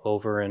Bucks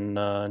over in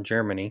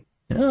Germany.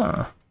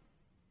 Yeah,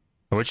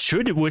 which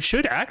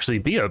should actually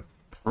be a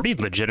pretty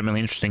legitimately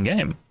interesting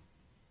game.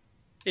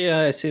 Yeah,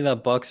 I see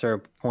that Bucks are a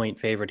point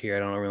favorite here. I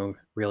don't know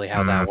really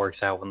how that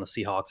works out when the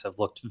Seahawks have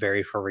looked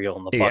very for real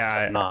and the Bucks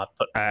have not.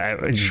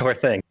 But sure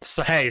thing.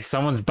 So hey,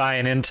 someone's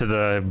buying into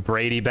the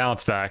Brady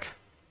bounce back.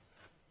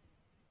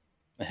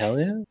 Hell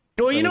yeah.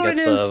 Well, you know what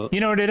it is? You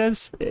know what it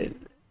is?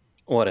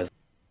 What is it?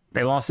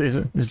 They lost.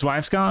 His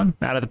wife's gone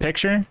out of the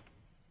picture.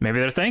 Maybe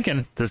they're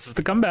thinking this is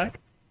the comeback.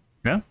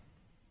 Yeah.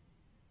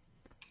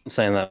 I'm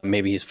saying that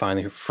maybe he's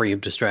finally free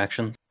of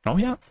distractions. Oh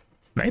yeah,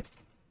 maybe.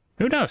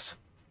 Who knows?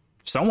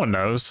 Someone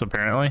knows,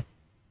 apparently.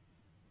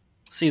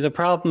 See, the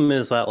problem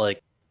is that,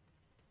 like,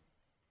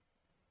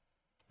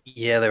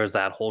 yeah, there was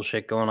that whole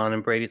shit going on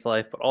in Brady's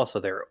life, but also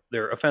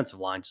their offensive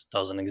line just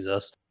doesn't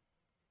exist.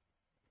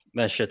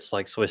 That shit's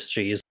like Swiss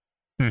cheese.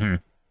 Mm-hmm.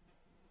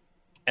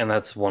 And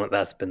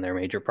that's been their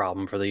major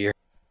problem for the year.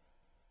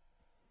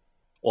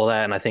 Well,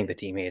 that, and I think the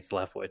team hates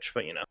Leftwich,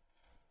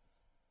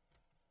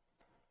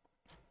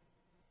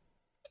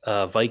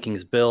 but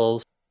Vikings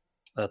Bills,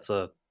 that's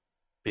a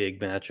big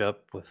matchup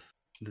with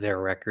their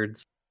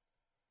records.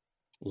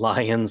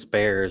 Lions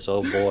Bears,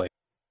 oh boy.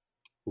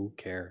 Who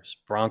cares?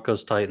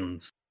 Broncos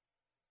Titans.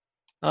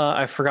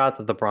 I forgot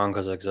that the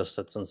Broncos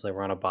existed since they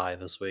were on a bye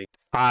this week.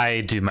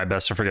 I do my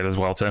best to forget as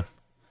well, too.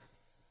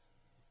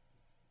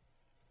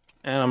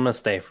 And I'm going to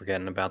stay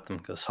forgetting about them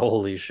because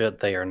holy shit,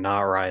 they are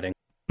not riding.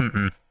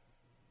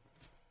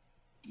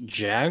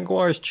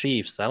 Jaguars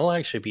Chiefs, that'll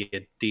actually be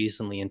a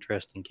decently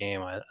interesting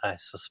game, I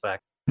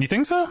suspect. You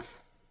think so?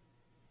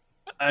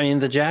 I mean,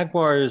 the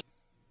Jaguars,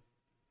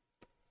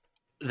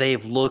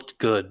 they've looked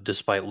good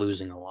despite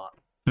losing a lot.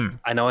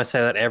 I know I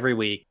say that every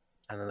week,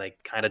 and then they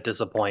kind of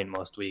disappoint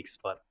most weeks,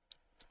 but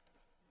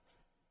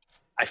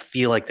I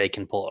feel like they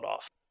can pull it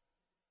off.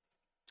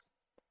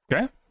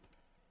 Okay.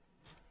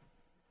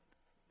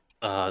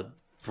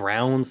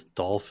 Browns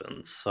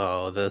Dolphins.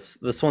 So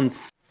this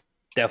one's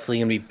definitely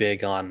gonna be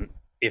big on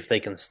if they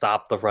can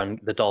stop the run.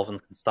 The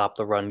Dolphins can stop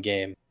the run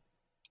game,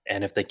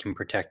 and if they can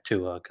protect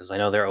Tua, because I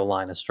know their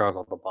O-line has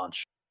struggled a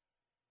bunch.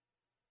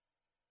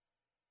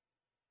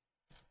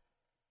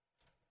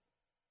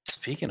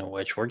 Speaking of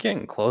which, we're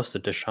getting close to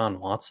Deshaun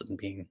Watson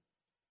being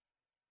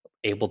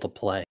able to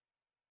play.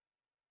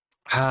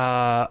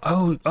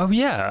 Oh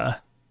yeah.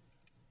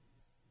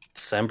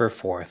 December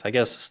 4th. I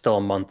guess it's still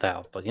a month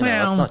out, but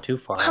that's not too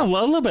far out. A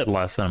little bit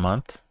less than a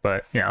month,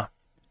 but yeah.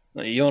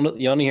 You want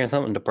to hear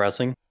something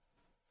depressing?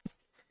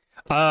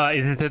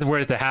 Isn't that we're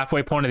at the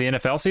halfway point of the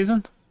NFL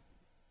season?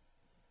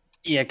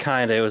 Yeah,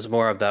 kind of. It was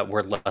more of that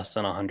we're less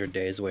than 100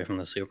 days away from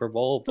the Super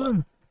Bowl. But...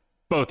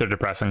 both are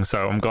depressing,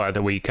 so I'm glad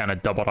that we kind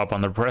of doubled up on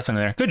the depressing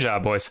there. Good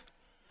job, boys.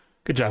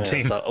 Good job,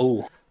 team.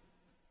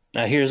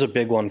 Now here's a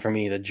big one for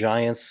me. The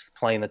Giants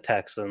playing the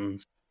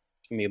Texans.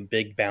 It's going to be a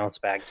big bounce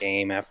back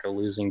game after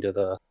losing to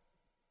the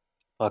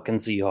fucking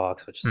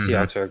Seahawks, which the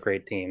Seahawks are a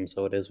great team,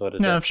 so it is what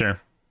it is. Yeah, sure.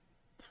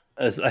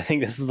 I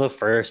think this is the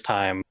first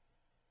time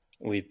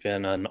we've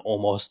been an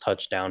almost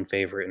touchdown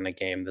favorite in a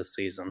game this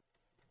season,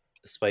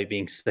 despite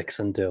being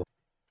 6-2.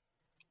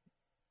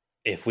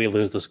 If we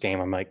lose this game,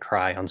 I might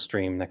cry on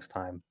stream next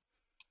time.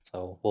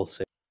 So we'll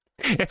see.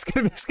 It's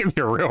gonna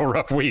be a real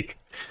rough week.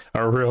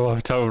 A real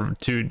rough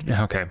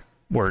okay,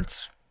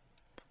 words.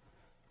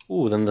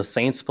 Ooh, then the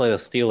Saints play the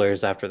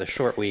Steelers after the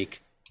short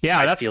week. Yeah,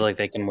 I feel like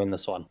they can win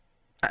this one.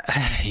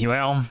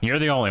 Well, you're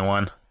the only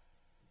one.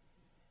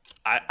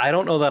 I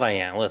don't know that I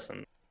am.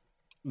 Listen,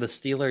 the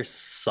Steelers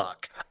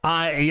suck.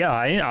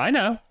 I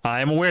know.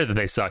 I'm aware that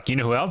they suck. You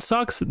know who else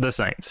sucks? The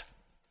Saints.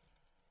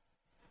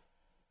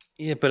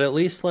 Yeah, but at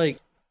least like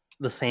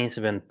the Saints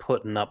have been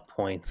putting up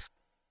points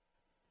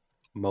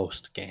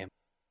most games.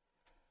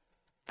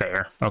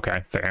 Fair.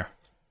 Okay, fair.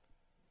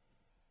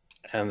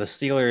 And the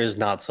Steelers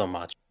not so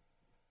much.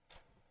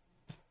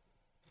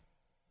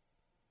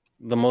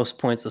 The most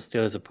points the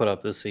Steelers have put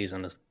up this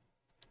season is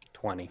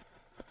 23.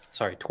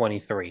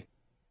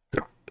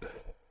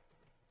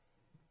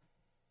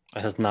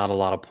 That is not a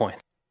lot of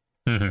points.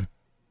 Mm-hmm.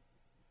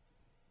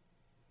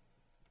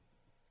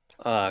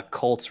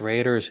 Colts,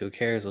 Raiders, who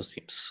cares? Those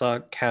teams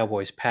suck.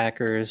 Cowboys,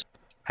 Packers.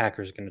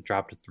 Packers are going to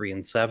drop to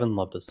 3-7.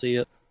 Love to see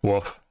it.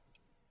 Woof.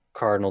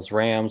 Cardinals,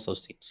 Rams.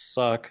 Those teams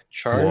suck.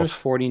 Chargers,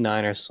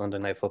 49ers, Sunday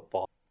Night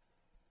Football.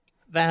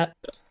 That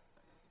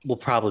will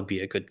probably be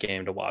a good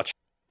game to watch.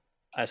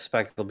 I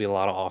expect there'll be a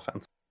lot of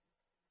offense.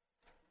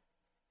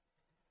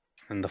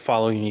 And the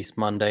following week's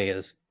Monday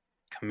is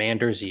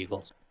Commanders,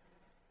 Eagles.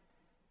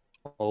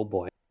 Oh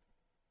boy.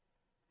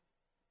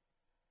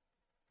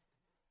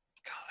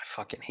 God, I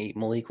fucking hate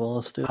Malik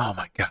Willis, dude. Oh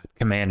my god.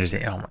 Commanders. Oh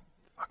my.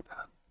 Fuck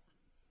that.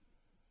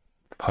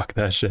 Fuck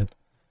that shit.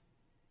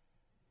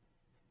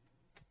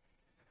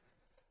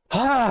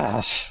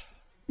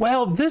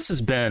 Well, this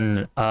has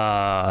been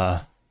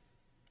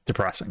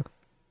depressing.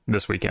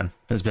 This weekend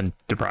has been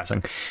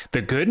depressing.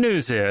 The good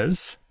news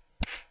is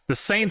the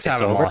Saints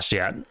haven't lost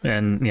yet.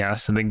 And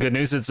yes, and the good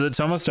news is it's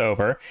almost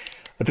over.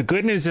 But the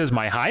good news is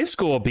my high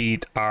school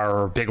beat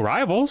our big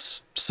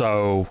rivals.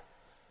 So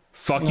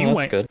fuck you,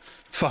 Wayne. Good.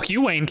 Fuck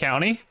you, Wayne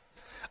County.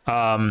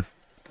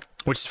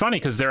 Which is funny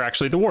because they're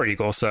actually the War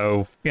Eagles.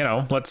 So,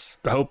 let's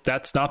hope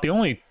that's not the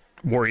only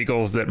War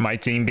Eagles that my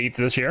team beats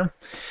this year.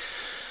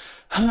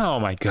 Oh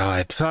my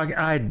god. Fuck,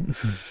 I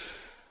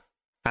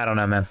don't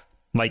know, man.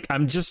 Like,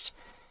 I'm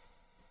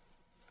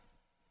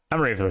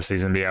ready for the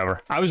season to be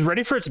over. I was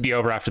ready for it to be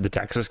over after the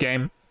Texas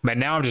game, but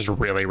now I'm just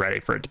really ready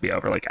for it to be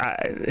over. Like,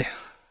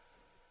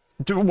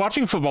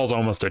 watching football is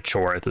almost a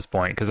chore at this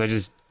point because I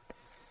just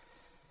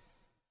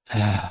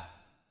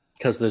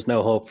because there's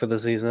no hope for the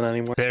season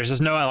anymore. There's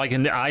just no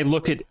and I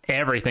look at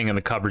everything in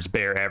the cupboards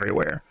bare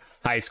everywhere.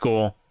 High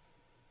school,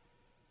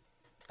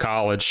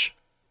 college,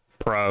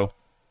 pro,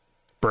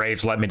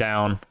 Braves let me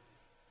down.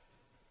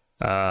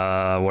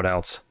 What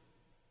else?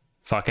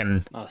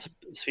 Fucking.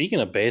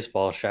 Speaking of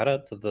baseball, shout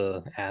out to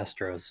the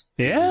Astros.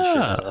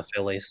 Yeah, the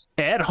Phillies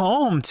at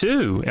home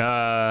too,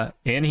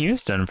 in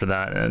Houston for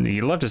that. And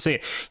you love to see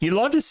it. You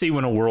love to see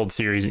when a World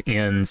Series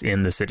ends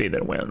in the city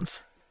that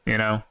wins.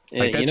 Yeah,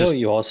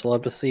 you also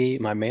love to see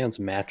my man's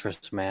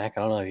Mattress Mac.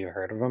 I don't know if you've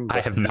heard of him.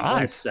 I have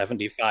not.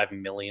 $75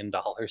 million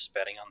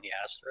betting on the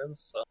Astros.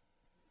 So.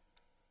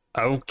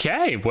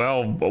 Okay,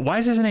 well, why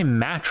is his name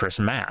Mattress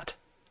Matt?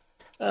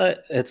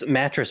 It's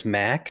Mattress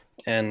Mac,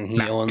 and he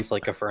owns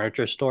like a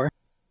furniture store.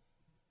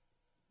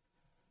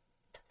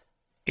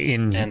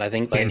 In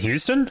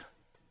Houston?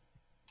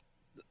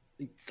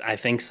 I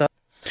think so.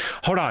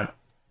 Hold on.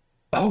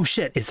 Oh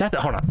shit! Is that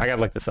hold on? I gotta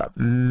look this up.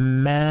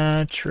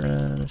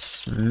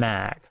 Mattress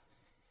Mac.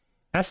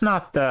 That's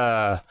not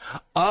the.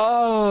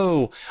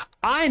 Oh,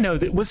 I know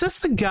that. Was this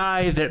the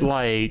guy that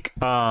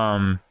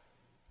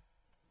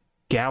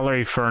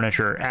Gallery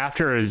Furniture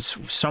after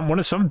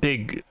some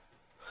big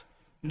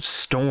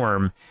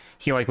storm?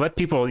 He let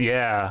people.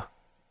 Yeah,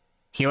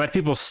 he let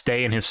people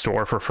stay in his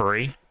store for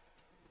free.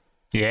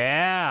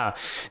 Yeah,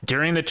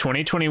 during the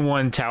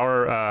 2021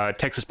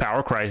 Texas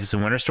power crisis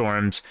and winter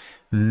storms,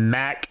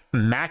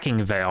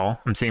 Mackingvale,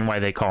 I'm seeing why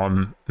they call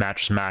him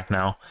Mattress Mac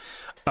now,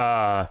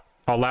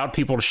 allowed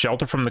people to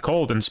shelter from the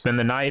cold and spend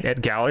the night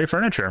at Gallery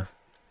Furniture.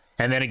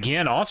 And then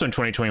again, also in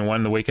 2021,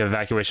 in the wake of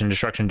evacuation and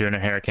destruction during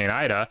Hurricane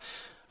Ida,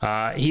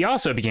 he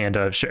also began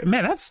to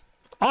man, that's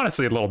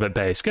honestly a little bit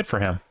base. Good for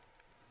him.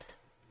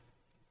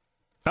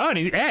 Oh, and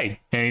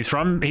he's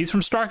from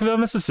Starkville,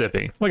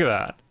 Mississippi. Look at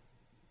that.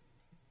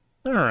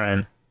 All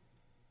right.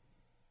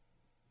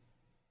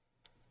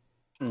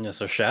 Yeah,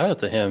 so shout out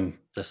to him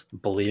just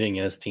believing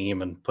in his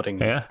team and putting,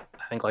 Yeah.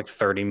 I think, like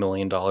 $30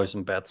 million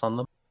in bets on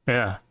them.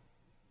 Yeah.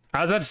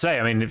 I was about to say,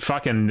 I mean,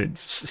 fucking,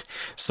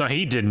 so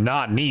he did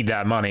not need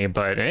that money,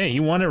 but hey, he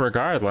won it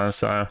regardless.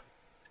 So.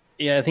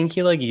 Yeah, I think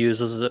he like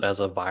uses it as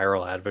a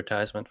viral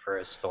advertisement for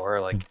his store.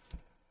 Like,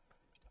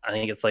 I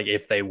think it's like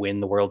if they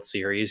win the World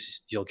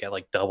Series, you'll get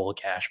like double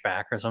cash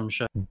back or some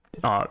shit.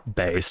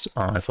 Based,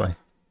 honestly.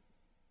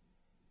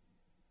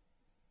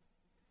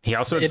 He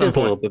also at It some is a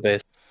point, little bit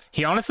based.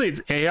 he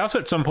also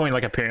at some point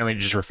like apparently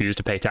just refused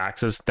to pay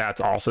taxes.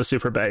 That's also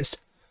super based.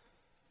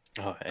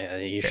 Oh yeah,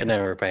 you should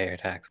never pay your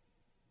tax.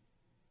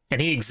 And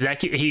he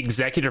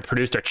executive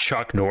produced a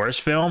Chuck Norris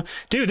film.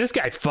 Dude, this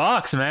guy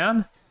fucks,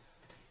 man.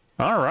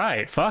 All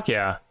right, fuck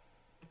yeah.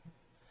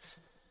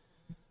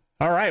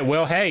 All right,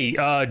 well, hey,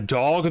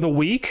 dog of the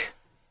week,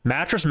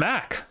 Mattress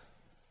Mac.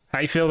 How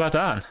you feel about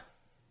that?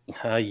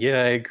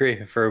 Yeah, I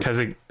agree. For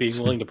being it's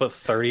willing to put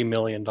 $30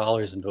 million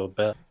into a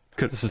bet.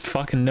 Because this is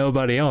fucking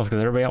nobody else.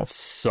 Because everybody else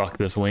sucked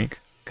this week.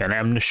 And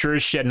I'm sure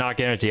as shit not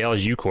getting it to the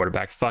LSU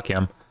quarterback. Fuck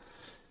him.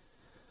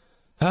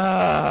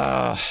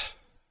 All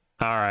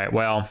right,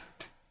 well.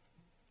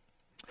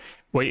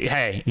 Wait,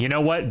 hey, you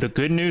know what? The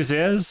good news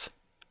is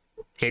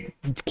it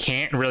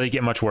can't really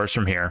get much worse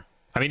from here.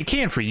 I mean, it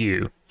can for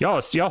you.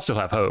 Y'all still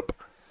have hope.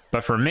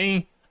 But for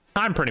me,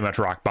 I'm pretty much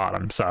rock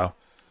bottom. So,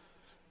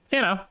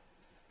 you know,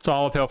 it's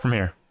all uphill from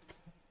here.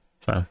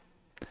 So.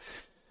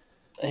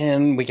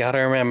 And we got to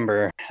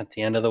remember, at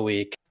the end of the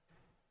week,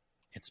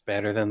 it's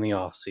better than the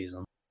off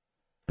season.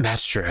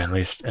 That's true. At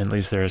least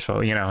there's,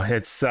 you know,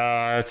 it's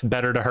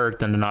better to hurt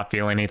than to not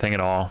feel anything at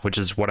all, which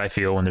is what I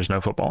feel when there's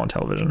no football on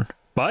television.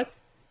 But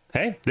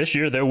hey, this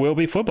year there will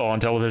be football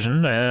on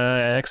television,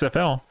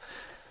 XFL.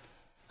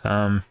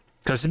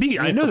 Because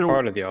I know they're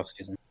part of the off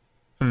season.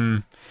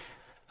 Well,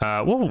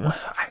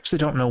 I actually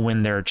don't know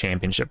when their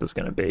championship is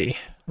going to be.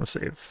 Let's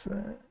see if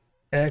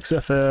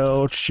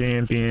XFL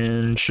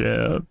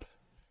championship.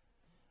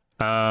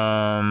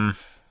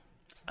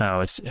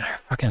 It's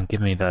fucking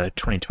give me the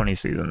 2020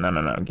 season.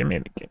 No. Give me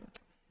the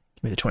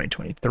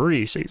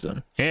 2023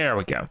 season. There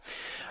we go.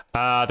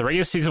 The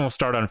regular season will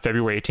start on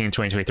February 18th,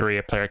 2023.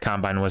 A player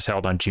combine was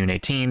held on June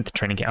 18th.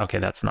 Training camp. Okay,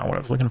 that's not what I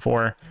was looking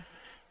for.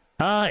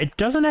 It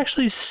doesn't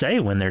actually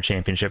say when their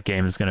championship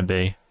game is going to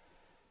be.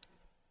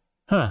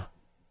 Huh.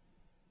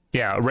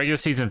 Yeah, regular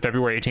season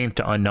February 18th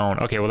to unknown.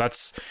 Okay, well that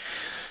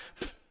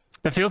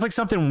feels like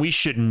something we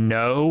should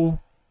know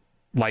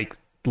like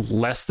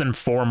less than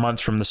 4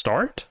 months from the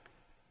start.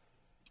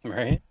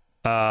 Right.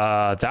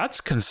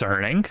 That's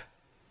concerning,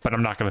 but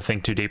I'm not going to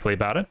think too deeply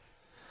about it.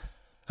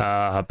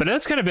 But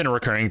that's kind of been a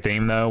recurring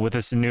theme though with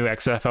this new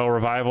XFL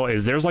revival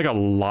is there's like a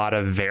lot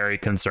of very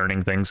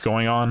concerning things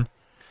going on,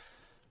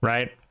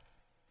 right?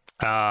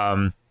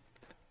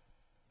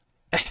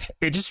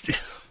 It just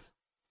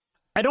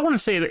I don't want to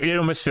say that it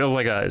almost feels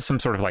like some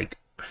sort of like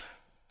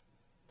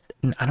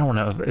I don't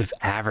know if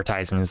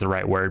advertising is the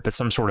right word, but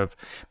some sort of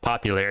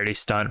popularity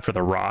stunt for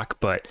The Rock,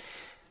 but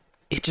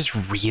it just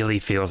really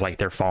feels like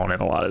they're phoning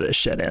a lot of this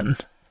shit in.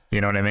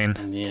 You know what I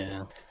mean?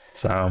 Yeah.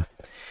 So,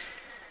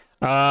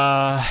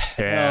 yeah.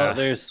 Well,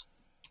 there's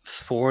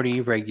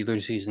 40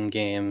 regular season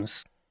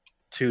games,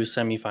 2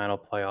 semifinal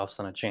playoffs,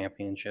 and a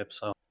championship.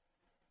 So,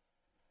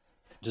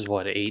 just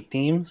what, 8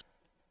 teams?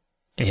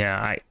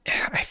 Yeah,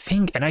 I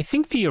think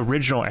the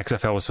original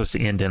XFL was supposed to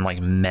end in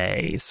like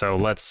May. So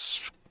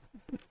let's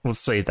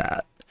say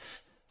that.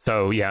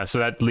 So yeah, so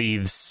that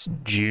leaves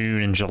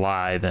June and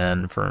July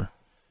then for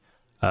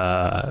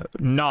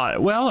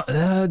USFL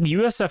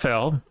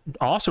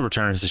also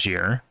returns this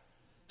year,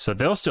 so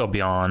they'll still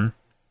be on.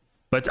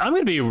 But I'm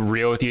gonna be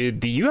real with you,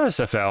 the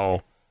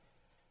USFL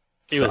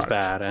it was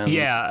bad, and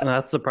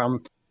that's the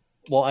problem.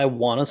 Well, I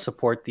want to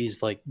support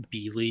these like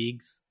B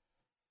leagues.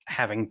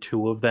 Having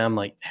 2 of them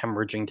like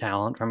hemorrhaging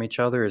talent from each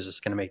other is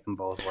just going to make them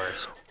both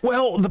worse.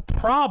 Well, the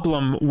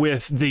problem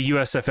with the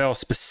USFL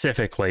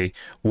specifically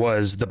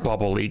was the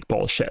bubble league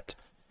bullshit.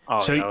 Oh,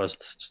 so that was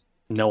just,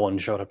 no one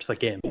showed up to the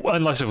game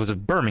unless it was a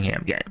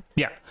Birmingham game.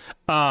 Yeah.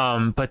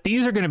 But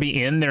these are going to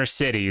be in their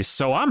cities,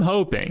 so I'm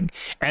hoping.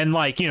 And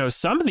like, you know,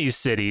 some of these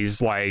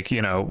cities, like,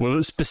 you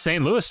know,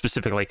 St. Louis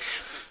specifically,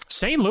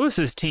 St.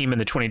 Louis's team in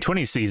the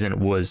 2020 season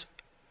was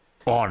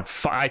on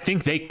fire. I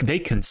think they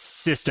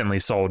consistently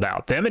sold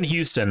out. Them in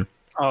Houston.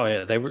 Oh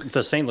yeah,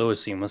 the St.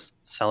 Louis team was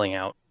selling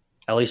out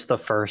at least the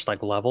first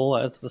like level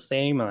as the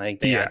same, and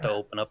like they had to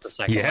open up the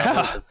second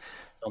level because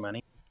so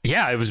many.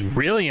 Yeah, it was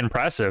really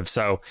impressive.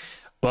 So,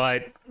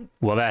 but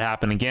will that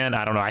happen again?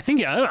 I don't know. I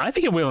think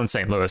it will in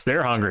St. Louis.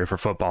 They're hungry for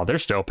football. They're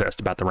still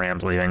pissed about the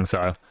Rams leaving.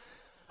 So,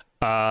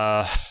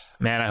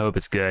 man, I hope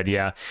it's good.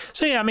 Yeah.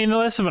 So yeah, I mean, the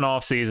less of an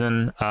off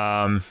season.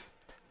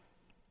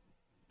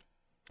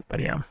 But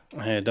yeah.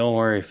 Hey, don't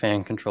worry,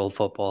 fan-controlled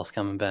football is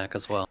coming back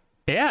as well.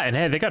 Yeah, and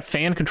hey, they got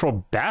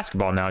fan-controlled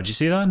basketball now. Did you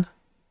see that?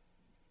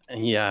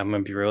 Yeah, I'm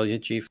gonna be real with you,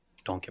 Chief.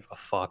 Don't give a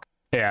fuck.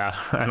 Yeah,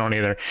 I don't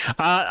either.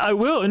 I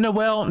will. No,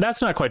 well,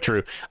 that's not quite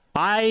true.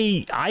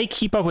 I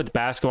keep up with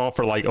basketball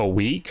for like a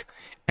week,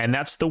 and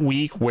that's the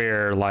week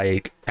where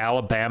like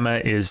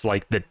Alabama is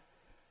like the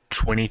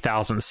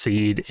 20,000th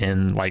seed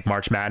in like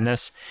March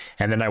Madness,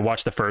 and then I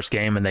watch the first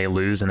game and they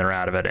lose and they're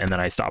out of it, and then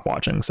I stop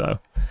watching. So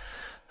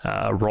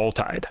roll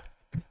Tide.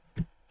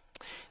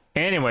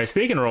 Anyway,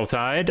 speaking of roll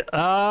Tide,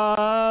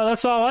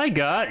 that's all I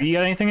got. You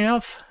got anything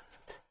else?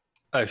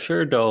 I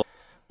sure don't.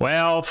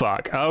 Well,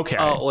 fuck. Okay.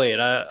 Oh wait,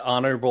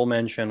 honorable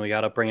mention. We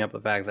got to bring up the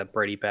fact that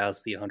Brady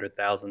passed the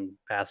 100,000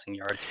 passing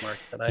yards mark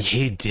today.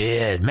 He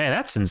did. Man,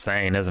 that's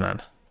insane, isn't it?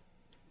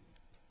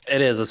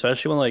 It is,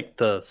 especially when like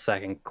the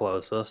second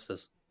closest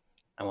is,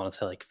 I want to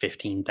say, like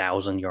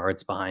 15,000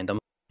 yards behind him.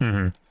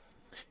 Mm-hmm.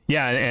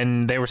 Yeah,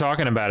 and they were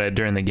talking about it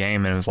during the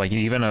game, and it was like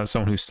even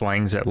someone who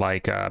slangs at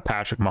like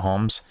Patrick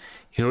Mahomes,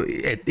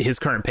 at his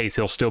current pace,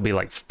 he'll still be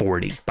like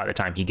 40 by the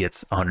time he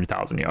gets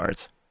 100,000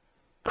 yards.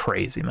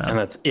 Crazy, man. And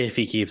that's if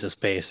he keeps his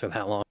pace for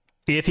that long.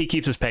 If he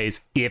keeps his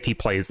pace, if he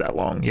plays that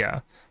long, yeah.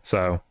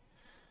 So,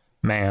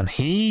 man,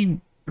 he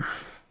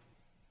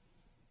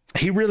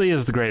really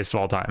is the greatest of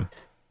all time.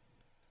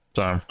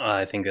 So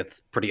I think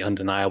that's pretty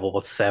undeniable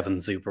with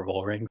 7 Super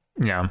Bowl rings.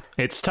 Yeah,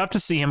 it's tough to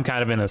see him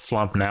kind of in a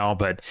slump now,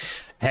 but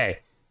hey,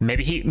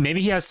 maybe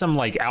he has some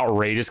like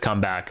outrageous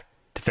comeback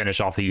to finish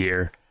off the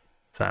year.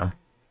 So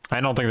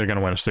I don't think they're going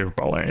to win a Super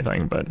Bowl or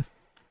anything, but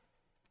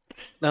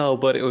no,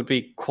 but it would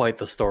be quite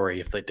the story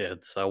if they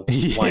did. So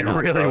why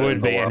not? It really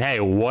would be. And hey,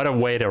 what a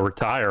way to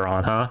retire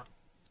on, huh?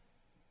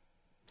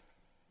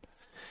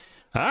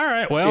 All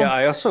right, well, yeah.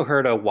 I also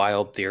heard a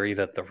wild theory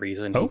that the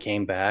reason he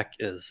came back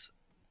is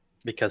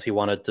because he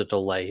wanted to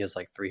delay his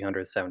like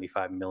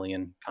 $375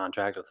 million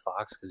contract with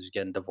Fox because he's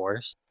getting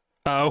divorced.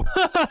 Oh,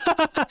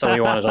 so he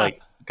wanted to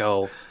like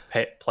go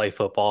play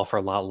football for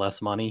a lot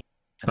less money,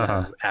 and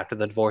then after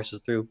the divorce is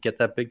through, get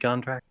that big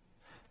contract.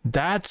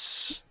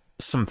 That's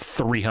some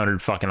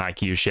 300 fucking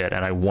IQ shit,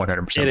 and I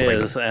 100% it believe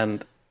is,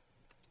 and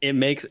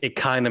it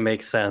kind of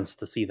makes sense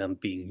to see them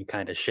being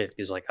kind of shit.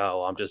 He's like,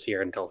 oh, I'm just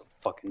here until the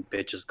fucking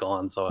bitch is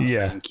gone, so I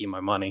can keep my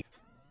money.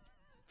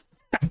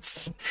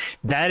 That's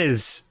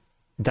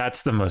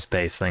the most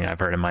base thing I've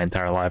heard in my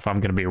entire life. I'm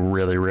gonna be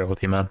really real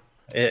with you, man.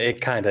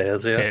 It kind of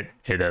is, yeah.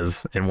 It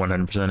is. It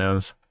 100%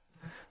 is.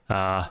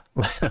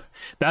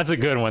 That's a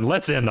good one.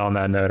 Let's end on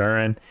that note, all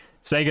right?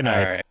 Say goodnight.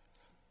 All right.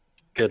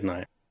 Good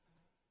night.